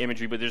Sinai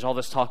imagery, but there's all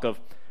this talk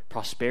of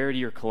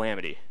prosperity or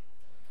calamity,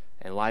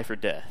 and life or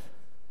death.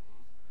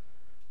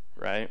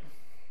 Right?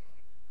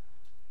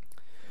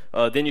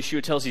 Then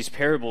Yeshua tells these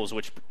parables,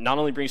 which not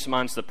only brings to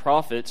mind the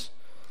prophets,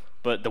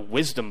 but the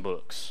wisdom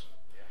books,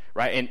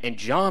 right? And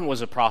John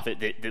was a prophet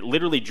that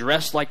literally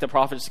dressed like the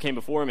prophets that came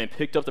before him and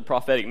picked up the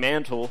prophetic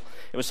mantle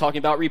and was talking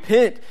about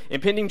repent,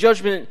 impending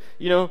judgment,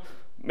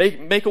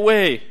 make a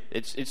way.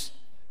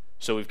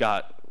 So we've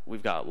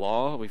got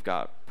law, we've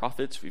got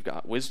prophets, we've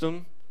got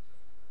wisdom.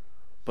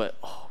 But,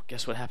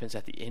 guess what happens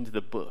at the end of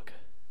the book?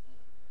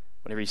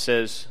 Whenever he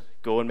says,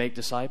 go and make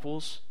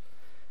disciples,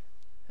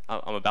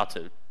 I'm about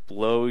to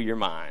blow your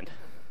mind.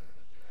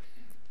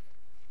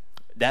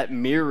 That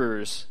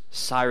mirrors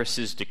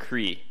Cyrus's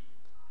decree.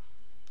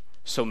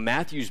 So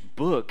Matthew's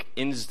book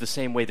ends the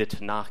same way the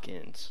Tanakh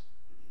ends.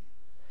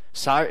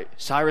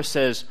 Cyrus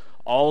says,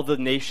 all the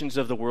nations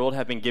of the world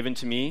have been given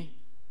to me.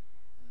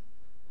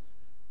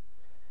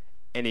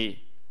 And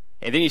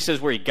then he says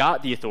where he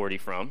got the authority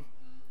from.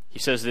 He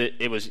says that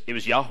it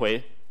was Yahweh,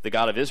 the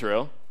God of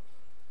Israel.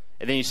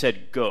 And then he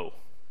said, go.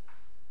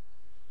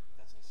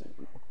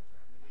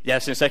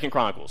 That's in 2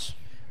 Chronicles.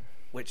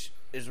 Which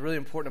is really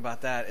important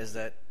about that is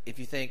that if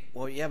you think,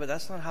 well, yeah, but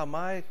that's not how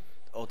my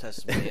Old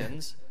Testament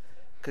ends,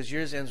 because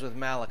yours ends with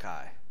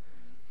Malachi.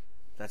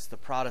 That's the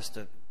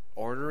Protestant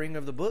ordering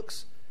of the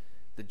books.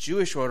 The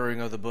Jewish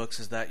ordering of the books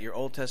is that your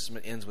Old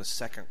Testament ends with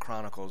 2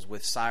 Chronicles,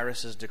 with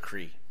Cyrus's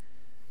decree.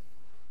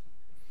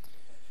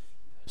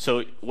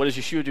 So what does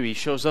Yeshua do? He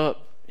shows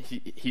up.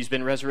 He's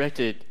been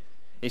resurrected.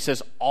 He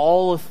says,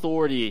 all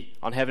authority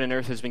on heaven and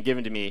earth has been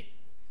given to me.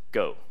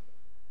 Go.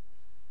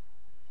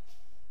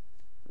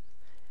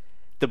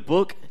 The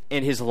book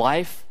and his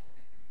life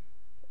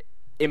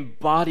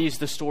embodies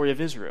the story of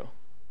Israel.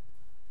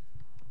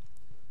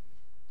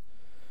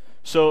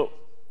 So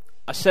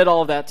I said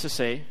all of that to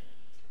say,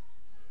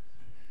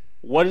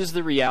 what is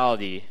the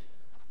reality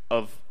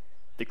of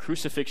the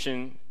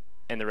crucifixion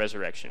and the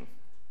resurrection?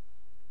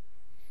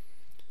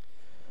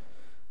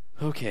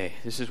 Okay,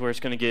 this is where it's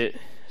going to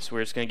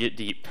get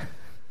deep.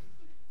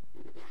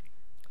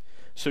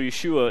 So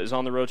Yeshua is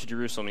on the road to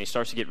Jerusalem, and he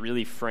starts to get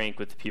really frank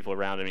with the people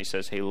around him. He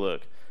says, hey,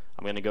 look,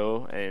 I'm going to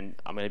go, and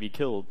I'm going to be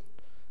killed,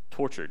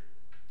 tortured.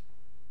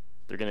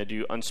 They're going to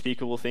do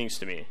unspeakable things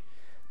to me.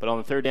 But on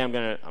the third day, I'm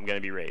going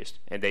to be raised.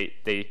 And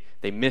they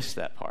miss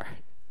that part,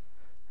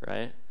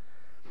 right?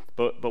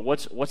 But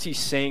what's he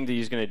saying that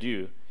he's going to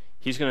do?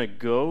 He's going to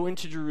go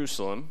into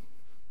Jerusalem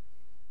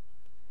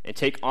and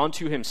take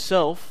onto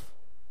himself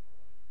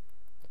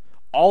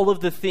all of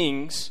the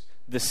things,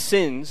 the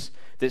sins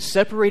that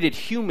separated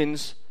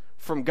humans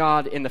from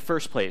God in the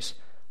first place.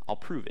 I'll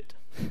prove it.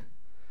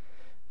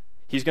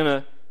 He's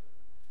gonna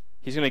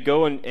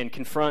go and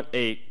confront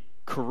a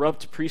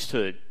corrupt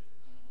priesthood.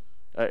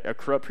 A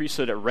corrupt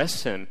priesthood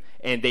arrests him,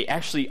 and they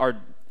actually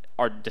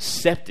are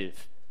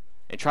deceptive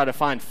and try to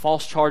find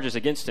false charges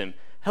against him.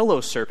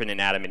 Hello, serpent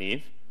and Adam and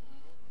Eve.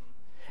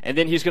 And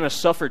then he's going to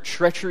suffer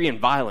treachery and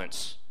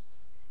violence.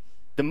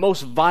 The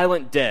most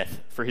violent death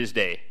for his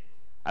day.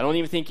 I don't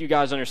even think you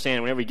guys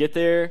understand. Whenever we get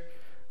there,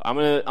 I'm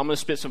gonna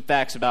spit some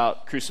facts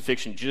about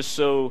crucifixion just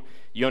so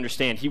you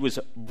understand. He was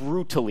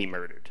brutally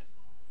murdered.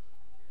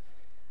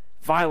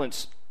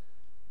 Violence,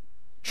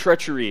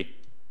 treachery.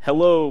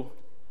 Hello,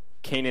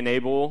 Cain and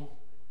Abel,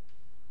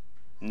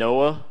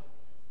 Noah.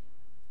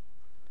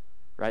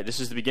 Right? This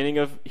is the beginning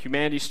of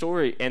humanity's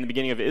story and the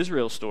beginning of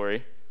Israel's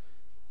story.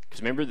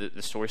 Because remember,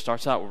 the story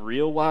starts out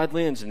real wide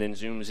lens and then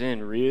zooms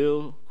in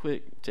real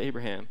quick to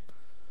Abraham.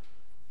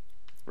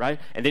 Right?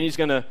 And then he's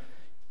gonna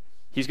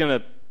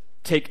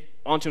take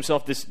onto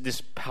himself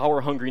this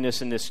power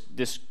hungriness and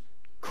this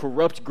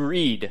corrupt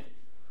greed,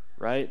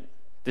 right?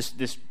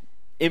 This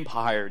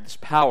empire, this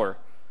power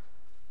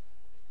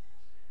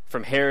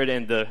from Herod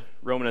and the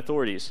Roman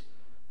authorities.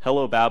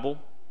 Hello, Babel.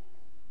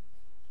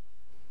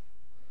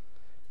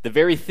 The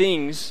very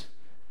things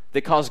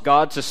that caused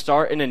God to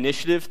start an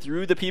initiative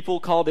through the people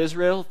called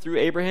Israel, through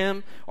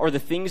Abraham, are the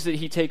things that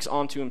he takes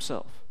onto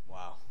himself.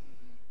 Wow.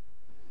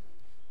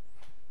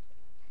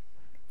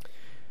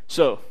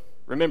 So,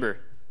 remember,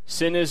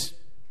 sin is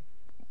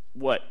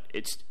what?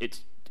 It's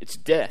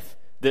death.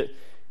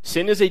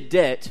 Sin is a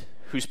debt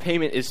whose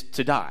payment is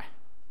to die.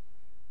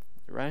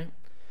 Right?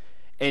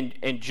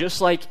 And just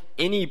like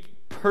any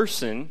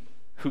person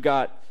who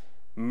got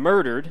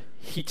murdered,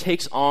 he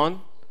takes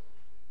on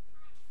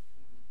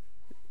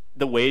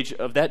the wage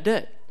of that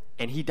debt,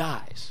 and he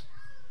dies.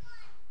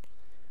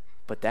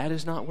 But that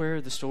is not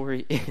where the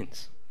story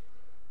ends.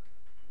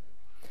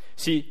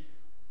 See,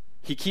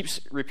 he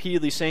keeps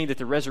repeatedly saying that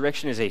the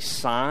resurrection is a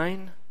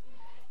sign.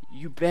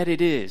 You bet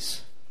it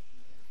is.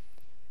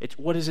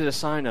 What is it a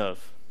sign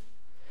of?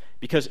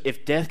 Because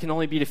if death can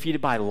only be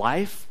defeated by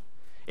life,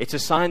 it's a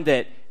sign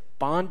that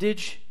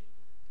bondage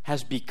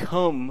has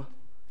become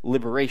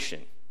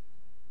liberation.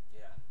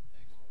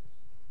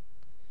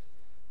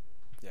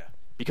 Yeah.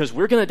 Because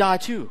we're going to die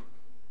too.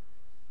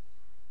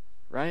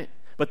 Right?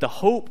 But the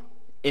hope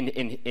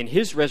in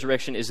his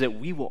resurrection is that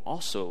we will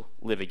also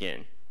live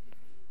again.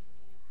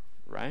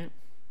 Right?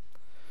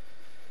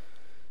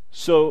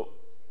 So,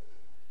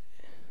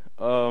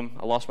 I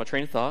lost my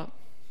train of thought.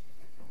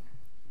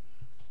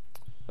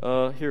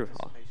 Here,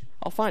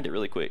 I'll find it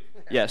really quick.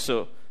 Yeah,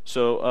 so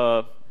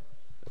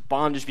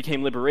bondage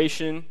became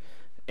liberation,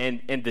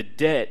 and the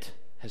debt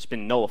has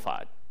been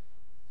nullified.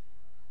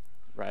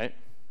 Right?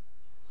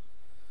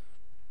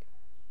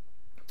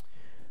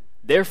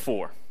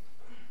 Therefore,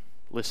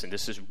 listen,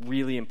 this is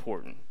really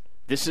important.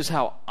 This is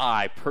how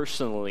I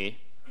personally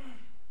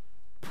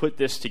put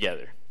this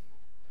together.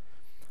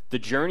 The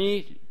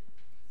journey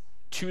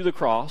to the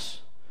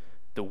cross,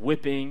 the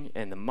whipping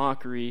and the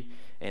mockery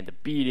and the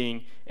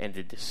beating and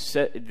the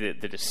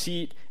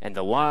deceit and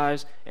the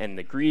lies and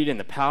the greed and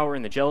the power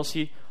and the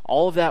jealousy,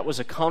 all of that was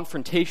a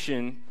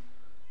confrontation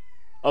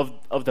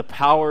of the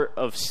power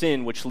of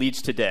sin which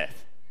leads to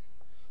death.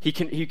 He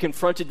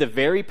confronted the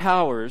very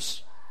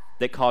powers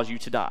that cause you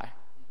to die.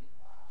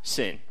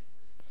 Sin.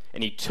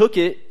 And he took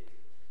it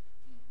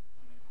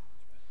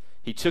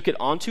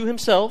onto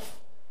himself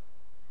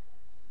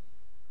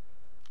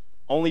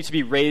only to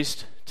be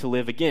raised to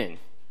live again.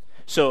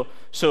 So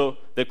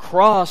the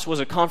cross was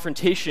a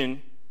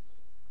confrontation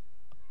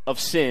of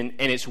sin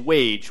and its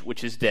wage,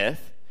 which is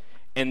death,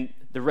 and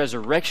the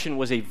resurrection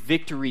was a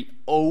victory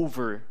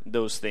over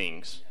those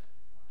things.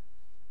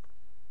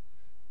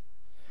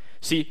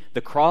 See, the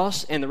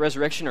cross and the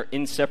resurrection are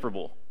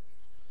inseparable.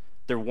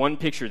 They're one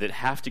picture that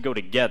have to go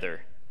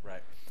together.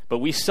 Right. But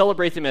we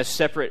celebrate them as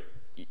separate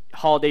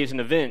holidays and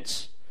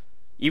events,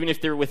 even if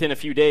they're within a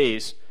few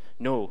days.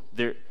 No,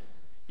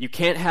 you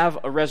can't have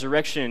a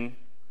resurrection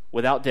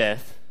without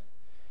death,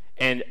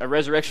 and a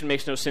resurrection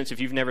makes no sense if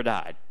you've never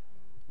died.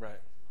 Right.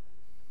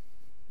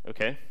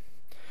 Okay?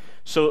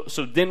 So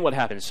then what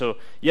happens? So,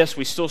 yes,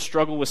 we still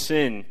struggle with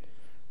sin,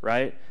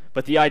 right?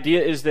 But the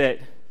idea is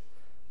that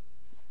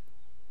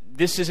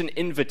this is an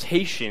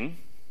invitation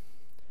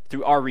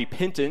through our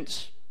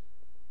repentance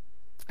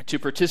to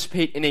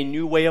participate in a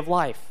new way of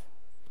life.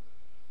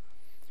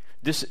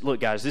 Look,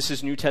 guys, this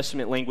is New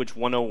Testament language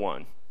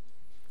 101.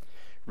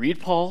 Read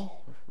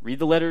Paul, read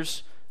the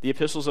letters, the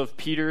epistles of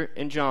Peter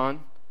and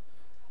John.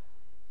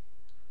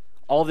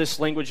 All this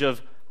language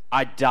of,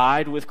 I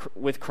died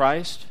with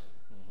Christ,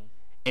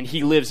 and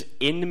he lives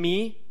in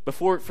me.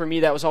 Before, for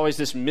me, that was always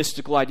this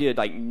mystical idea,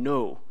 like,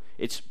 no,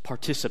 it's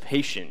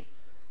participation,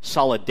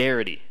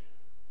 solidarity.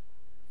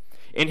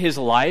 In his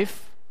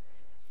life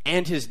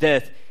and his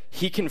death,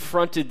 he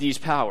confronted these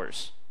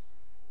powers.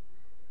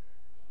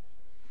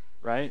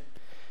 Right?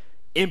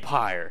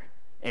 Empire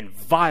and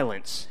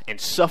violence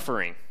and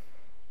suffering.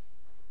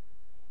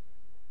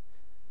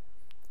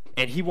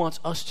 And he wants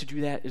us to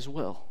do that as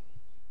well.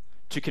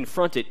 To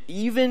confront it,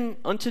 even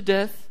unto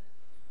death,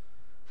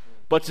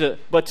 but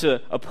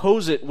to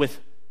oppose it with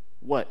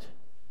what?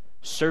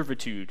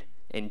 Servitude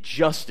and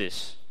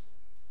justice.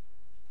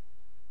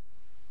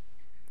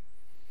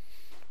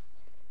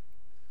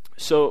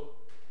 So,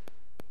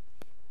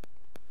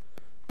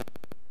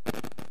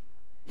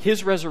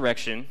 his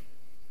resurrection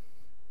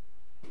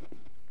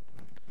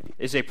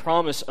is a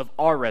promise of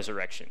our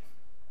resurrection.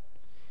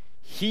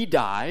 He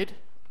died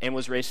and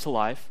was raised to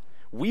life.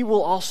 We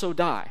will also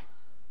die.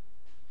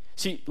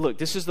 See, look,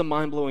 this is the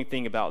mind-blowing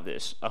thing about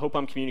this. I hope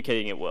I'm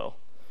communicating it well.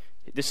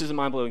 This is the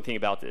mind-blowing thing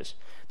about this.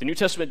 The New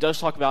Testament does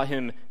talk about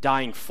him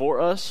dying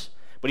for us,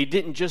 but he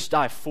didn't just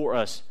die for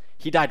us.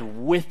 He died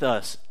with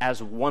us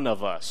as one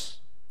of us.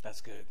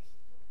 That's good.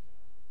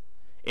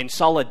 In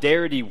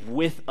solidarity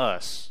with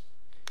us.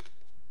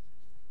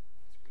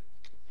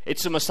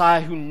 It's a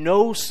Messiah who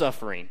knows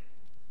suffering.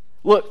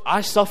 Look,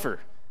 I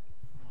suffer.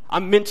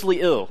 I'm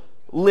mentally ill,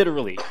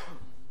 literally.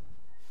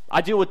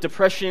 I deal with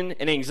depression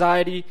and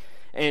anxiety,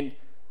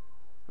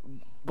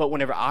 but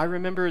whenever I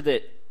remember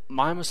that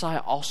my Messiah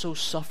also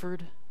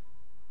suffered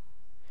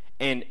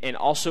and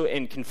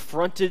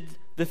confronted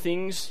the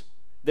things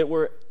that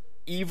were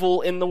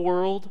evil in the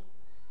world,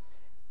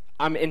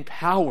 I'm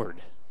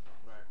empowered.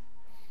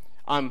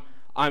 I'm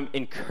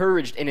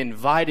encouraged and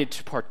invited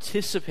to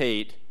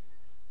participate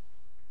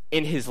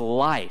in his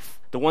life,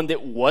 the one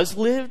that was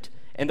lived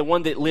and the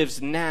one that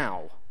lives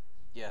now.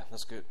 Yeah,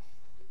 that's good.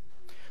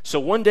 So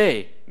one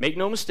day, make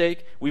no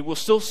mistake, we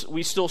still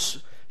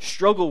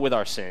struggle with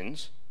our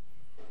sins,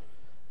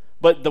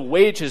 but the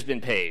wage has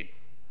been paid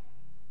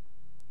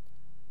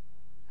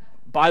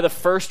by the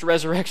first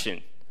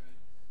resurrection,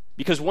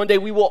 because one day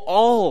we will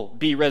all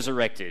be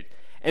resurrected.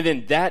 And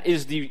then that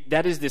is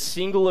the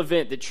single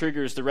event that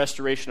triggers the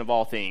restoration of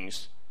all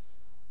things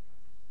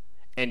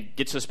and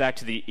gets us back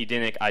to the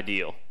Edenic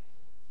ideal.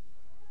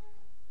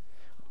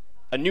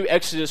 A new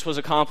Exodus was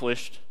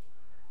accomplished.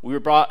 We were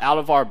brought out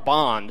of our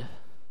bond.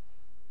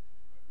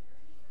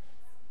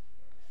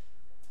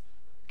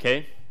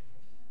 Okay?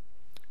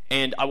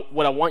 And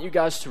what I want you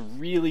guys to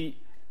really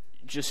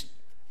just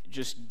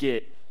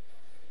get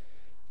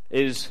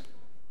is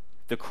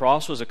the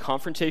cross was a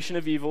confrontation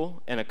of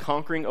evil and a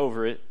conquering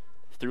over it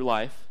through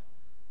life.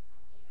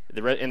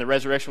 And the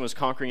resurrection was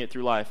conquering it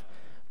through life.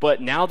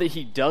 But now that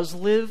he does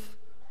live,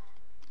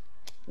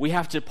 we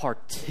have to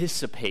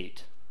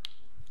participate.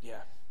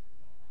 Yeah.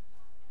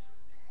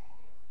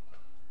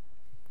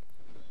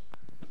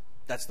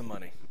 That's the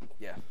money.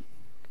 Yeah.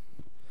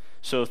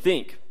 So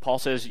think, Paul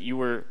says you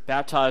were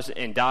baptized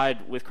and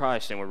died with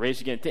Christ and were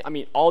raised again.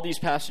 All these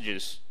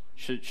passages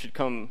should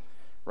come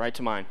right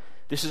to mind.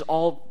 This is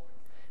all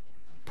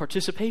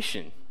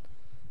participation.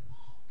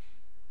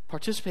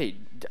 Participate.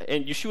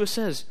 And Yeshua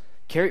says,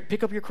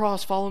 pick up your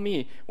cross, follow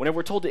me. Whenever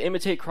we're told to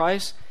imitate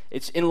Christ,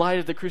 it's in light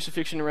of the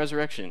crucifixion and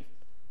resurrection.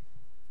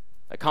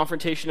 A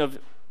confrontation of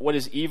what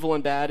is evil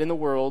and bad in the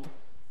world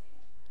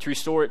to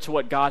restore it to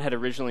what God had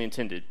originally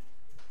intended.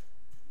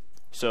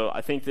 So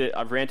I think that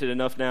I've ranted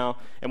enough now,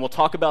 and we'll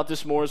talk about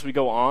this more as we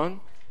go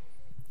on,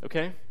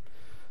 okay?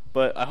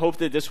 But I hope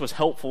that this was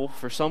helpful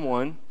for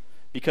someone,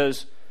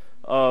 because,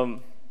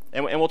 and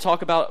we'll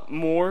talk about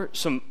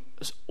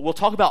we'll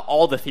talk about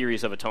all the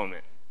theories of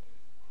atonement,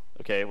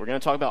 okay? We're going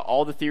to talk about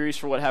all the theories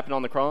for what happened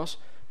on the cross.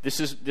 This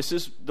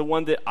is the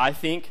one that I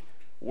think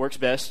works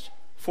best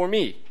for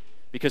me,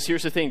 because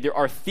here's the thing: there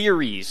are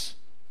theories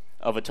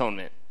of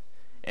atonement,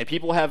 and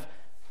people have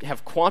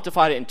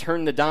quantified it and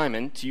turned the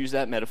diamond, to use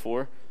that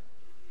metaphor,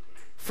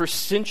 for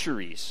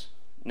centuries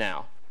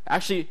now.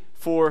 Actually,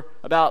 for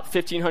about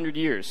 1,500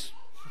 years.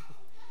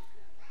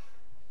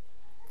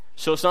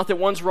 So it's not that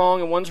one's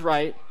wrong and one's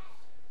right.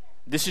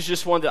 This is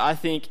just one that I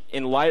think,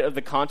 in light of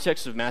the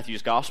context of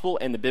Matthew's gospel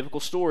and the biblical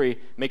story,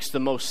 makes the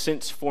most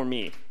sense for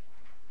me,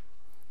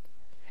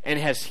 and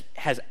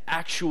has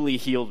actually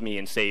healed me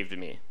and saved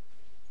me,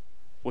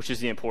 which is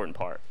the important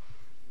part.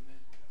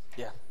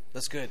 Yeah,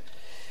 that's good.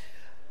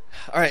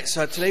 All right,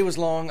 so today was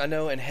long, I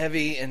know, and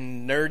heavy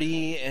and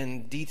nerdy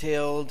and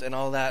detailed and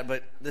all that,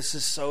 but this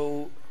is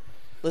so...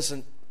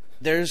 Listen,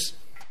 there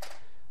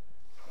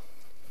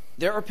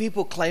are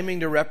people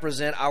claiming to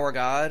represent our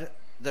God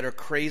that are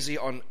crazy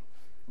on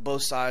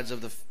both sides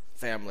of the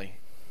family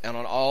and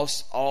on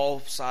all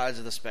sides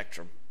of the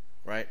spectrum,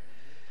 right?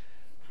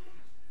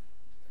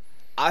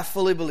 I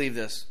fully believe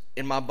this.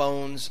 In my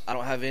bones, I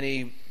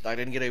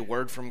didn't get a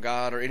word from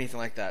God or anything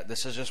like that.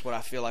 This is just what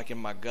I feel like in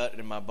my gut and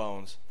in my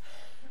bones.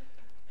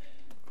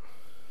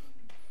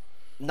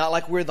 Not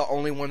like we're the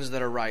only ones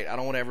that are right. I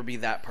don't want to ever be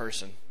that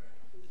person.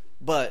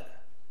 But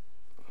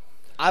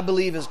I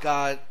believe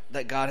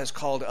that God has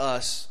called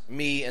us,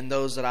 me and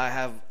those that I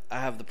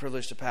have the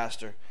privilege to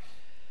pastor,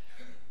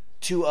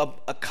 to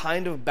a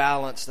kind of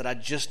balance that I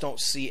just don't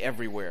see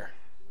everywhere.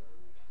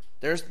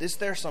 There's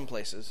some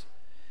places,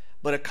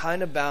 but a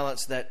kind of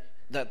balance that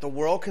the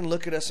world can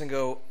look at us and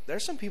go,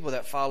 there's some people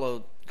that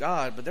follow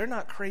God, but they're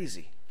not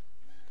crazy.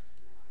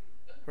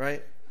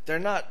 Right? They're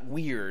not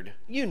weird.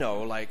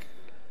 Like,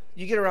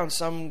 you get around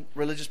some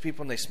religious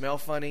people and they smell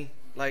funny.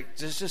 Like,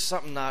 there's just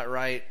something not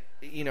right.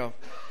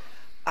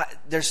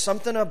 There's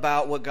something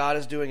about what God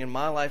is doing in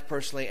my life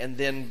personally, and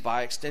then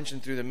by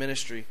extension through the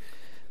ministry,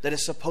 that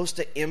is supposed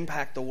to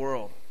impact the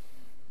world.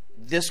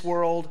 This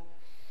world,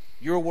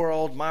 your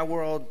world, my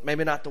world,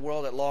 maybe not the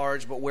world at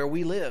large, but where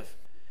we live.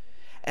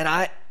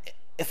 And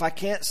if I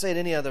can't say it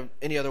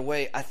any other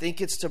way, I think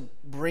it's to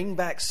bring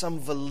back some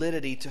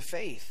validity to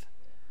faith.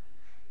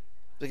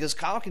 Because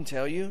Kyle can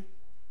tell you,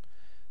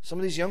 some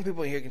of these young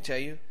people here can tell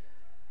you,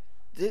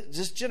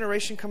 this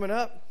generation coming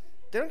up,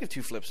 they don't give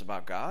two flips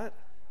about God.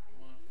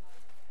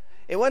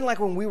 It wasn't like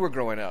when we were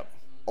growing up,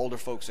 older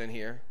folks in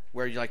here,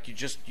 where you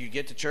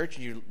get to church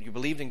and you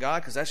believed in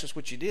God because that's just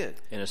what you did.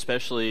 And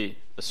especially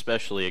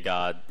a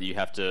God that you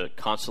have to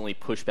constantly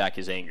push back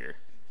his anger,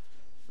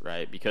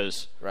 right?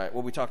 Because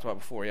what we talked about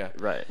before, yeah.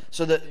 Right.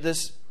 So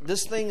this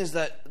thing is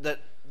that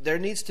there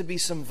needs to be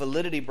some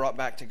validity brought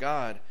back to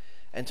God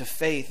and to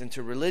faith and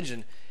to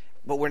religion,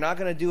 but we're not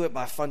going to do it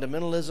by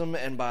fundamentalism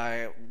and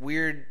by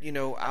weird,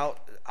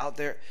 out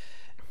there.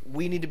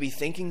 We need to be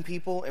thinking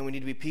people, and we need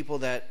to be people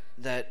that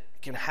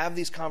can have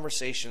these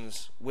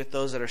conversations with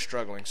those that are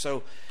struggling.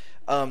 So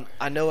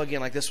I know, again,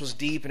 like, this was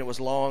deep and it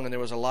was long and there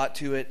was a lot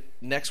to it.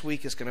 Next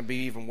week is going to be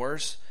even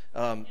worse,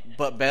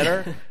 but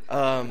better.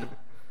 And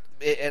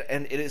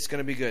it's going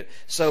to be good.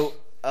 So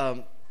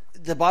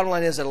the bottom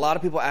line is that a lot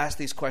of people ask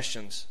these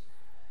questions,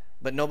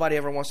 but nobody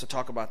ever wants to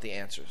talk about the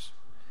answers.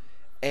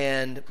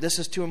 And this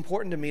is too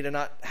important to me to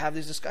not have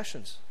these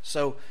discussions.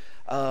 So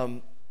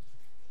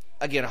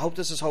again, I hope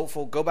this is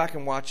hopeful. Go back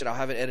and watch it. I'll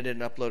have it edited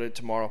and uploaded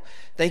tomorrow.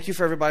 Thank you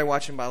for everybody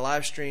watching by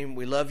live stream.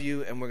 We love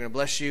you, and we're going to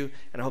bless you,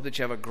 and I hope that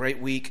you have a great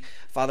week.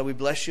 Father, we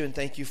bless you and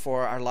thank you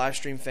for our live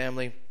stream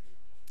family.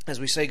 As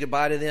we say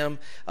goodbye to them,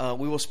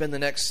 we will spend the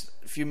next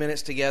few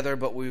minutes together,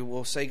 but we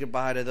will say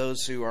goodbye to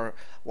those who are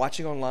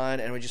watching online,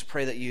 and we just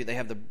pray that they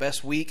have the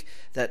best week,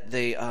 that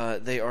they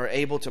are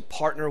able to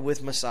partner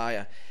with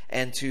Messiah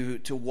and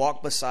to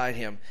walk beside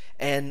him.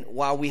 And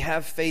while we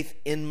have faith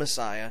in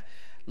Messiah,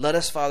 let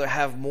us, Father,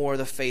 have more of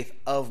the faith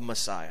of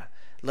Messiah.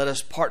 Let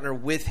us partner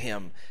with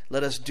him.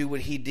 Let us do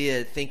what he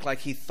did, think like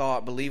he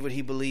thought, believe what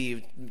he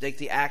believed, take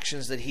the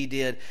actions that he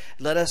did.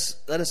 Let us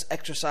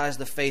exercise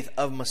the faith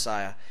of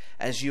Messiah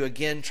as you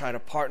again try to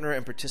partner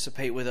and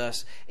participate with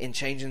us in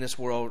changing this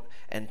world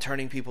and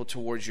turning people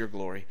towards your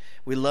glory.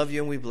 We love you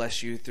and we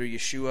bless you through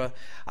Yeshua,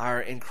 our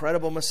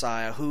incredible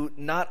Messiah, who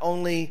not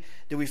only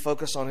do we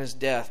focus on his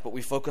death, but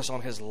we focus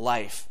on his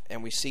life,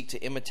 and we seek to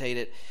imitate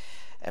it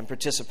and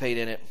participate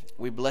in it.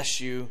 We bless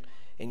you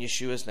in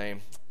Yeshua's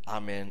name.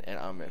 Amen and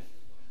amen.